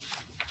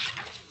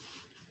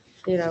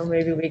you know,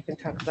 maybe we can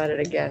talk about it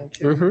again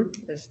too,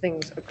 as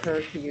things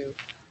occur to you.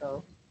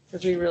 So,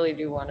 because we really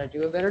do want to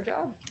do a better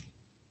job.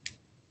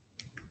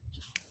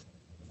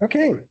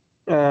 Okay.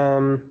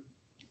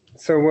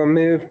 So we'll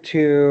move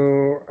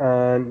to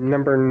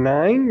number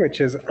 9,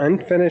 which is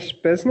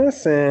unfinished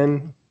business,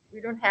 and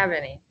we don't have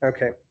any.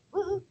 Okay.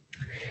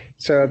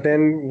 So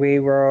then we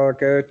will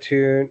go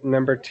to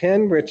number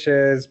 10, which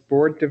is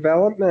board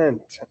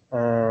development,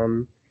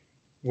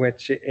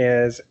 which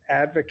is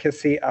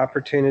advocacy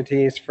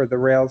opportunities for the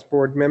Rails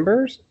board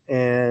members,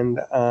 and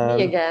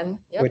Me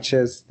again. Yep. which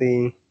is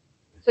the.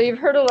 So you've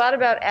heard a lot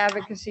about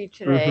advocacy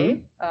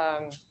today.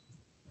 My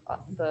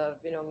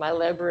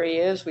library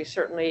is. We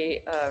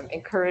certainly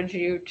encourage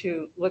you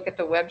to look at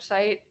the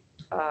website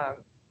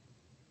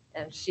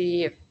and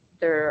see if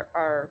there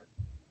are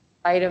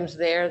items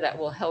there that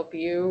will help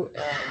you.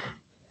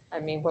 I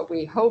mean, what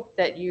we hope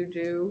that you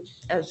do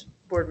as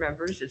board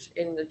members is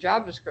in the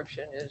job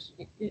description is,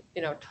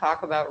 you know,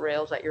 talk about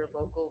Rails at your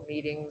local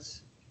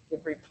meetings,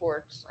 give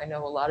reports. I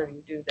know a lot of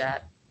you do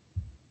that.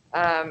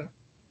 I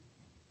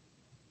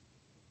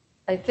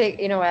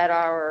think, you know, at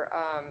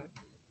our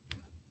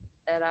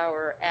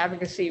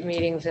advocacy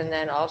meetings, and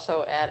then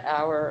also at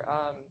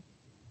our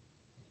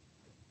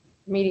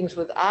meetings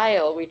with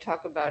ISLE, we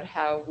talk about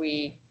how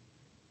we,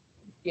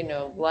 you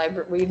know,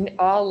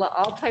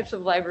 all types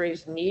of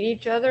libraries need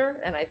each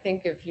other. And I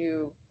think if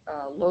you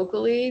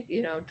locally,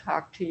 you know,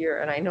 talk to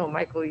and I know,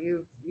 Michael,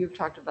 you've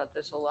talked about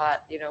this a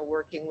lot, you know,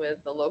 working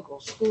with the local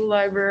school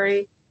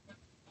library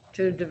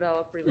to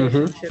develop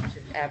relationships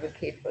and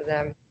advocate for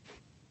them.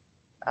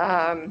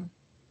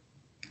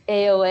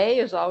 ALA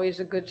is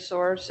always a good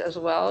source as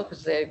well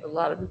because they have a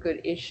lot of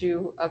good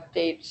issue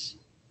updates.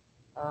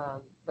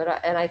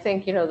 And I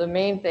think, you know, the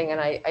main thing, and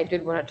I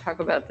did want to talk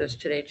about this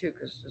today too,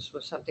 because this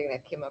was something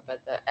that came up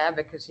at the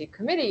advocacy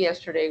committee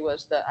yesterday,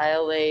 was the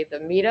ILA, the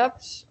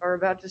meetups are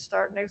about to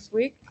start next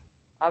week.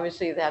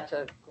 Obviously, that's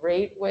a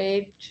great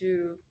way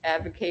to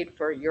advocate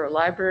for your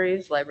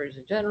libraries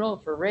in general,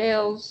 for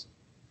Rails.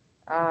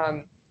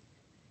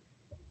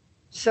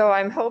 So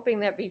I'm hoping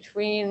that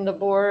between the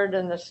board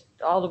and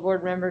all the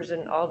board members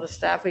and all the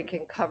staff, we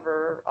can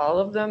cover all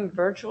of them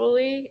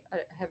virtually.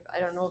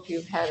 I don't know if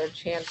you've had a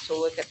chance to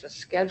look at the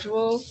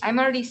schedule. I'm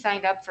already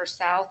signed up for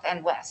South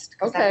and West,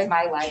 because that's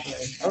my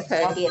library.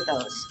 Okay. I'll be at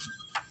those.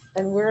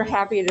 And we're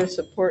happy to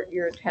support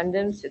your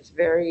attendance. It's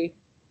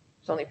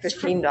only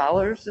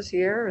 $15 this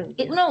year.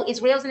 No,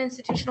 is Rails an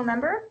institutional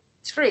member?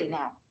 It's free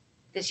now,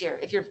 this year,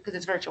 because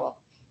it's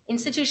virtual.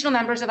 Institutional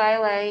members of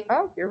ILA.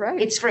 Oh, you're right.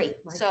 It's free.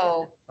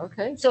 So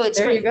okay. So it's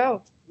there free. You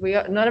go.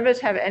 None of us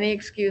have any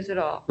excuse at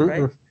all,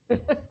 right?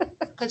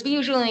 Because we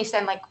usually only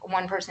send like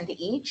one person to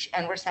each,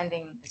 and we're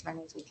sending as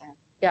many as we can.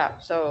 Yeah.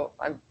 So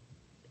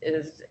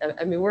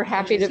we're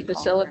happy to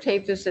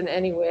facilitate this in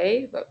any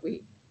way, but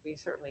we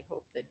certainly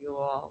hope that you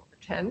all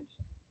attend.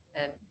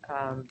 And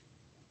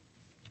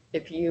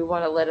if you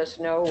want to let us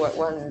know what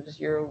ones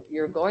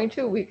you're going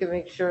to, we can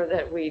make sure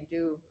that we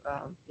do,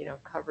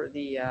 cover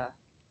the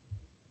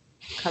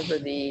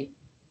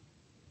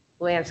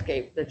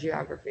landscape, the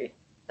geography.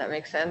 Does that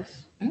make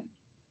sense? Mm-hmm.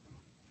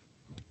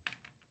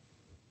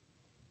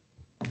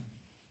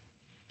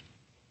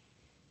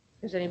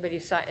 Has anybody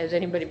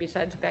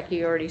besides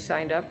Becky already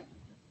signed up?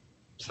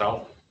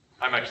 South?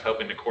 I'm actually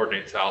helping to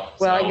coordinate South.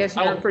 Well, so I guess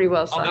you're pretty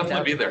well signed I'll up.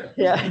 definitely be there.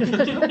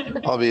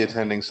 Yeah. I'll be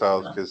attending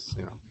South because,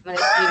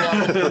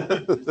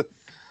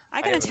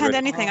 I can attend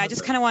anything. I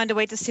just kind of wanted to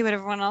wait to see what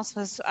everyone else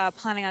was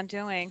planning on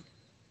doing.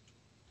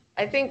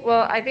 I think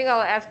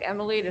I'll ask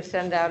Emily to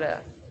send out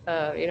a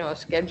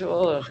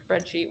schedule, a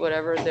spreadsheet,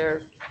 whatever.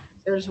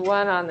 There's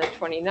one on the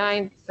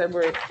 29th,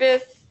 February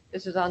 5th.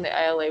 This is on the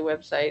ILA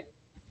website.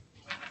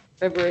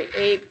 February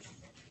 8th.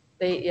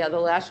 The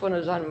last one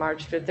was on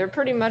March 5th. They're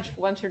pretty much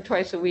once or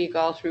twice a week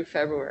all through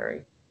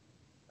February.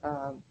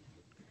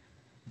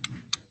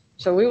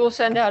 So we will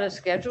send out a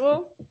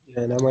schedule.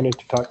 And I wanted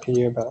to talk to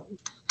you about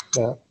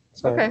that.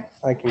 So Okay.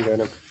 I can go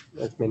to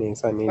as many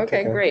as I need to.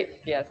 Okay, go.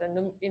 great. Yes, and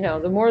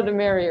the more the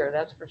merrier,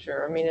 that's for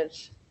sure. I mean,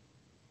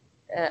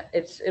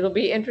 it'll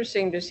be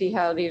interesting to see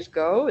how these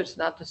go. It's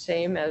not the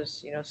same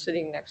as,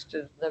 sitting next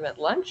to them at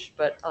lunch,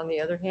 but on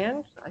the other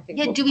hand, I think.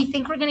 Yeah, do we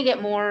think we're going to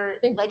get more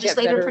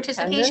legislative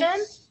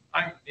participation?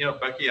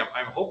 Becky,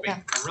 I'm hoping.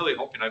 I'm really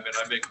hoping. I've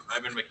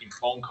been making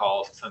phone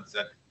calls since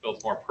that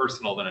feels more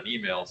personal than an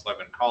email. So I've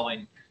been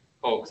calling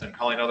folks and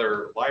calling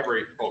other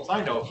library folks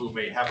I know who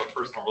may have a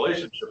personal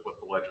relationship with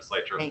the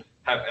legislature,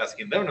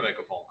 asking them to make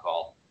a phone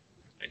call.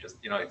 I just,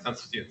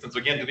 since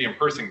we can't do the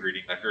in-person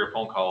greeting, I hear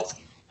phone calls.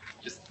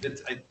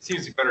 It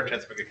seems a better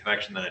chance to make a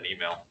connection than an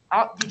email.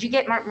 Did you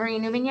get Marie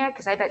Newman yet?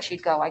 Because I bet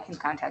she'd go. I can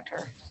contact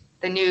her.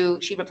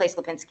 She replaced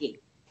Lipinski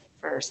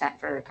for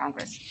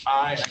Congress.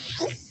 I've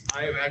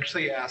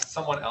actually asked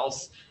someone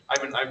else.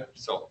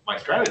 So my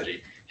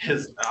strategy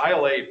is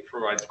ILA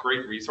provides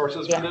great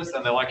resources for this,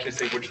 and they'll actually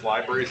say which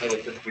libraries are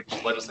within which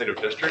legislative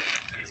district.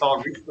 So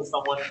I'll reach to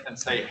someone and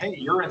say, hey,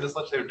 you're in this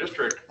legislative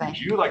district. Would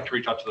you like to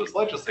reach out to this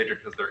legislator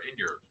because they're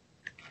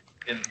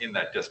in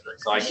that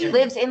district? So She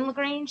lives in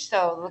LaGrange,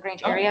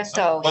 area.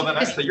 So well, then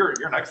actually you're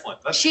an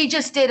excellent. She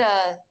just did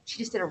a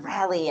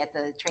rally at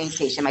the train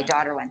station. My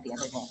daughter went the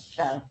other day.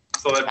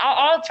 So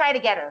I'll try to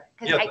get her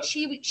because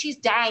she's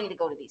dying to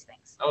go to these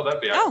things. Oh, that'd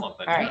be excellent.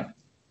 Then. All right.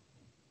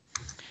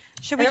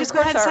 Should we just go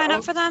ahead and sign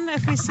up for them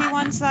if we see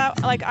ones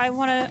that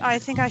I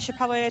think I should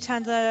probably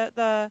attend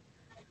the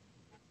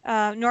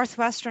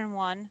Northwestern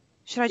one.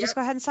 Should I just go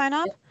ahead and sign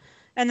up?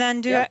 And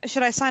then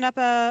should I sign up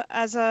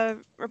as a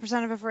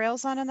representative of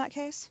Rails then in that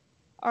case,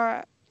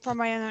 or for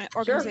my own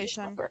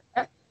organization? Sure.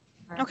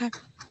 Okay.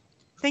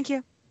 Thank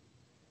you.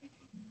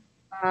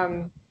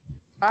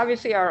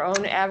 Obviously, our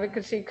own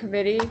advocacy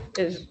committee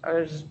is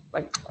our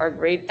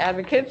great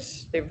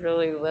advocates. They've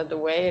really led the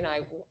way, and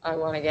I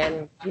want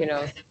again,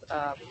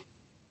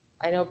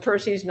 I know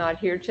Percy's not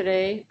here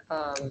today.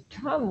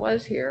 Tom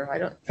was here.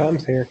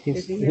 Tom's here.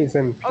 He's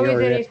in Peoria. Oh,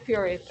 he's in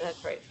Peoria.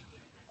 That's right.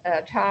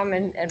 Tom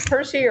and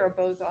Percy are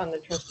both on the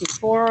trustee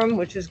forum,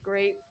 which is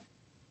great.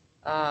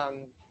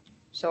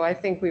 So I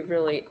think we've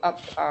really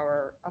upped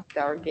our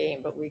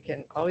game, but we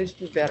can always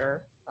do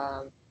better.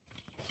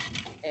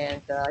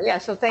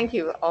 So thank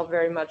you all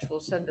very much.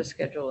 We'll send the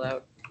schedule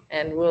out,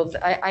 and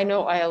I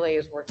know ILA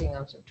is working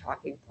on some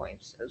talking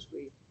points as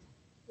we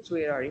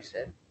had already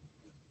said.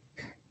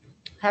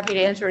 Happy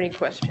to answer any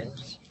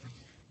questions.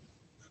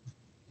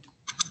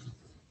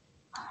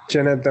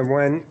 Jenna, the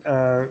one,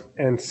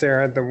 and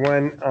Sarah, the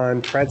one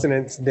on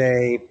President's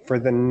Day for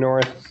the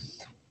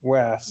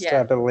Northwest,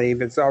 I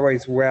believe, is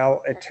always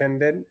well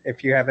attended,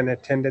 if you haven't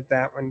attended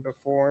that one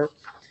before.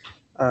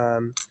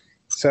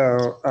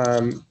 So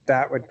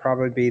that would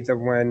probably be the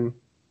one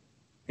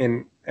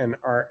in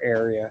our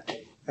area.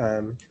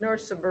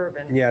 North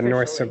Suburban. Yeah,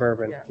 North officially.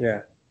 Suburban. Yeah.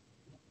 Yeah.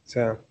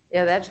 So,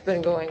 Yeah, that's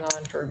been going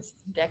on for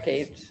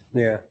decades.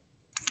 yeah.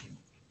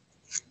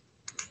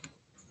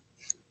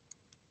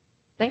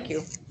 Thank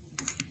you.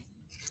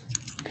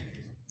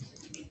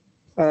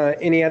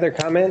 Any other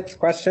comments,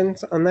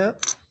 questions on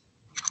that?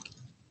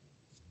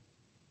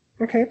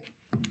 Okay.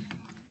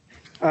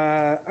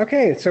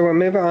 Okay, so we'll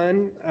move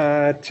on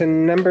to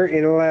number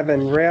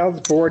 11,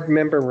 Rails Board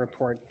Member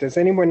Report. Does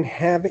anyone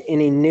have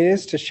any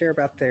news to share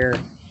about their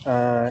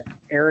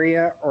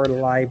area or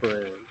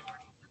library?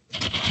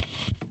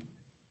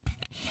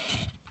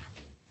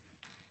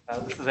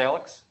 This is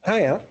Alex.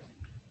 Hi, Al.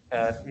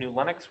 At New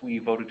Lenox, we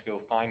voted to go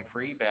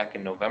fine-free back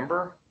in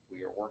November.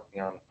 We are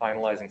working on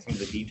finalizing some of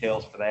the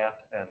details for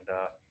that and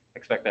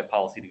expect that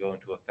policy to go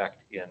into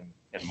effect in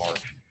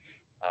March.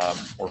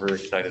 We're very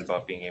excited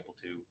about being able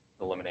to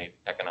eliminate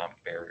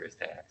economic barriers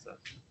to access.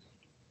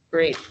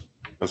 Great.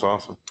 That's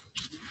awesome.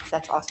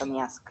 That's awesome.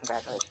 Yes,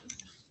 congratulations.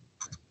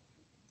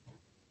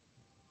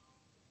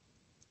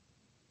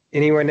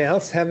 Anyone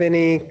else have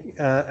any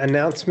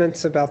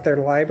announcements about their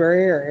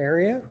library or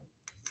area?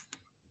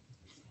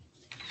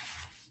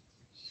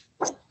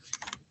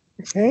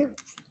 Okay.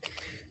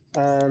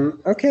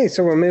 Okay,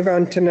 so we'll move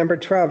on to number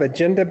 12,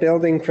 agenda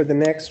building for the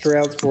next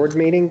Rails board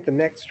meeting. The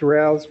next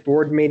Rails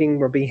board meeting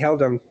will be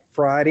held on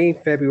Friday,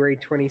 February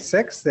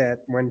 26th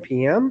at 1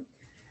 p.m.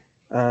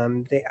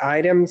 The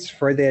items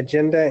for the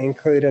agenda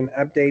include an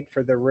update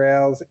for the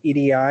Rails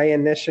EDI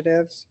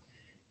initiatives,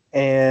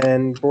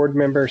 and board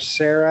members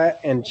Sarah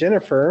and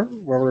Jennifer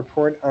will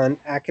report on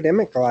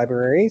academic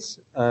libraries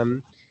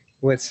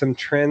with some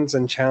trends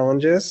and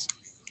challenges.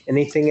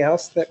 Anything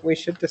else that we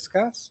should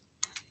discuss?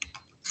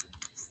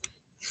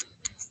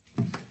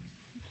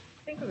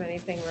 Think of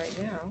anything right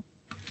now.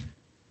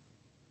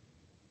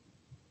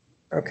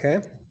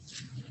 Okay.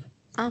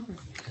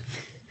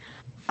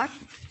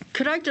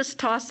 Could I just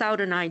toss out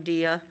an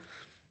idea?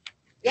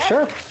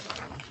 Sure.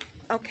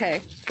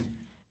 Okay.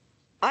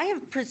 I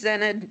have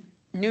presented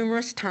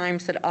numerous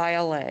times at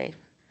ILA,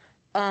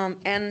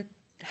 and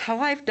how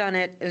I've done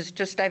it is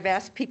just I've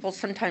asked people,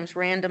 sometimes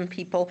random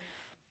people,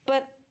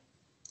 but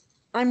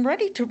I'm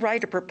ready to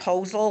write a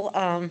proposal.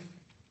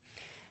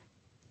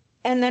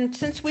 And then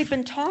since we've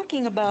been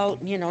talking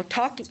about,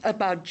 talking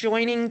about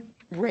joining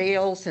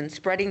Rails and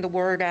spreading the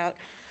word out,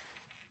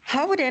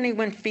 how would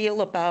anyone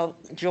feel about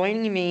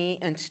joining me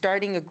and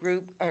starting a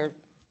group or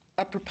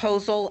a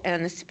proposal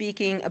and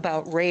speaking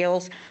about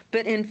Rails,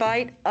 but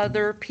invite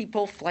other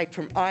people like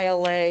from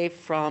ILA,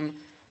 from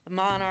the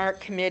Monarch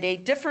Committee,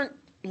 different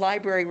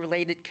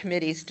library-related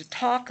committees to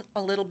talk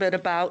a little bit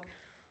about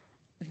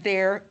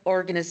their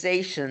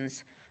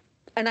organizations.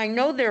 And I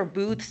know there are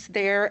booths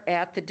there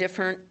at the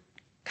different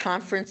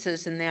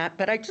conferences and that,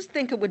 but I just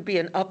think it would be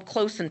an up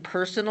close and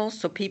personal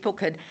so people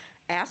could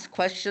ask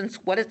questions,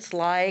 what it's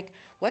like,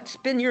 what's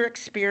been your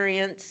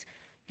experience,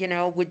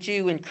 would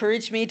you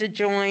encourage me to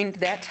join,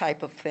 that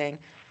type of thing.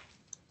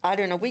 I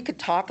don't know, we could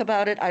talk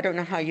about it. I don't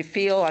know how you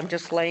feel. I'm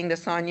just laying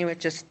this on you. It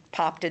just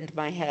popped into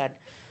my head.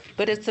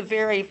 But it's a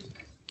very,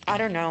 I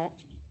don't know,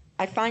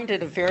 I find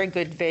it a very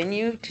good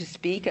venue to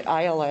speak at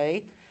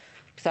ILA.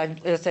 Because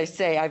as I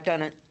say, I've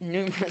done it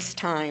numerous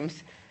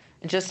times.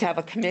 And just have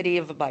a committee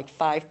of like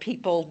 5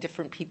 people,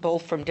 different people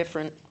from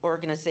different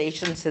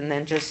organizations, and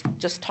then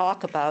just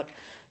talk about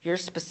your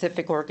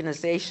specific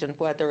organization,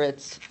 whether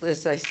it's,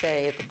 as I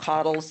say, the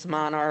Cottles,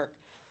 Monarch,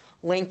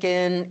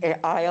 Lincoln,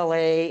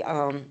 ILA,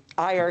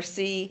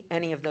 IRC,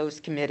 any of those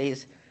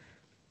committees.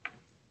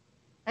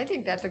 I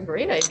think that's a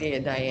great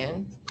idea,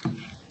 Diane.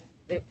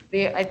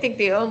 I think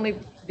the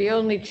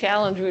only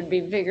challenge would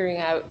be figuring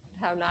out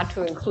how not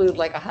to include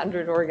like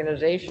 100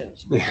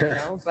 organizations,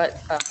 but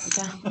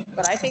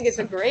I think it's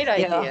a great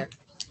idea. Yeah.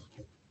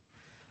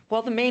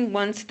 Well, the main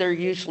ones, they're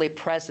usually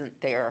present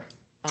there.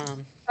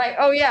 Right.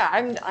 Oh yeah,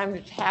 I'm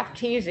half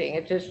teasing.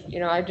 It just,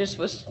 I just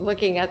was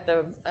looking at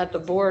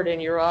the board,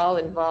 and you're all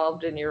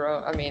involved in your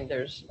own. I mean,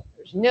 there's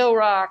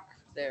NILROC,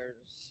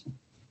 there's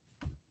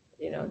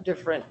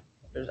different.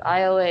 There's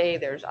ILA,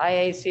 there's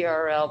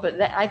IACRL,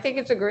 but I think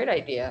it's a great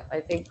idea.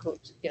 I think,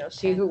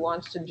 see who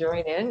wants to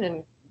join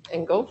in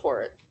and go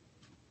for it.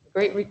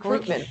 Great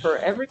recruitment for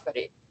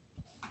everybody.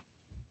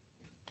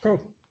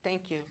 Cool.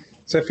 Thank you.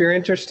 So if you're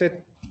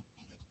interested,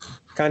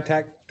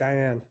 contact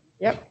Diane.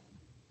 Yep.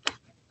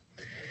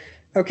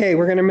 Okay,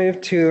 we're going to move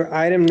to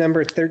item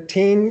number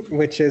 13,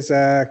 which is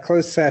a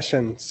closed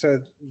session.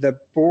 So the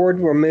board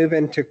will move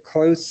into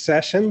closed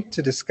session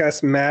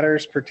to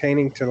matters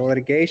pertaining to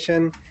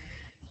litigation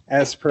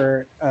as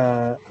per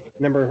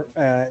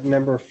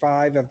number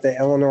 5 of the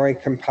Illinois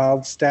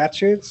compiled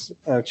statutes,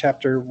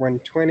 chapter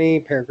 120,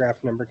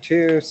 paragraph number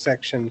 2,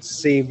 section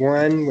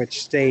C1,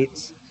 which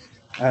states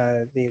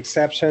the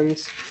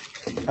exceptions,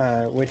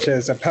 which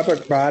is a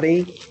public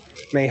body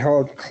may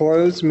hold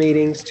closed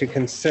meetings to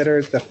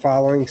consider the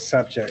following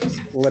subjects: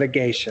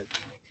 litigation,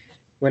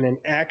 when an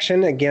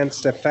action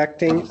against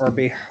affecting or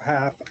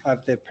behalf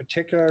of the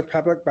particular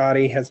public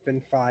body has been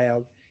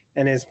filed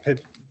and is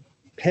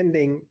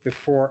pending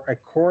before a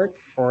court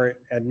or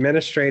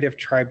administrative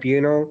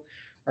tribunal,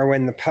 or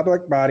when the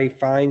public body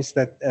finds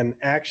that an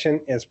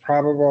action is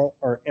probable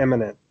or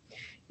imminent,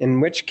 in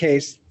which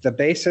case the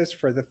basis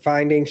for the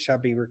finding shall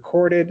be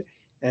recorded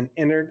and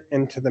entered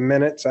into the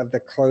minutes of the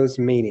closed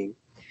meeting.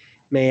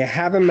 May I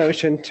have a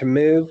motion to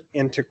move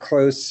into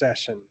closed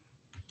session?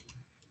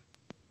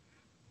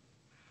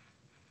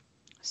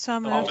 So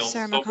moved,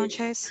 Sarah McCone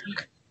Chase.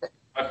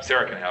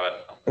 Sarah can have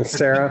it.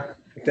 Sarah,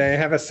 do I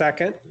have a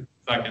second?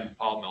 Second,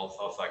 Paul Mills,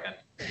 I'll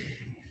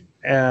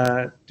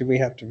second. Do we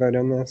have to vote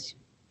on this?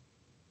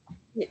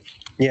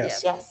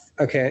 Yes. Yes.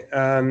 Okay.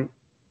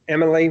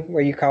 Emily,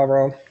 will you call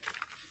roll?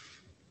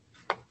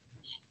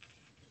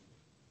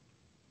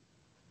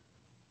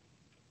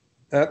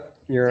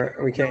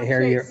 We can't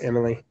hear you,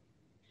 Emily.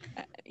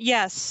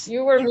 Yes.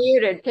 You were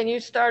muted. Can you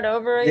start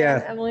over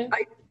again, Yeah. Emily?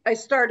 I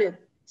started.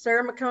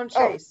 Sarah McCone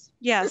Chase.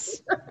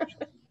 Yes.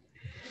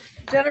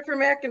 Jennifer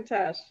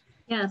McIntosh.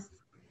 Yes.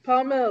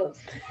 Paul Mills.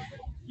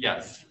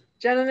 Yes.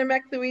 Jenna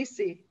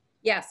Namek-Luisi.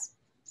 Yes.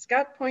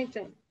 Scott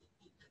Poynton.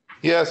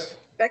 Yes.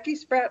 Becky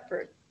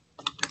Spratford.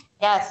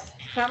 Yes.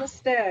 Thomas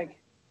Stagg.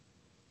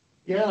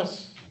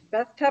 Yes.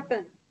 Beth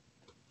Tuppen.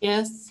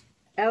 Yes.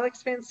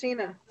 Alex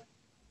Vancina.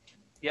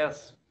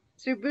 Yes.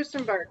 Sue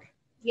Busenbark.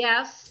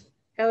 Yes.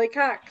 Hallie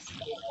Cox.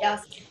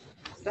 Yes.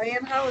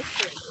 Diane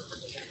Hollister.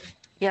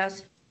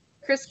 Yes.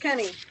 Chris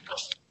Kenny.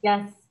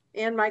 Yes.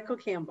 And Michael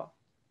Campbell.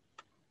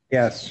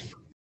 Yes.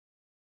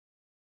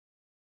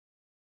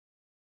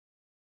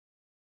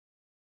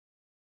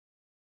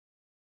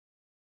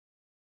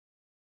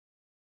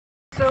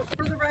 So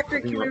for the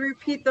record, can we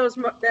repeat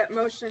that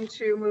motion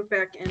to move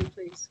back in,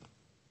 please?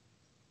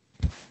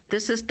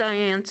 This is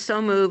Diane,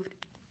 so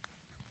moved.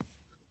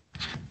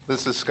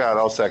 This is Scott.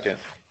 I'll second.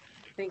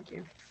 Thank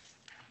you.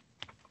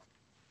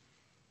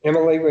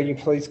 Emily, will you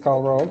please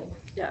call roll?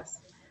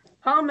 Yes.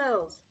 Paul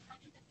Mills.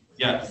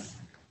 Yes.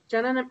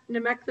 Jenna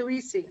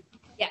Namek-Luisi.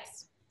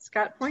 Yes.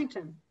 Scott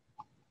Poynton.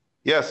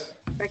 Yes.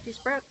 Becky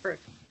Spratford.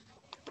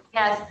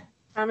 Yes.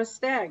 Thomas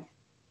Stagg.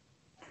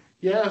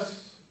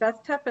 Yes.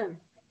 Beth Tuppen.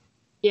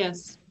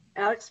 Yes.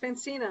 Alex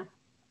Vancina.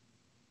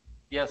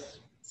 Yes.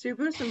 Sue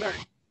Busenbark.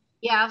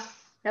 Yes.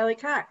 Hallie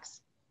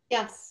Cox.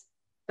 Yes.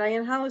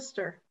 Diane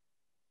Hollister.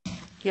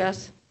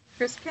 Yes.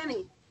 Chris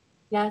Kenny.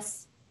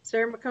 Yes.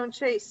 Sarah McCone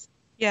Chase.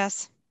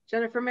 Yes.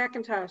 Jennifer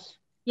McIntosh.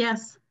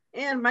 Yes.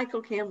 And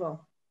Michael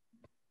Campbell.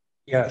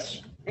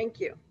 Yes. Thank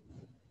you.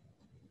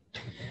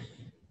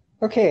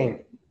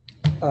 Okay.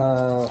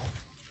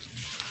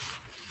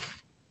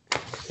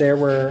 There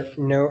were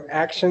no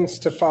actions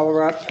to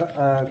follow up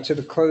to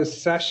the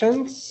closed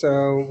session,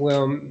 so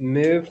we'll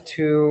move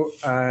to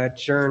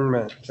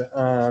adjournment.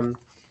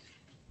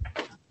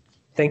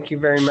 Thank you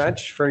very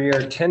much for your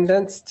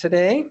attendance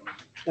today.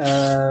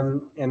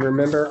 And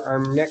remember, our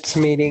next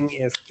meeting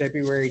is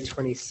February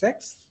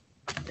 26th.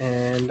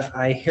 And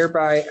I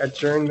hereby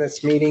adjourn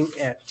this meeting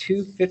at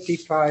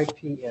 2:55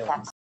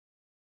 p.m.